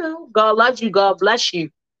y'all know, God loves you, God bless you.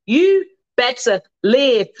 You better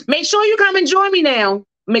live. Make sure you come and join me now.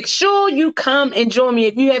 Make sure you come and join me.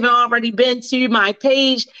 If you haven't already been to my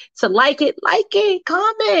page to like it,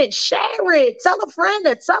 comment, share it, tell a friend.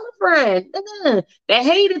 They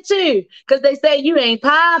hate it too, because they say you ain't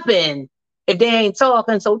popping if they ain't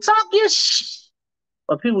talking. So talk your shit.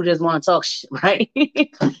 But people just want to talk shit, right?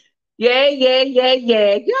 Yeah.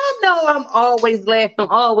 Y'all know I'm always laughing,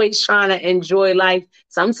 always trying to enjoy life.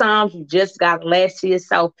 Sometimes you just got to laugh to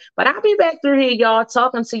yourself. But I'll be back through here, y'all,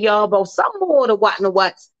 talking to y'all about some more of the what and the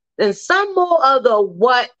whats and some more of the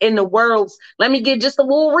what in the worlds. Let me give just a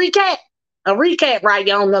little recap. A recap, right?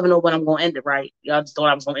 Y'all don't never know when I'm going to end it, right? Y'all just thought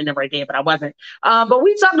I was going to end it right there, but I wasn't. But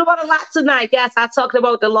we talked about a lot tonight. Yes, I talked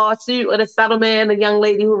about the lawsuit or the settlement, the young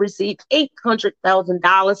lady who received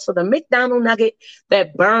 $800,000 for the McDonald's nugget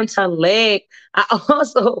that burned her leg. I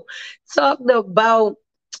also talked about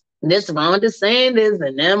this Ron DeSantis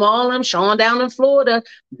and them showing down in Florida,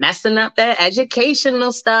 messing up that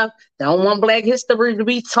educational stuff. Don't want Black history to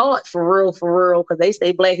be taught for real, because they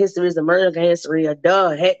say Black history is American history,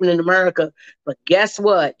 happening in America. But guess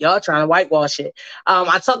what? Y'all trying to whitewash it.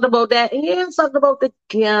 I talked about that. Yeah, I talked about the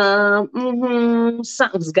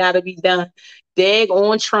something's got to be done. Dag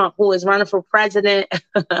on Trump, who is running for president.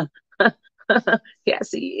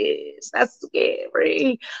 Yes, he is. That's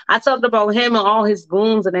scary. I talked about him and all his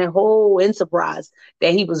goons and that whole enterprise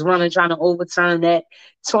that he was running, trying to overturn that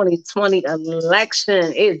 2020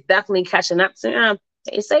 election. It's definitely catching up to him.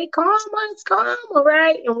 They say karma is karma,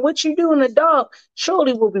 right? And what you do in the dark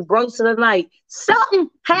surely will be brought to the light. Something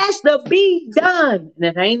has to be done. And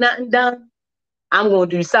if ain't nothing done, I'm going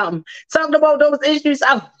to do something. Talking about those issues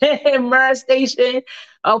out there in Murray Station,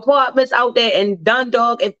 apartments out there in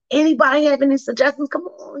Dundalk. If anybody have any suggestions, come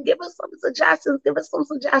on, give us some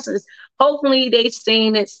suggestions. Hopefully they've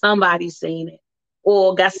seen it. Somebody's seen it.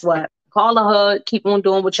 Or guess what? Call a hug. Keep on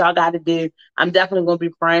doing what y'all got to do. I'm definitely going to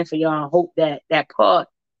be praying for y'all. I hope that part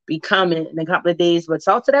be coming in a couple of days. But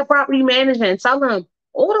talk to that property manager and tell them,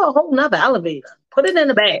 order a whole nother elevator. Put it in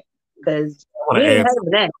the back. Because we ain't having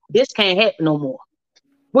that. This can't happen no more.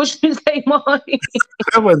 What you say, Marty?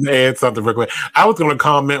 I wanted to add something real quick. I was going to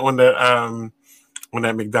comment on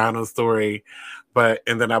that McDonald's story,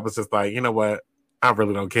 and then I was just like, you know what? I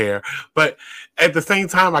really don't care. But at the same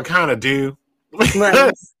time, I kind of do.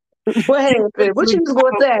 Right. What happened? What you was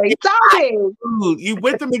going to say? You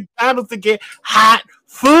went to McDonald's to get hot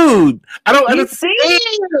food. I don't understand.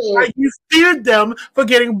 Like you steered them for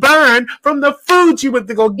getting burned from the food you went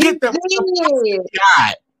to go get them.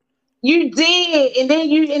 God. You did, and then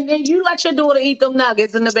you let your daughter eat them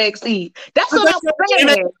nuggets in the back seat. That's what I'm saying.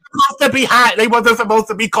 They were supposed to be hot. They wasn't supposed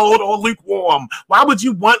to be cold or lukewarm. Why would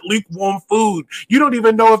you want lukewarm food? You don't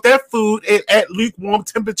even know if that food at lukewarm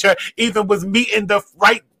temperature even was meeting the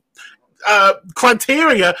right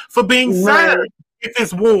criteria for being served. If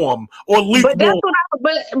it's warm or lukewarm.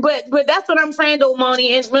 But that's what I'm saying though,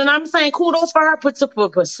 Moni. And when I'm saying kudos for her for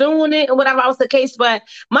pursuing it and whatever else the case, but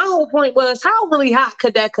my whole point was how really hot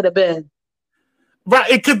could have been?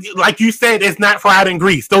 Right, it could, like you said, it's not fried in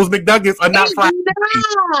grease. Those McNuggets are not fried.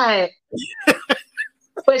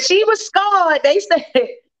 But she was scarred.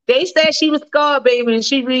 They said she was scarred, baby, and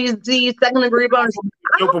she received second-degree burns.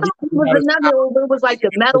 I don't know if it was another, it was like the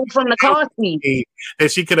metal from the car seat.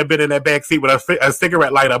 And she could have been in that back seat with a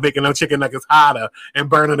cigarette lighter, making them chicken nuggets hotter and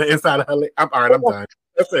burning the inside of her leg. All right, I'm done.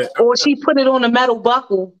 That's it. Or she put it on a metal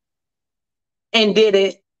buckle and did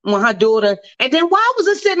it with her daughter. And then why was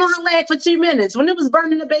it sitting on her leg for 2 minutes? When it was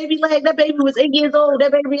burning the baby leg, that baby was 8 years old.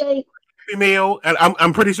 That baby ate. Meal, and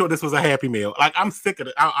I'm pretty sure this was a Happy Meal. Like, I'm sick of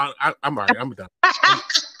it. I'm all right. I'm done.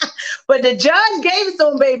 But the judge gave it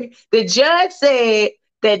to him, baby. The judge said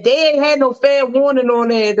that they ain't had no fair warning on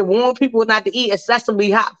there to warn people not to eat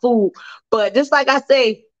excessively hot food. But just like I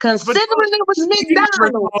say, considering it was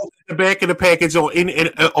McDonald's, the back of the package on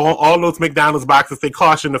all those McDonald's boxes, they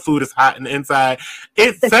caution the food is hot in the inside.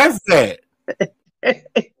 It says that.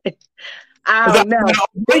 I don't know.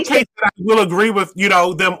 One case that I will agree with,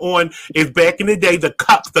 them on is back in the day, the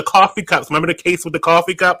cups, the coffee cups. Remember the case with the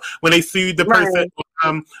coffee cup when they sued the person,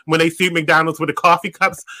 when they sued McDonald's with the coffee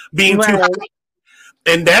cups being too hot?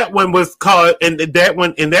 And that one was called, and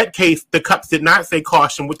that case, the cups did not say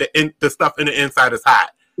caution with the stuff in the inside is hot.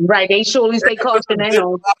 Right, they surely say caution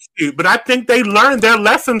now. But I think they learned their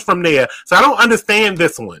lessons from there. So I don't understand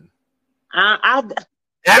this one.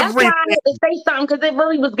 That's why I had to say something, because it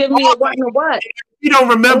really was giving me a what. You don't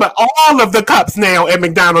remember all of the cups now at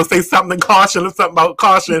McDonald's say something caution or something about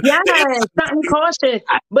caution. Yeah, something caution.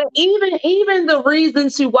 But even the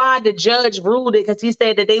reason to why the judge ruled it, because he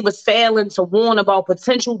said that they was failing to warn about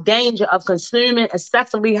potential danger of consuming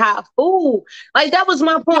excessively hot food. Like, that was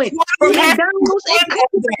my point. For McDonald's, it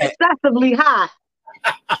could be excessively hot.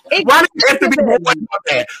 Why do you have to be warned on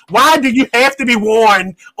that? Why do you have to be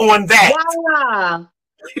warned on that?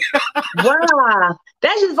 Wow,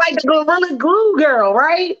 that's just like the Gorilla Glue girl,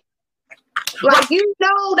 right? Like,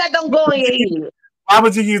 that don't go in your ear. Why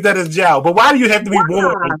would you use that as gel? But why do you have to be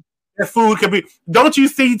warned that food can be? Don't you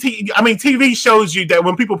see? TV shows you that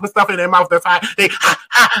when people put stuff in their mouth that's hot, they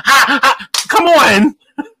come on.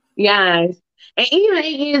 Yes, and even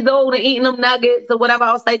 8 years old and eating them nuggets or whatever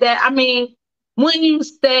else like that. I mean, when you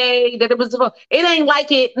say that it ain't like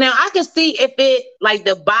it. Now, I can see if it, like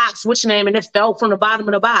the box, and it fell from the bottom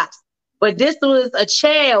of the box. But this was a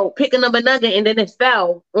child picking up a nugget and then it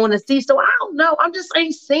fell on the seat. So I don't know. I'm just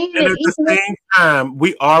ain't seeing it. At the same time,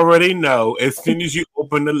 we already know as soon as you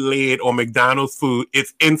open the lid on McDonald's food,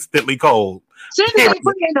 it's instantly cold. Soon as they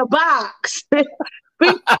put it in the box. You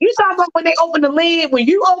talking about when they open the lid, when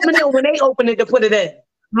you open it or when they open it to put it in?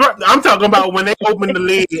 I'm talking about when they opened the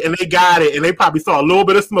lid and they got it and they probably saw a little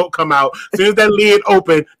bit of smoke come out. As soon as that lid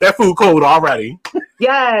opened, that food cold already.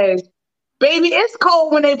 Yes. Baby, it's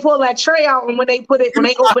cold when they pull that tray out and when they open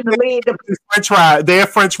the lid. They're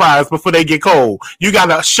French fries before they get cold. You got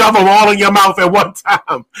to shove them all in your mouth at one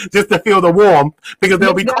time just to feel the warmth because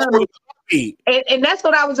they'll be cold. And that's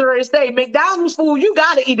what I was ready to say. McDonald's food, you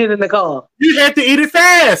got to eat it in the car. You have to eat it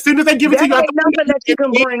fast. As soon as they give it to you, ain't nothing that you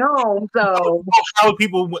can bring home. So how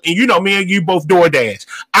people, and me and you both DoorDash.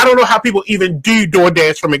 I don't know how people even do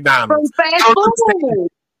DoorDash from McDonald's. From fast food.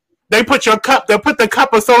 They put the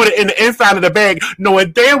cup of soda in the inside of the bag,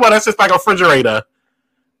 knowing damn well that's just like a refrigerator.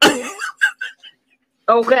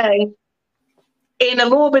 Okay. And a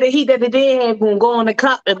little bit of heat that they did have going to go in the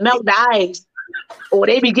cup and melt the ice. Or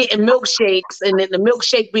they be getting milkshakes, and then the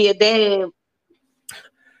milkshake be a damn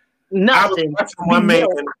nothing. I was watching one man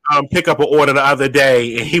pick up an order the other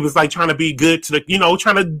day, and he was like trying to be good to the,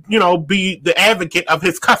 be the advocate of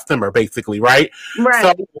his customer, basically, right?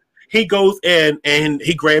 Right. So he goes in and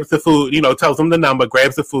he grabs the food, tells him the number,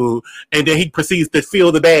 grabs the food, and then he proceeds to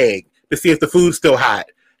feel the bag to see if the food's still hot.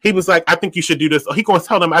 He was like, I think you should do this. He going to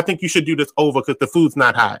tell them, I think you should do this over because the food's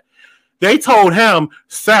not hot. They told him,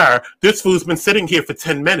 sir, this food's been sitting here for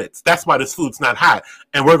 10 minutes. That's why this food's not hot.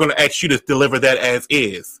 And we're going to ask you to deliver that as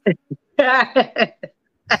is.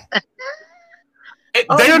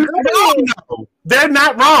 They're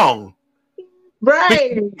not wrong.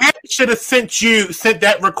 Right. They should have sent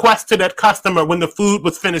that request to that customer when the food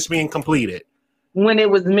was finished being completed. When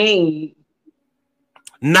it was made.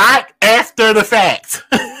 not after the fact.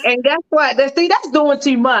 And guess what? See, that's doing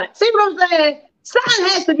too much. See what I'm saying? Something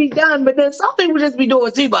has to be done, but then some people just be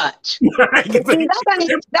doing too much. See, that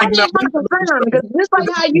ain't my concern, because just like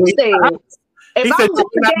how you said, if I'm going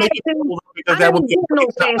to gas, I don't get no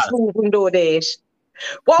fast food from DoorDash.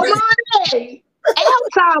 Well, Monday, our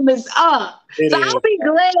time is up. So I'll be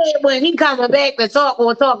glad when he coming back to talk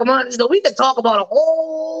about it. So we can talk about a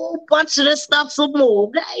whole bunch of this stuff some more,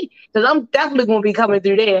 okay? Because I'm definitely going to be coming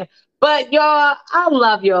through there. But y'all, I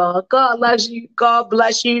love y'all. God loves you. God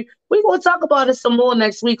bless you. We're going to talk about it some more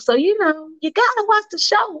next week. So, you know, you got to watch the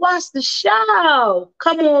show. Watch the show.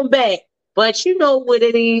 Come on back. But you know what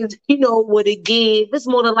it is. You know what it gives. It's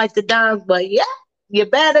more than like the dimes. But yeah, you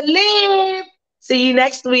better live. See you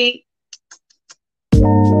next week.